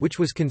Peter, which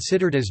was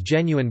considered as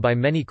genuine by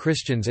many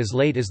Christians as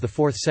late as the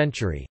 4th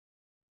century.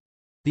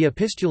 The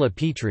Epistula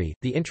Petri,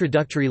 the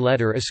introductory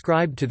letter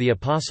ascribed to the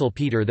Apostle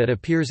Peter that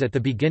appears at the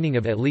beginning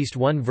of at least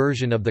one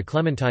version of the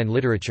Clementine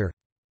literature.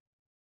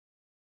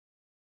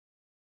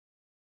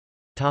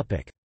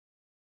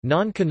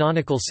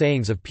 Non-canonical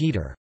sayings of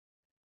Peter.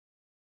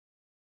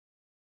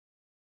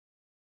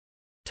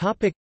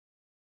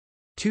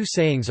 Two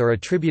sayings are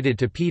attributed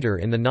to Peter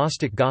in the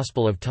Gnostic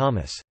Gospel of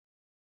Thomas.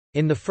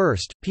 In the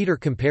first, Peter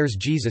compares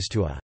Jesus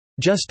to a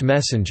just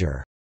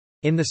messenger.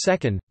 In the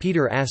second,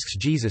 Peter asks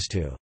Jesus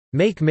to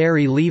make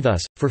Mary leave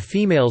us, for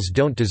females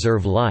don't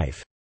deserve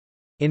life.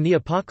 In the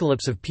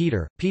Apocalypse of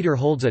Peter, Peter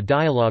holds a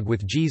dialogue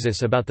with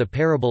Jesus about the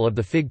parable of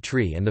the fig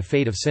tree and the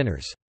fate of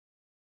sinners.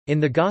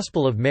 In the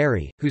Gospel of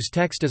Mary, whose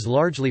text is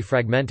largely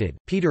fragmented,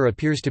 Peter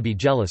appears to be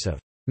jealous of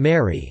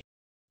Mary,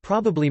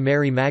 probably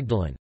Mary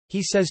Magdalene.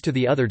 He says to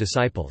the other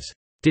disciples,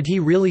 "Did he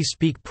really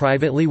speak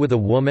privately with a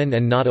woman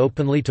and not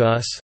openly to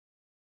us?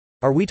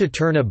 Are we to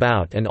turn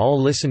about and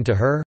all listen to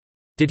her?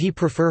 Did he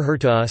prefer her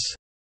to us?"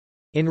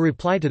 In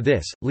reply to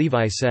this,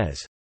 Levi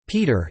says,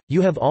 "Peter,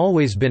 you have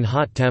always been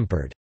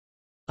hot-tempered."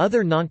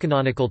 Other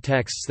non-canonical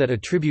texts that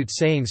attribute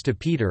sayings to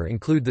Peter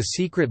include the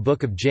Secret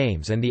Book of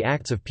James and the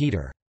Acts of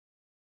Peter.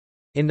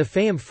 In the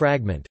Phaeum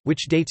fragment,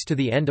 which dates to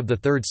the end of the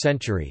 3rd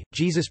century,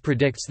 Jesus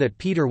predicts that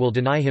Peter will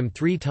deny him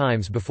 3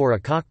 times before a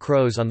cock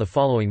crows on the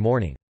following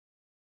morning.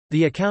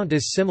 The account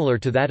is similar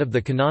to that of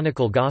the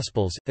canonical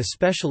Gospels,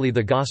 especially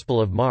the Gospel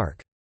of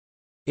Mark.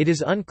 It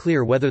is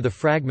unclear whether the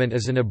fragment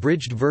is an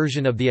abridged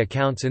version of the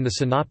accounts in the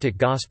Synoptic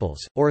Gospels,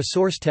 or a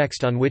source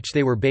text on which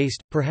they were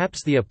based,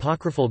 perhaps the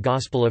apocryphal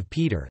Gospel of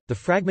Peter. The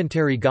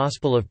fragmentary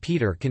Gospel of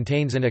Peter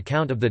contains an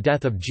account of the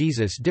death of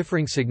Jesus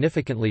differing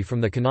significantly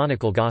from the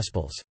canonical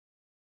Gospels.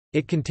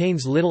 It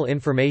contains little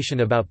information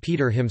about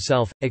Peter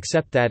himself,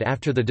 except that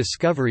after the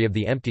discovery of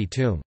the empty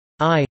tomb,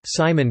 "I,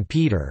 Simon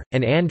Peter,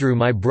 and Andrew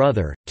my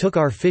brother, took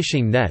our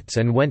fishing nets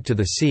and went to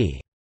the sea."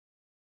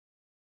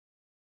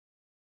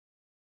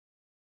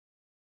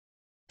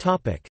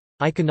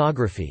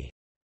 Iconography.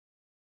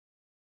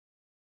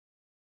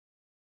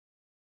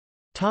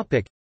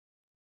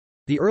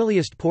 The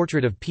earliest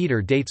portrait of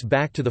Peter dates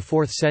back to the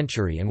 4th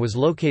century and was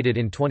located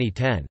in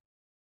 2010.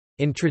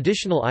 In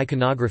traditional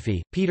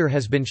iconography, Peter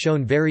has been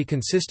shown very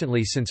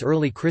consistently since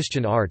early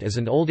Christian art as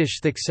an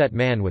oldish thick-set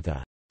man with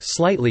a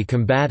slightly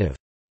combative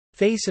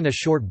face and a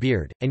short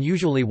beard, and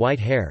usually white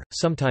hair,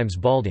 sometimes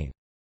balding.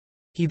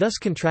 He thus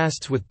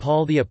contrasts with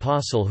Paul the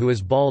Apostle, who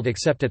is bald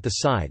except at the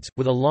sides,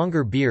 with a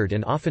longer beard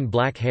and often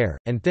black hair,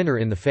 and thinner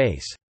in the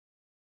face.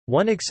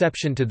 One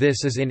exception to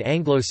this is in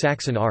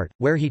Anglo-Saxon art,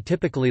 where he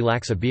typically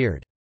lacks a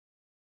beard.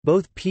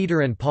 Both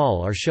Peter and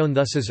Paul are shown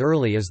thus as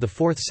early as the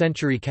 4th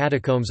century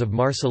catacombs of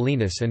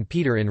Marcellinus and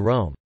Peter in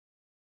Rome.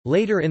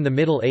 Later in the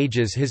Middle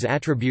Ages his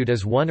attribute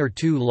as 1 or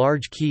 2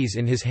 large keys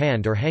in his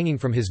hand or hanging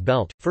from his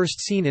belt, first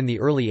seen in the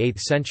early 8th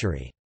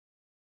century.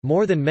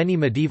 More than many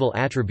medieval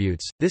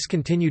attributes, this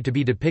continued to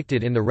be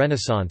depicted in the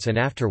Renaissance and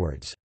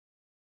afterwards.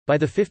 By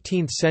the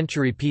 15th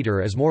century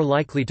Peter is more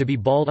likely to be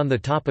bald on the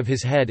top of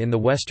his head in the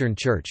Western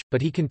Church,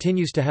 but he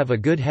continues to have a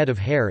good head of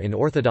hair in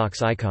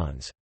Orthodox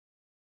icons.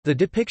 The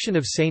depiction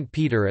of Saint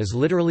Peter as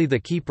literally the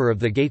keeper of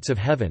the gates of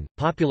heaven,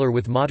 popular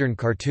with modern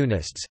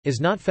cartoonists, is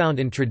not found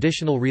in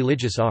traditional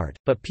religious art,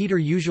 but Peter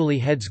usually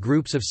heads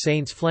groups of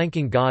saints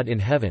flanking God in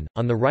heaven,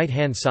 on the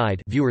right-hand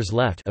side viewers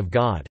left of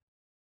God.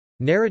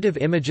 Narrative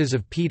images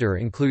of Peter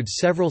include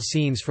several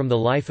scenes from the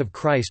life of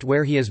Christ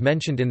where he is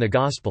mentioned in the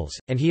Gospels,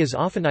 and he is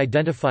often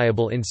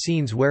identifiable in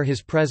scenes where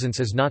his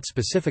presence is not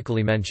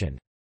specifically mentioned.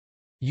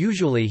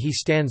 Usually he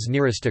stands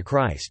nearest to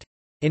Christ.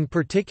 In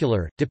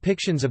particular,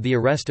 depictions of the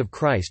arrest of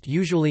Christ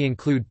usually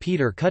include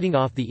Peter cutting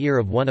off the ear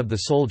of one of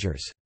the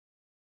soldiers.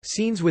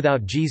 Scenes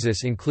without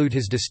Jesus include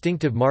his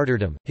distinctive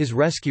martyrdom, his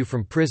rescue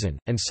from prison,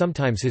 and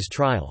sometimes his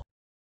trial.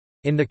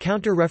 In the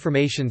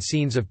Counter-Reformation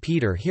scenes of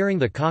Peter hearing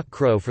the cock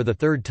crow for the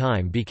 3rd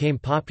time became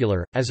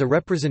popular, as a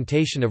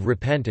representation of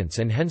repentance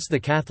and hence the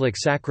Catholic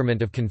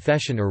sacrament of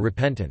confession or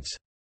repentance.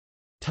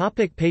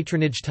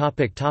 Patronage.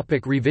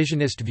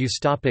 Revisionist views.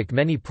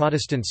 Many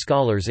Protestant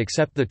scholars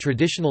accept the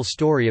traditional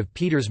story of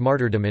Peter's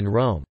martyrdom in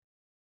Rome.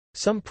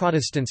 Some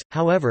Protestants,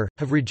 however,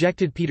 have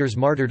rejected Peter's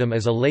martyrdom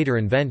as a later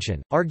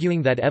invention,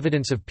 arguing that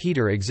evidence of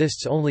Peter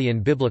exists only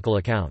in biblical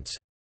accounts.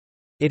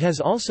 It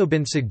has also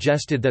been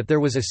suggested that there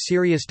was a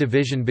serious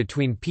division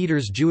between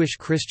Peter's Jewish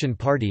Christian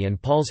party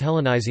and Paul's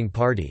Hellenizing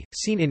party,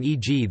 seen in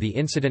e.g. the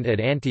incident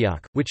at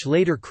Antioch, which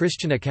later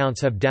Christian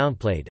accounts have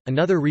downplayed.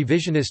 Another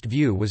revisionist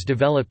view was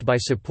developed by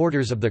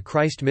supporters of the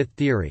Christ myth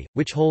theory,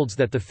 which holds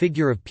that the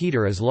figure of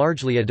Peter is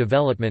largely a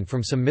development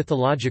from some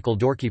mythological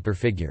doorkeeper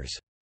figures.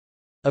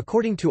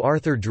 According to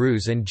Arthur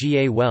Drews and G.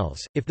 A. Wells,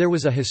 if there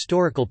was a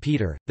historical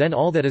Peter, then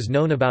all that is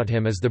known about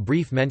him is the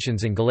brief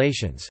mentions in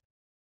Galatians.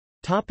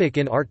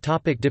 In art.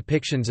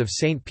 Depictions of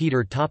Saint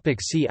Peter.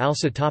 See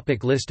also.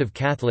 List of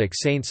Catholic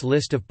saints.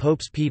 List of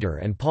popes. Peter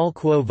and Paul.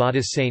 Quo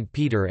Vadis. Saint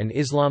Peter and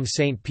Islam.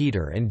 Saint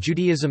Peter and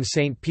Judaism.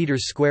 Saint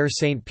Peter's Square.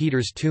 Saint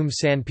Peter's Tomb.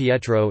 San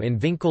Pietro in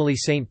Vincoli.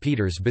 Saint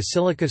Peter's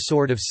Basilica.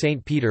 Sword of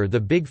Saint Peter the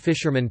Big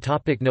Fisherman.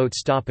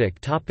 Notes.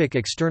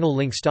 External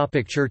links.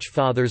 Church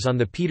Fathers on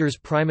the Peter's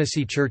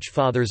Primacy. Church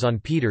Fathers on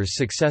Peter's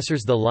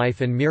successors. The Life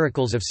and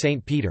Miracles of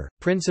Saint Peter,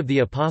 Prince of the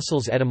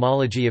Apostles.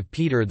 Etymology of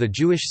Peter the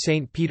Jewish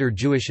Saint Peter.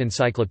 Jewish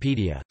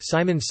Encyclopedia,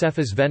 Simon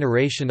Cepha's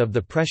Veneration of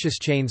the Precious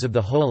Chains of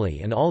the Holy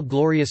and All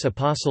Glorious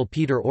Apostle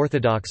Peter.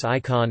 Orthodox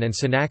icon and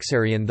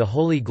Synaxarion the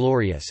Holy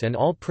Glorious and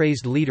All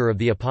Praised Leader of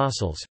the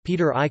Apostles,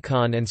 Peter.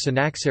 Icon and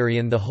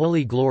Synaxarion the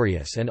Holy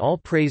Glorious and All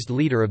Praised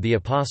Leader of the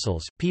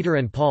Apostles, Peter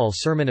and Paul.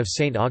 Sermon of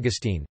St.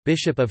 Augustine,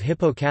 Bishop of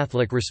Hippo.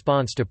 Catholic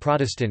response to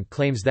Protestant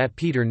claims that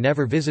Peter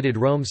never visited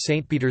Rome.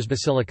 St. Peter's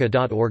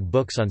Basilica.org.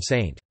 Books on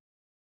St.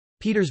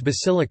 Peter's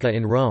Basilica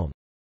in Rome.